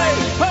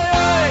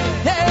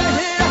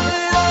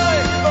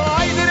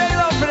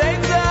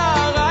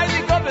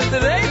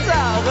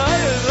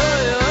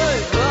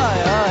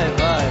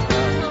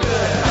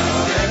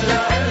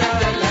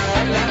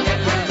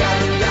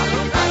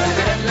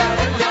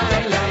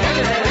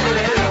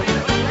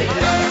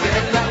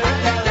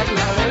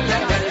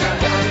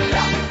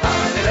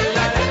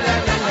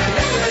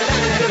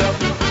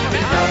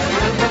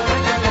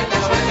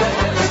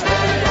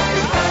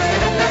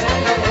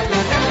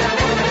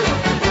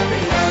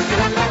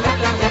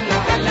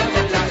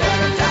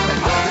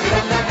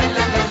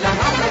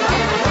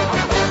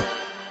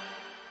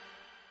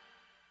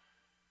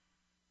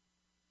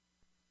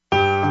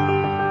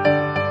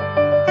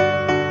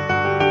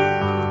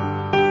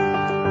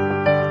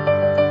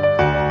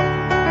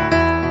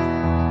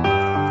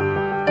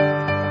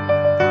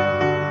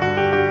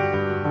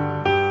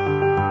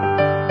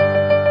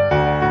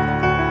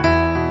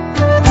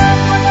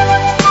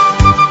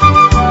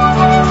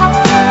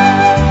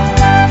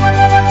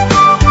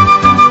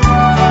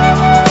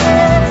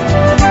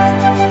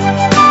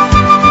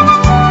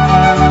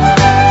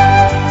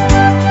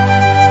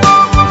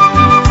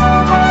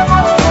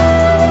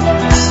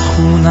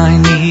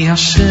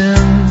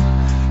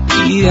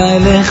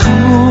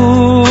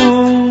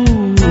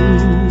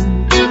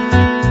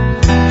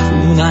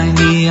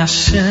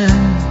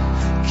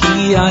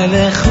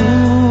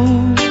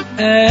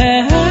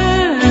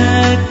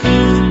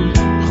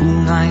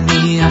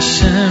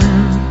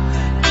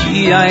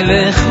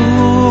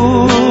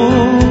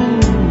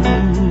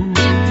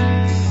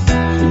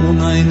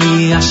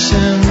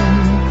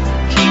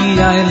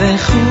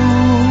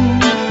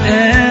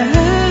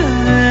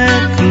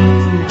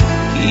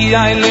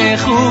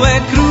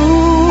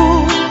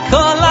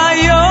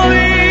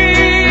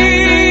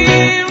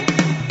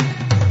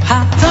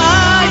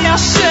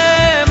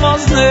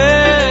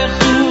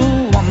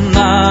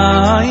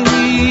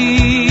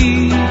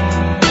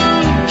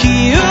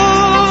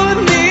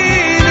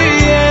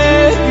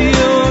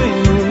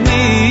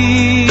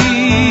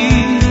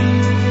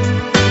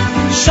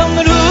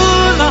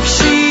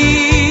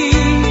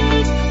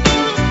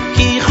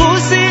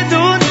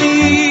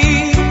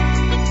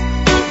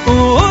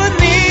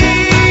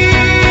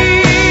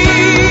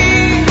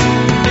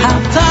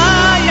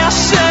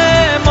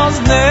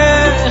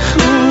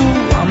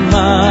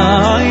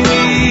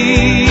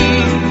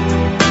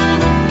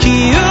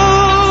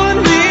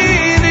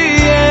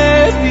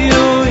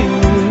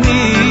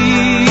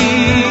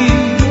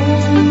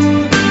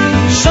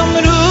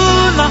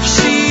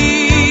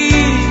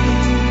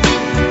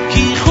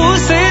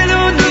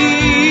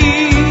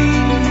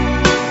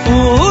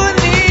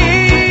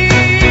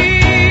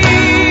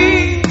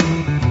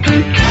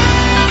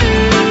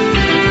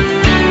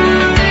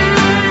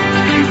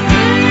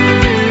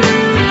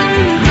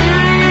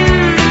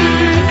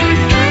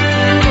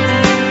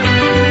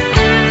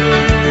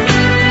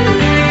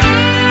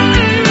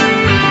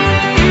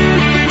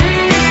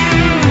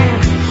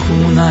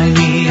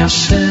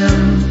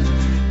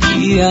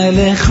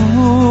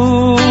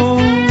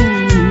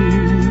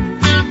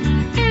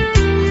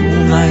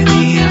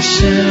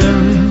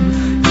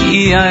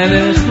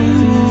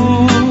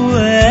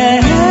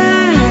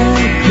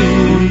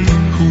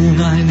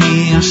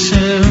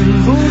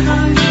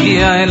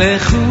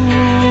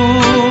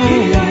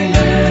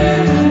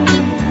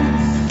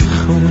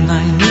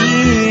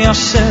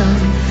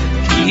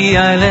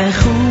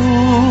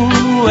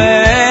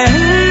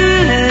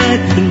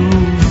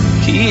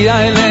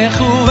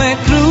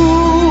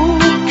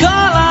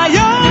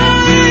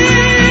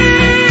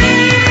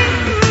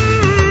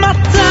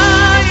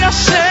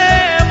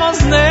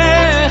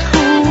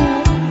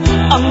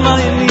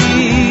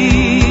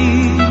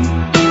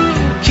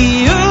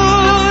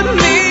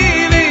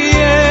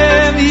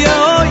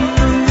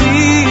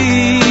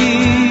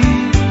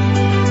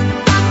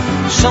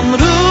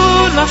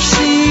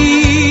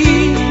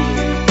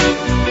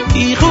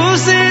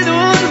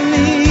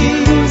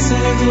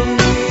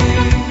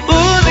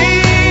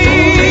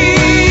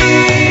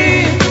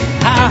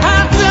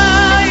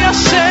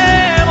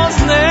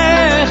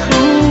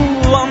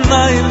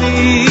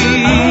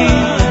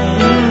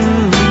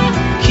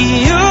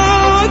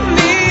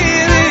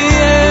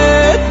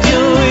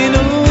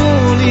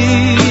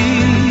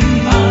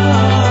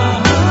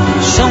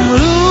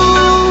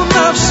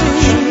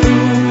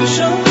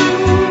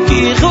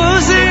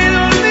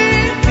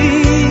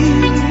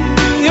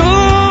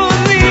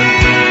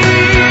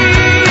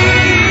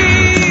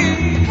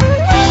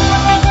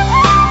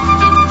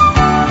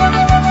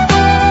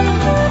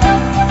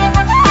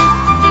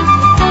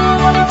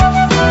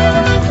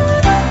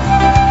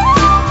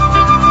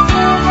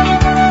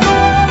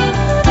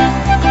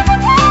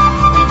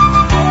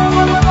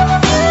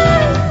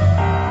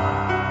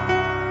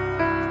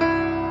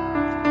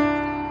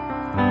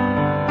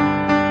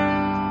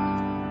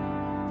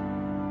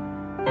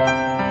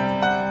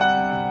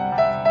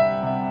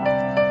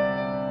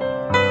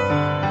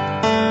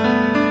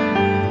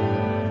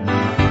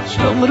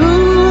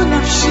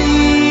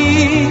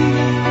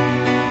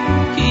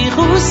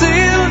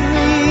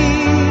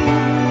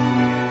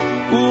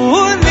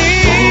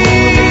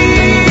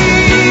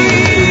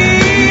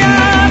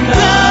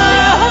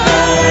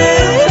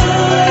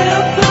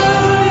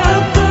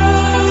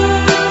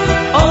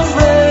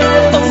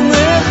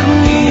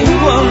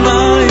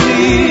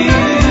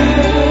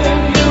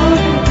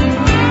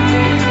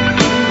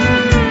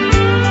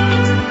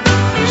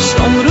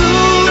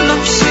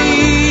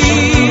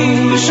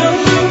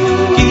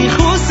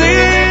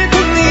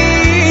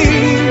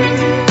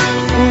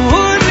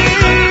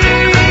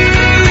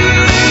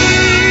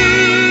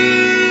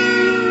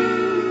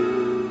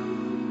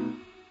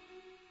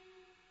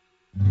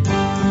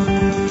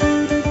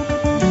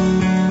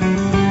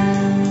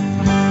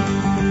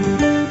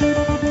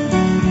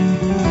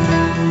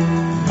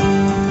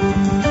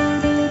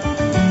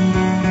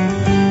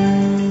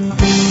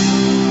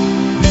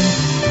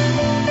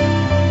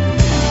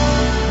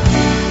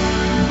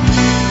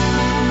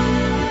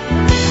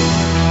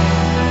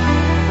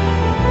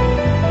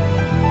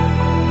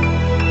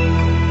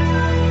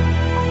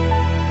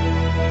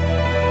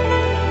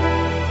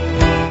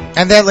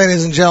 And that,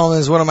 ladies and gentlemen,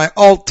 is one of my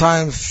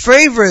all-time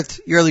favorite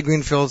Yearly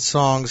Greenfield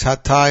songs,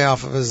 Hatai,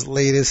 off of his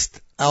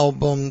latest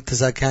album,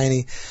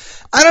 Tazakaini.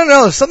 I don't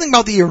know, something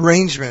about the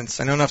arrangements.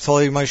 I know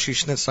Naftali Moshe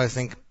Schnitz, I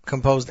think,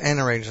 composed and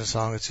arranged the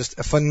song. It's just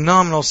a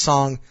phenomenal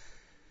song.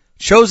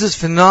 Shows his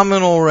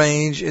phenomenal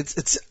range. It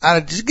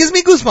just gives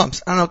me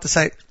goosebumps. I don't know what to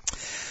say.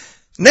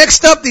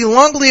 Next up, the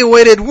longly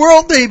awaited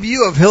world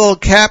debut of Hillel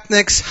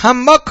Kapnick's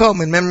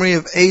Hamakom in memory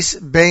of Ace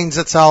Bein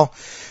Zatzal.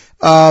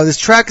 This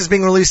track is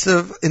being released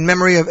in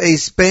memory of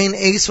Ace Bein.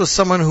 Ace was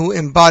someone who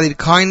embodied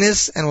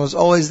kindness and was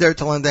always there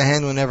to lend a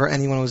hand whenever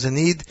anyone was in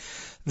need.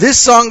 This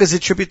song is a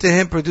tribute to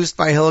him, produced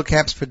by Hillel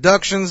Kap's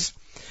Productions.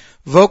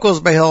 Vocals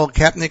by Hillel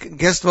Kapnick,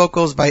 guest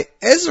vocals by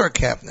Ezra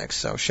Kapnick.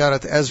 So shout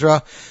out to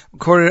Ezra.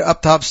 Recorded at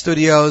Up Top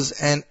Studios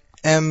and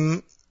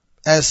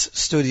EMES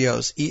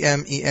Studios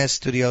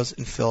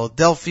in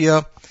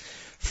Philadelphia.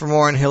 For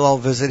more on Hillel,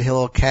 visit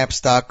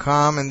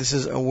HillelCaps.com. And this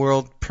is a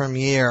world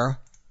premiere.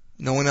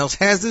 No one else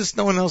has this.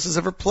 No one else has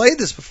ever played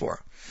this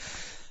before.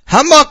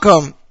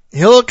 Hamakom,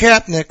 Hillel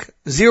Kapnick,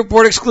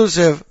 Z-Report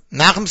exclusive,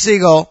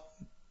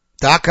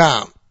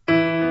 NachumSiegel.com.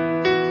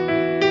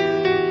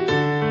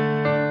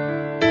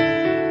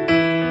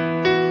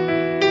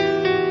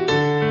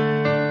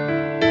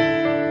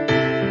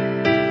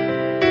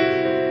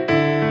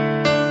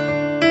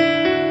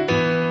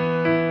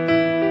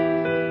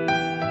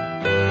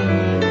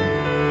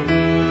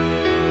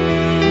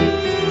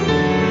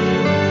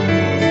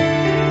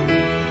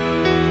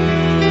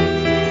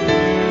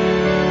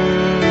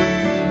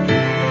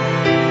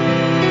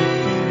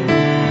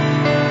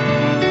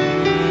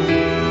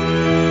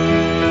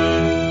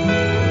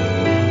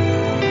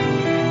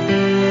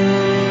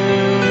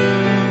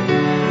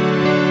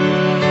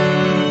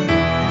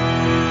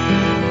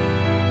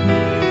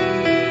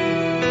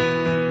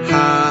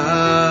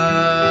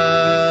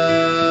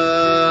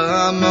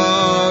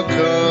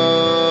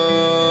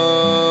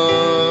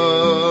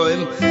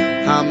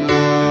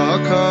 Am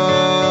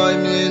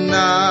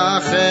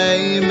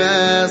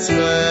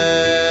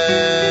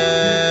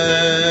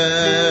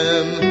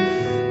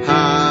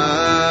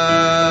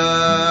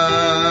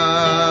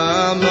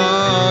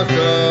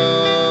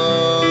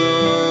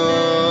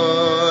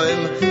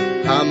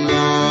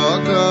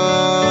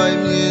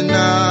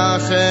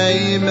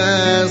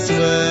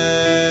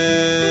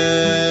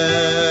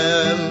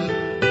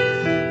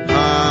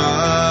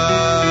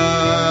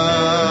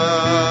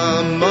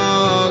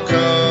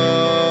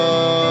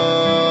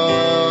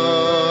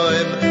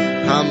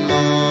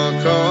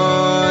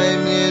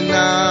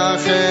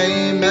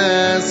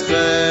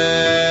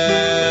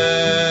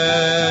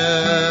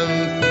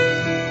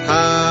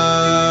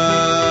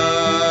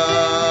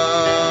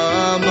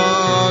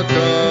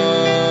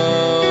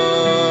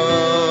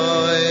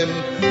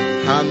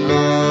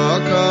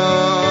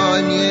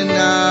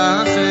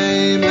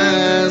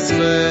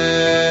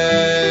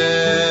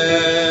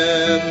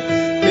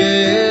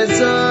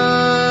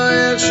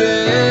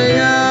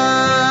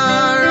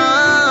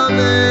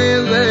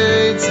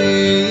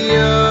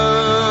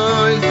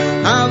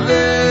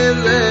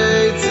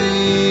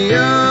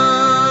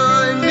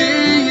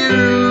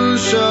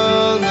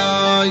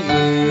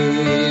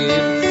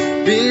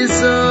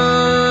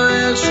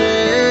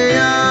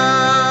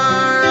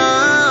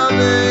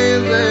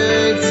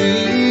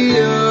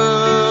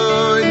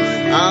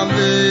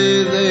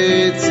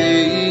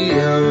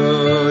Echad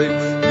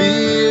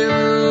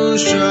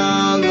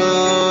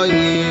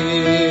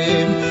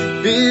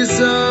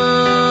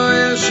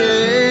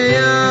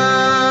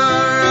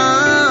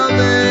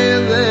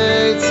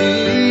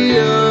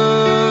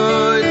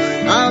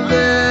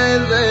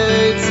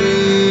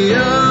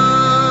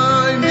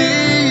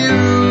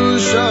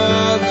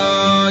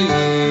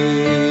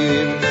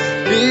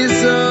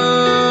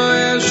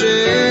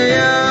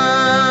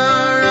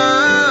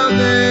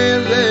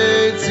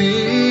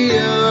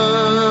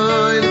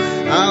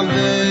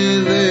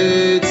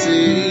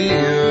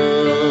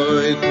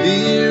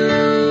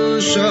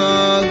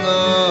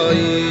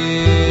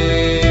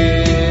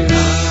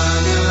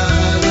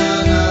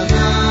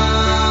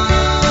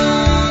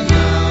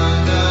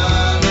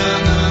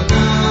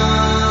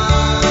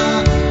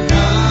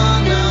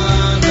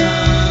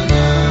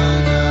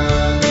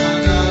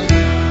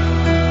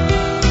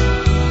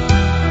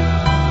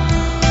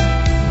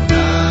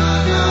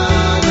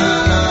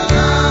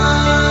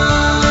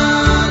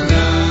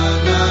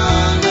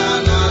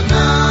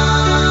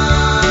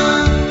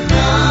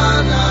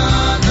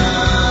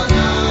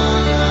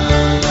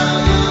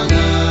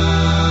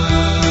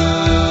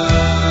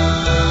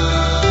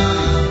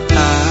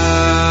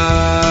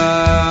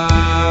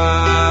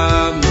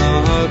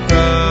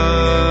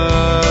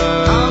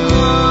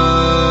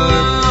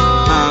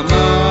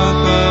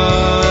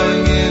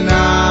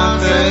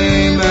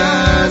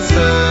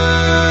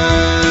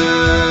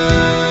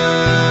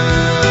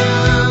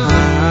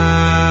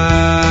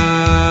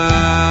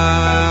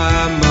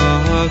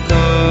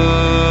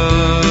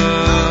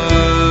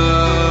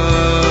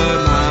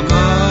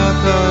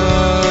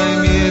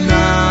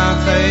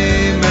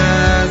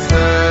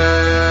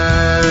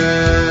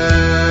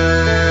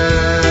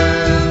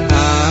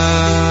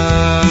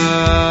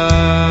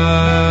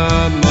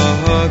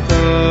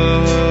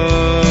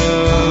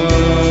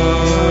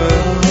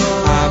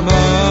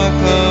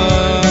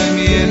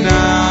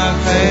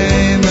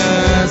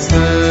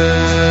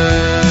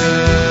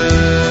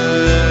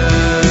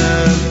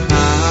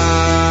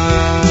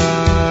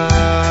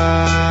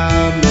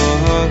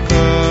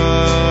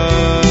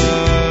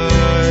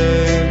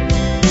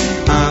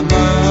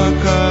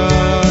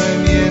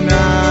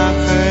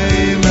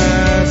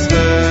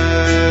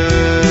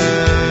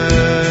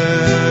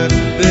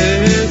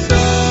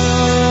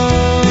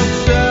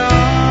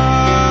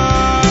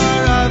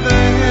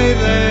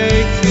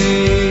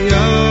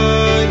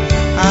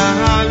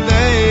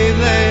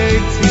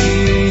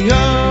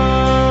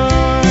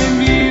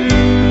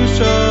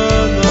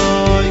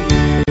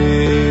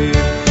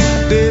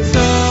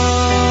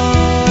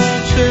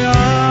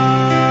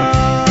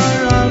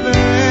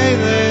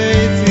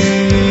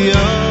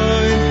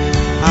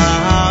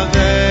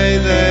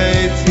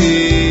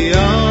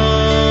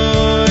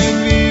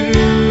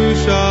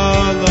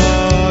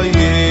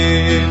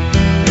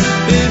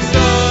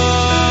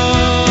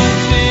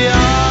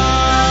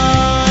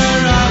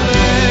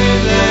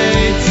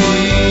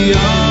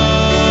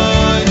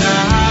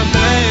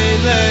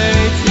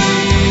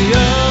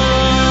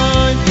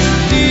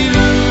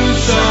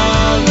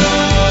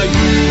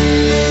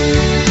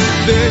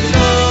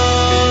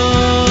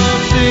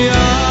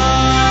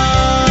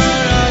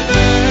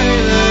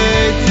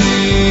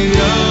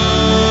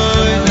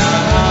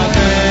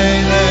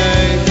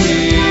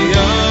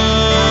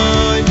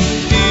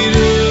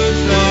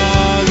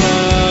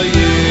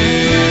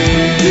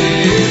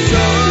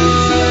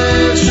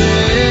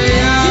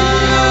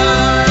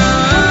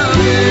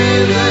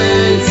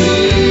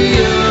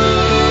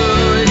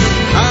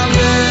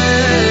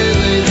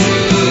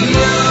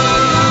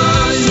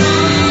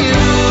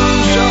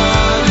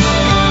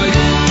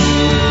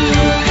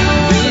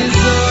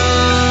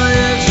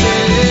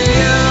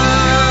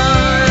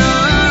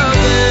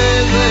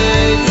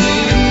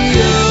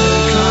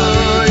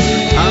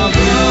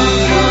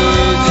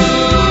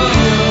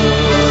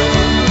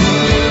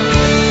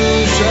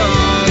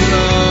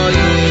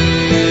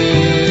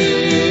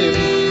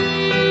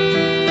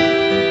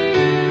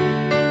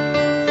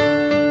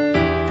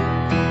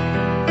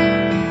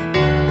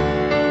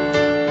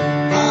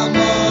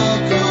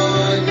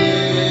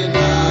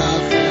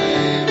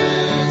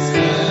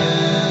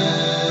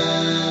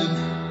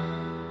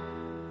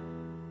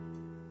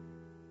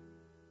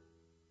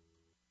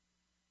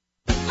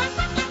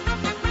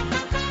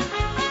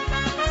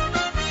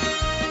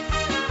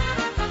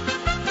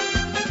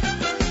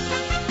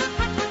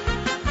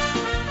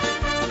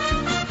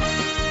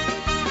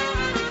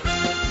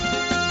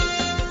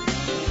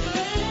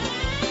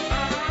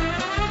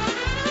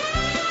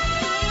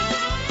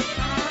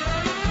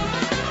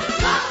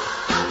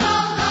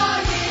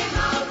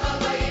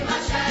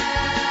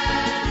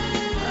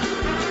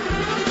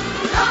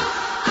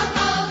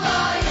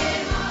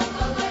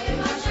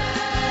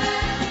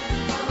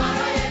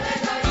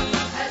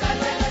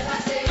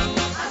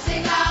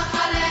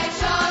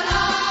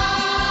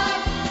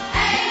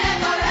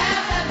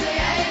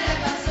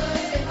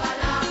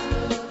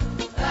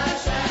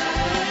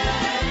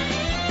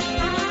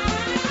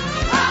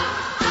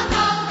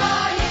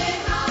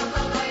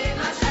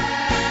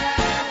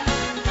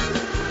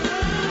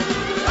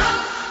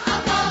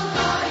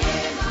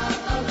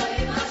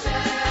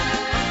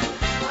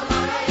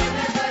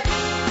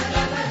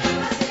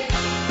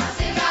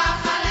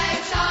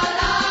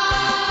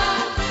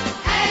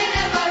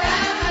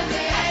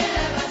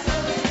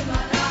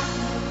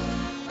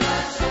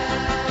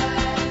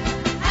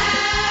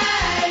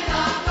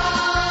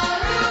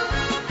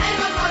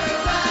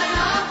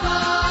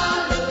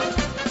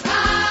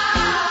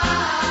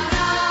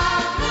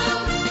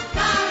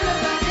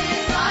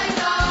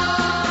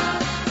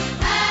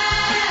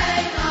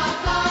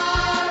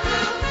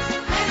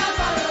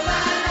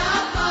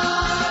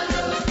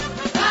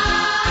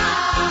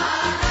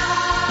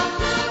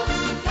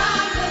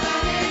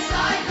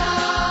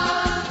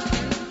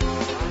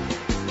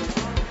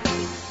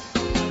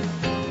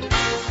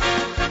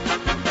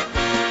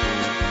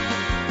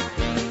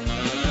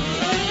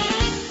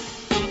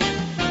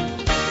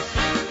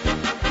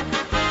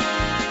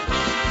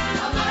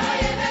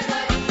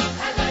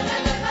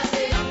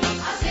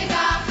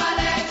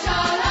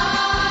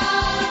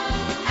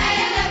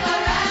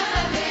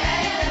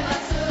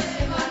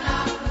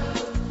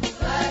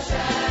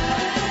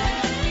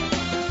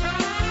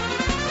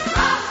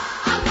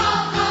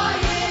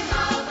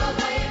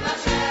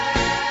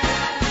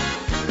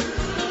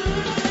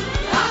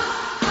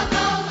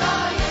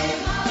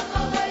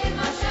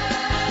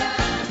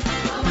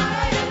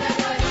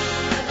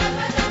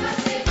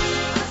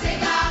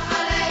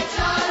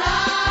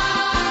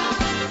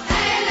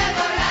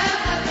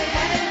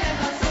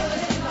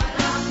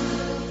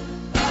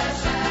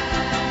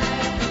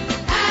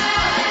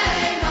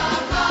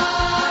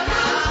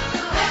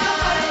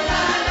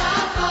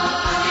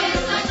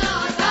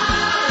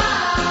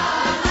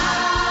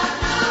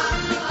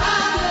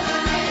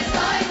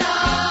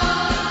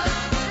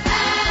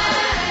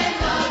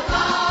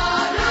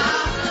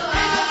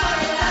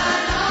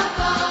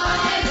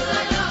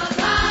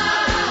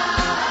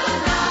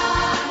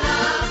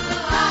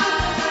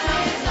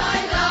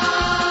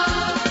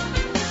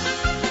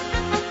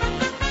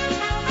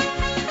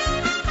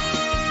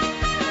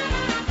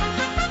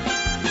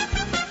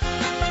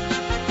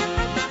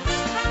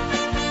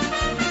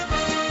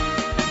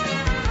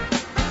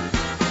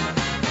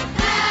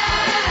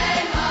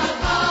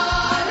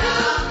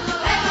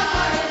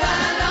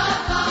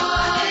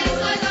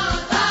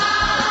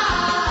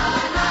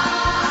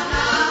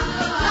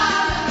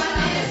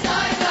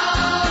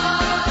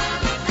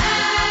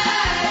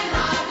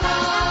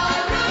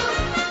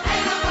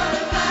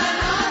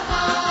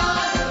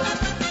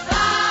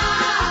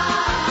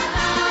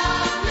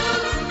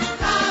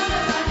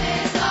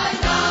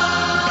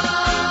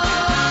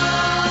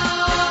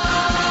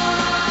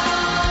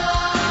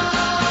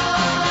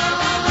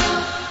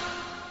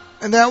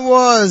And that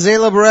was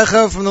Zayla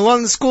Berecha from the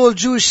London School of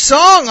Jewish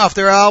Song off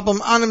their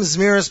album Anim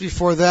Zmiris.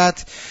 Before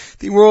that,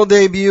 the world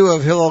debut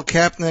of Hillel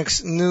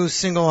Kapnick's new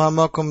single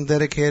Hamakom,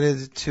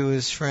 dedicated to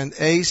his friend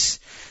Ace.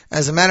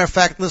 As a matter of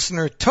fact,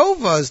 listener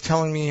Tova is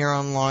telling me here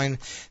online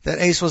that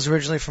Ace was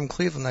originally from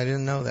Cleveland. I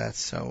didn't know that,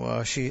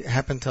 so she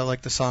happened to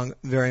like the song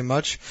very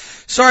much.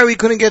 Sorry we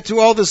couldn't get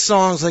to all the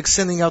songs, like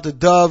Sending Out the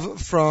Dove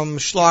from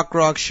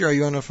Schlockrock, Shir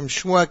Yona from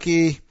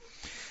Shweki,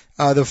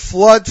 The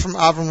Flood from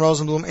Avrohom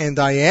Rosenbaum, and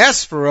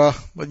Diaspora,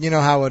 but you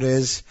know how it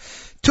is.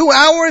 2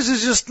 hours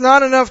is just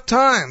not enough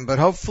time, but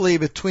hopefully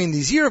between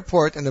the Z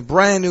Report and the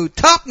brand new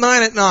Top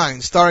 9 at 9,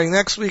 starting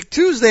next week,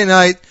 Tuesday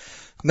night,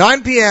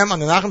 9 p.m. on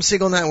the Nachum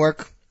Segal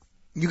Network,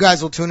 you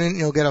guys will tune in and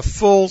you'll get a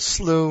full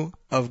slew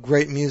of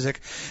great music.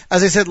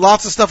 As I said,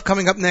 lots of stuff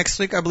coming up next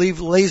week. I believe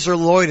Laser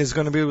Lloyd is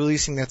going to be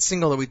releasing that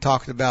single that we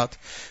talked about,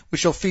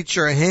 which will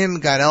feature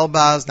him, Gad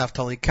Elbaz,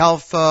 Naftali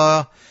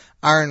Kalfa,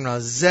 Aaron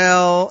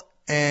Razel,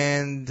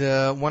 and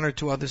one or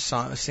two other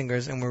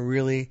singers, and we're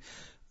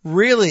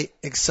really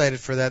excited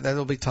for that. That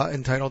will be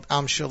entitled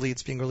Am Shali.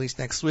 It's being released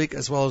next week,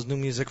 as well as new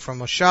music from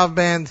Moshav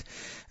Band,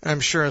 and I'm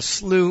sure a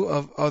slew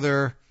of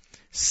other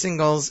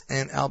singles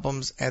and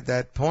albums at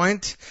that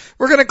point.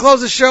 We're going to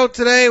close the show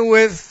today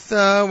with,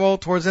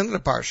 towards the end of the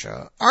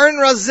Parsha, Aaron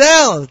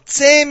Razel,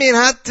 Tzei Min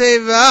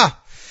HaTeva.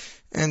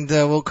 And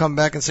we'll come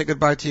back and say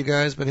goodbye to you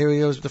guys, but here he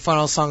goes with the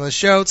final song of the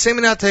show, Tzei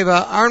Min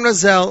HaTeva, Aaron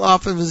Razel,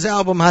 off of his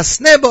album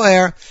Hasne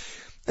Boer.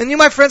 And you,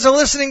 my friends, are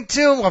listening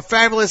to a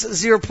fabulous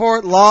Z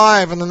Report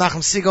live on the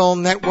Nachum Segal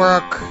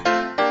Network.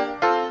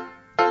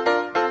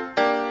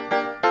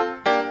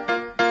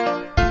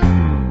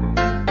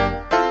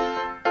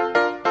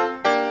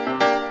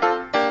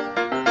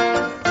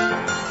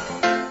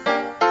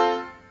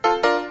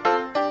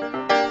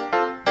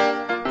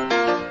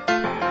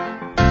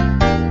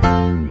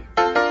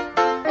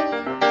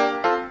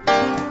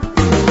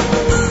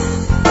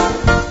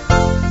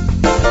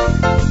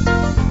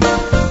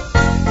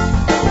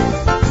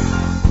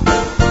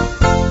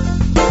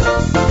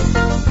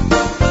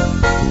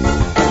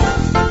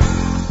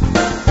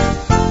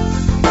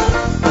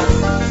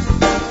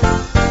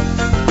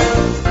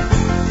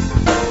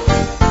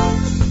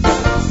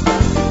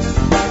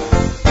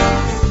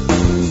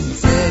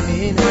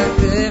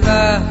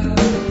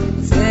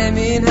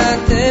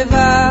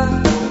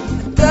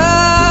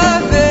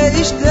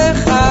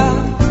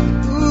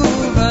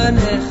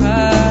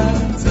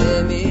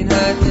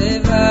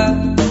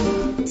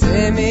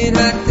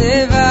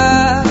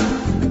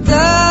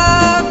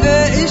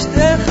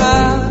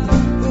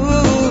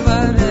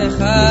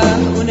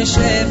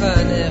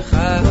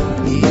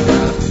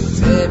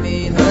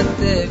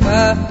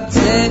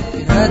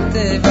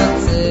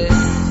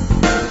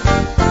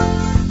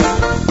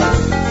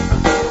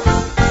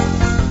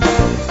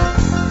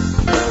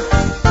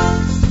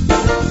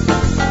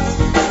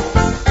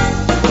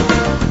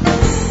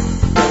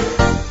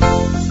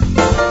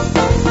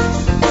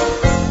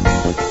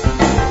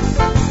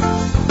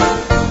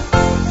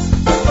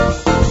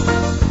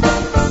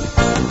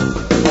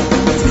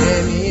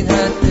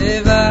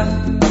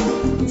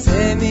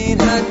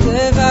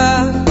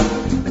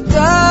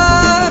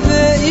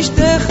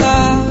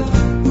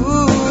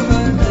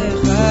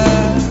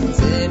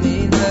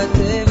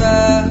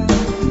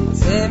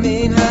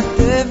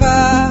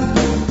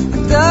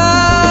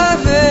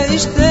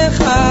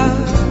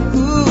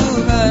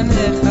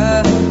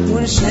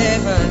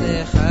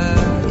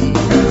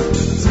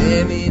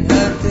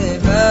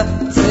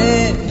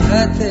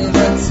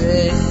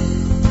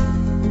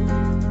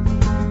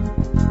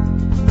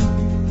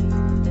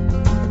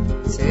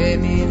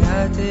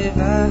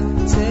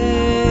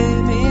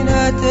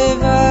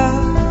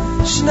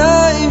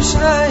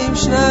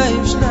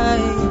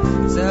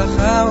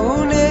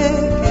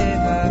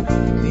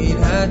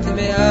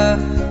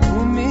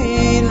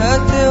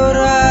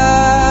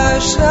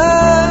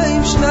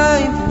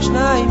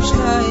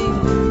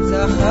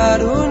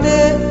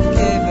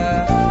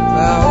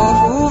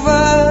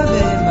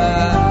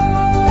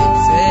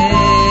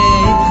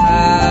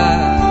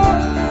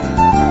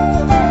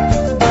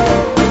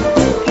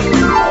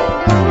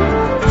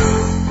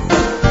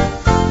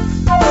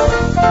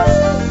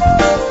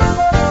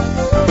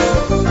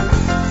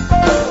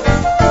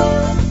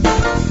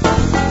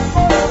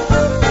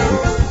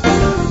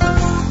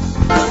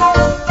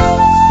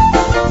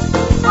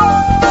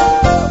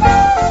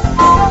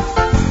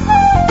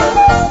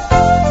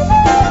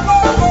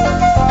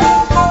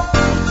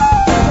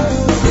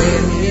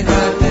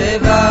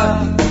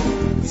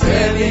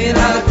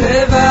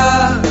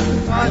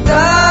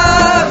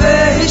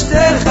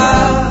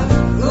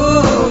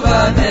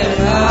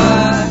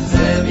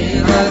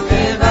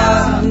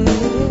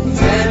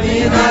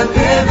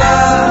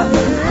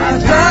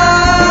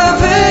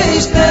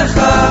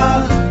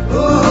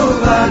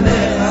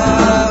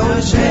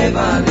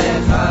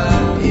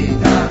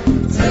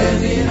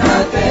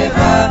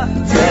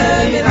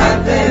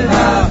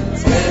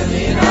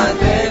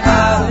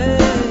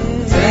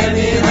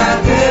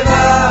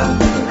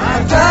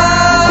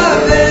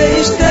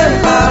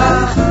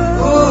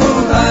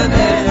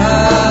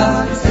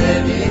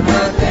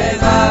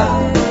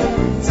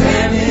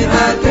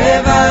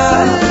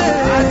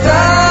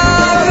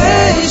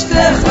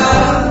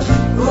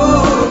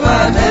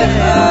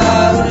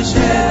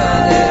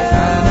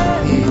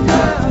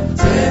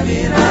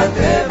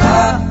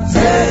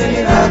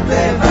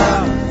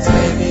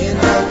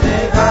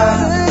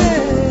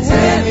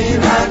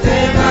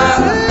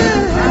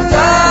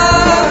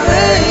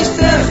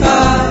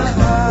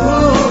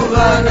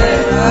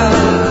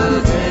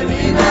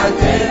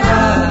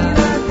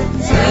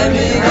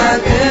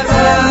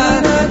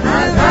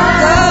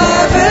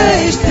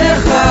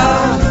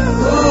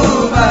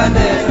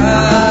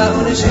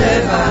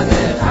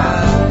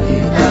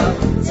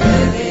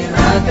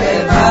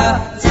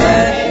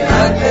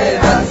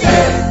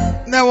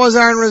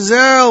 Aaron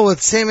Razel with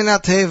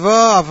Seminat Teva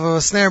off of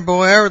a Snare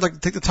Boer. I'd like to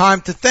take the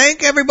time to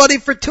thank everybody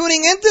for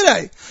tuning in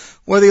today.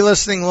 Whether you're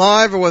listening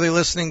live or whether you're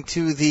listening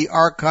to the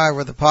archive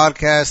or the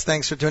podcast,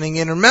 thanks for tuning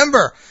in.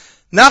 Remember,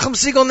 Nachum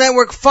Segal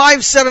Network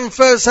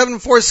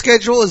 574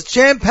 schedule is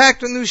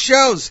jam-packed with new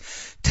shows.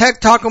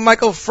 Tech Talk with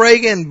Michael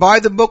Fragan, Buy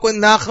the Book with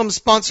Nachum,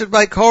 sponsored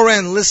by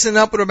Koren, Listen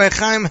Up with Rabbi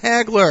Chaim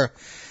Hagler,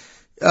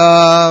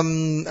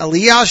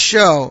 Aliyah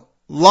Show,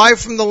 Live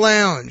from the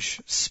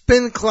Lounge,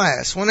 Spin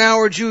Class, 1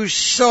 Hour Jewish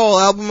Soul,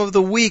 Album of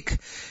the Week,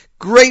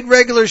 great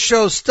regular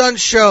show, Stunt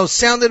Show,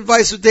 Sound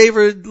Advice with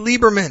David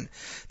Lieberman,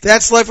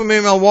 That's Life with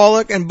Mimel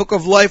Wallach, and Book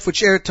of Life,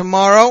 which aired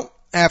tomorrow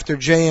after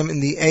JM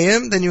in the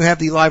AM. Then you have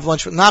the Live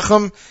Lunch with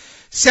Nachum.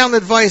 Sound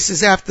Advice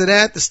is after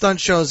that, the Stunt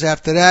Show is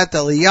after that, the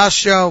Aliyah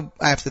Show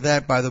after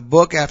that, By the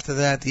Book after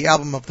that, the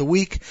Album of the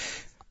Week.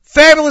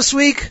 Fabulous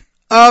week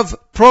of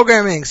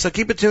programming, so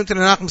keep it tuned to the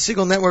Nachum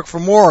Segal Network for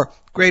more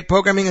great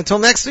programming. Until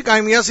next week,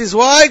 I'm Yossi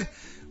Zweig,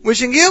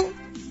 wishing you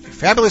a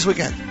fabulous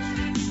weekend.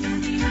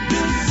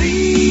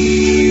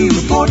 The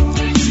Report.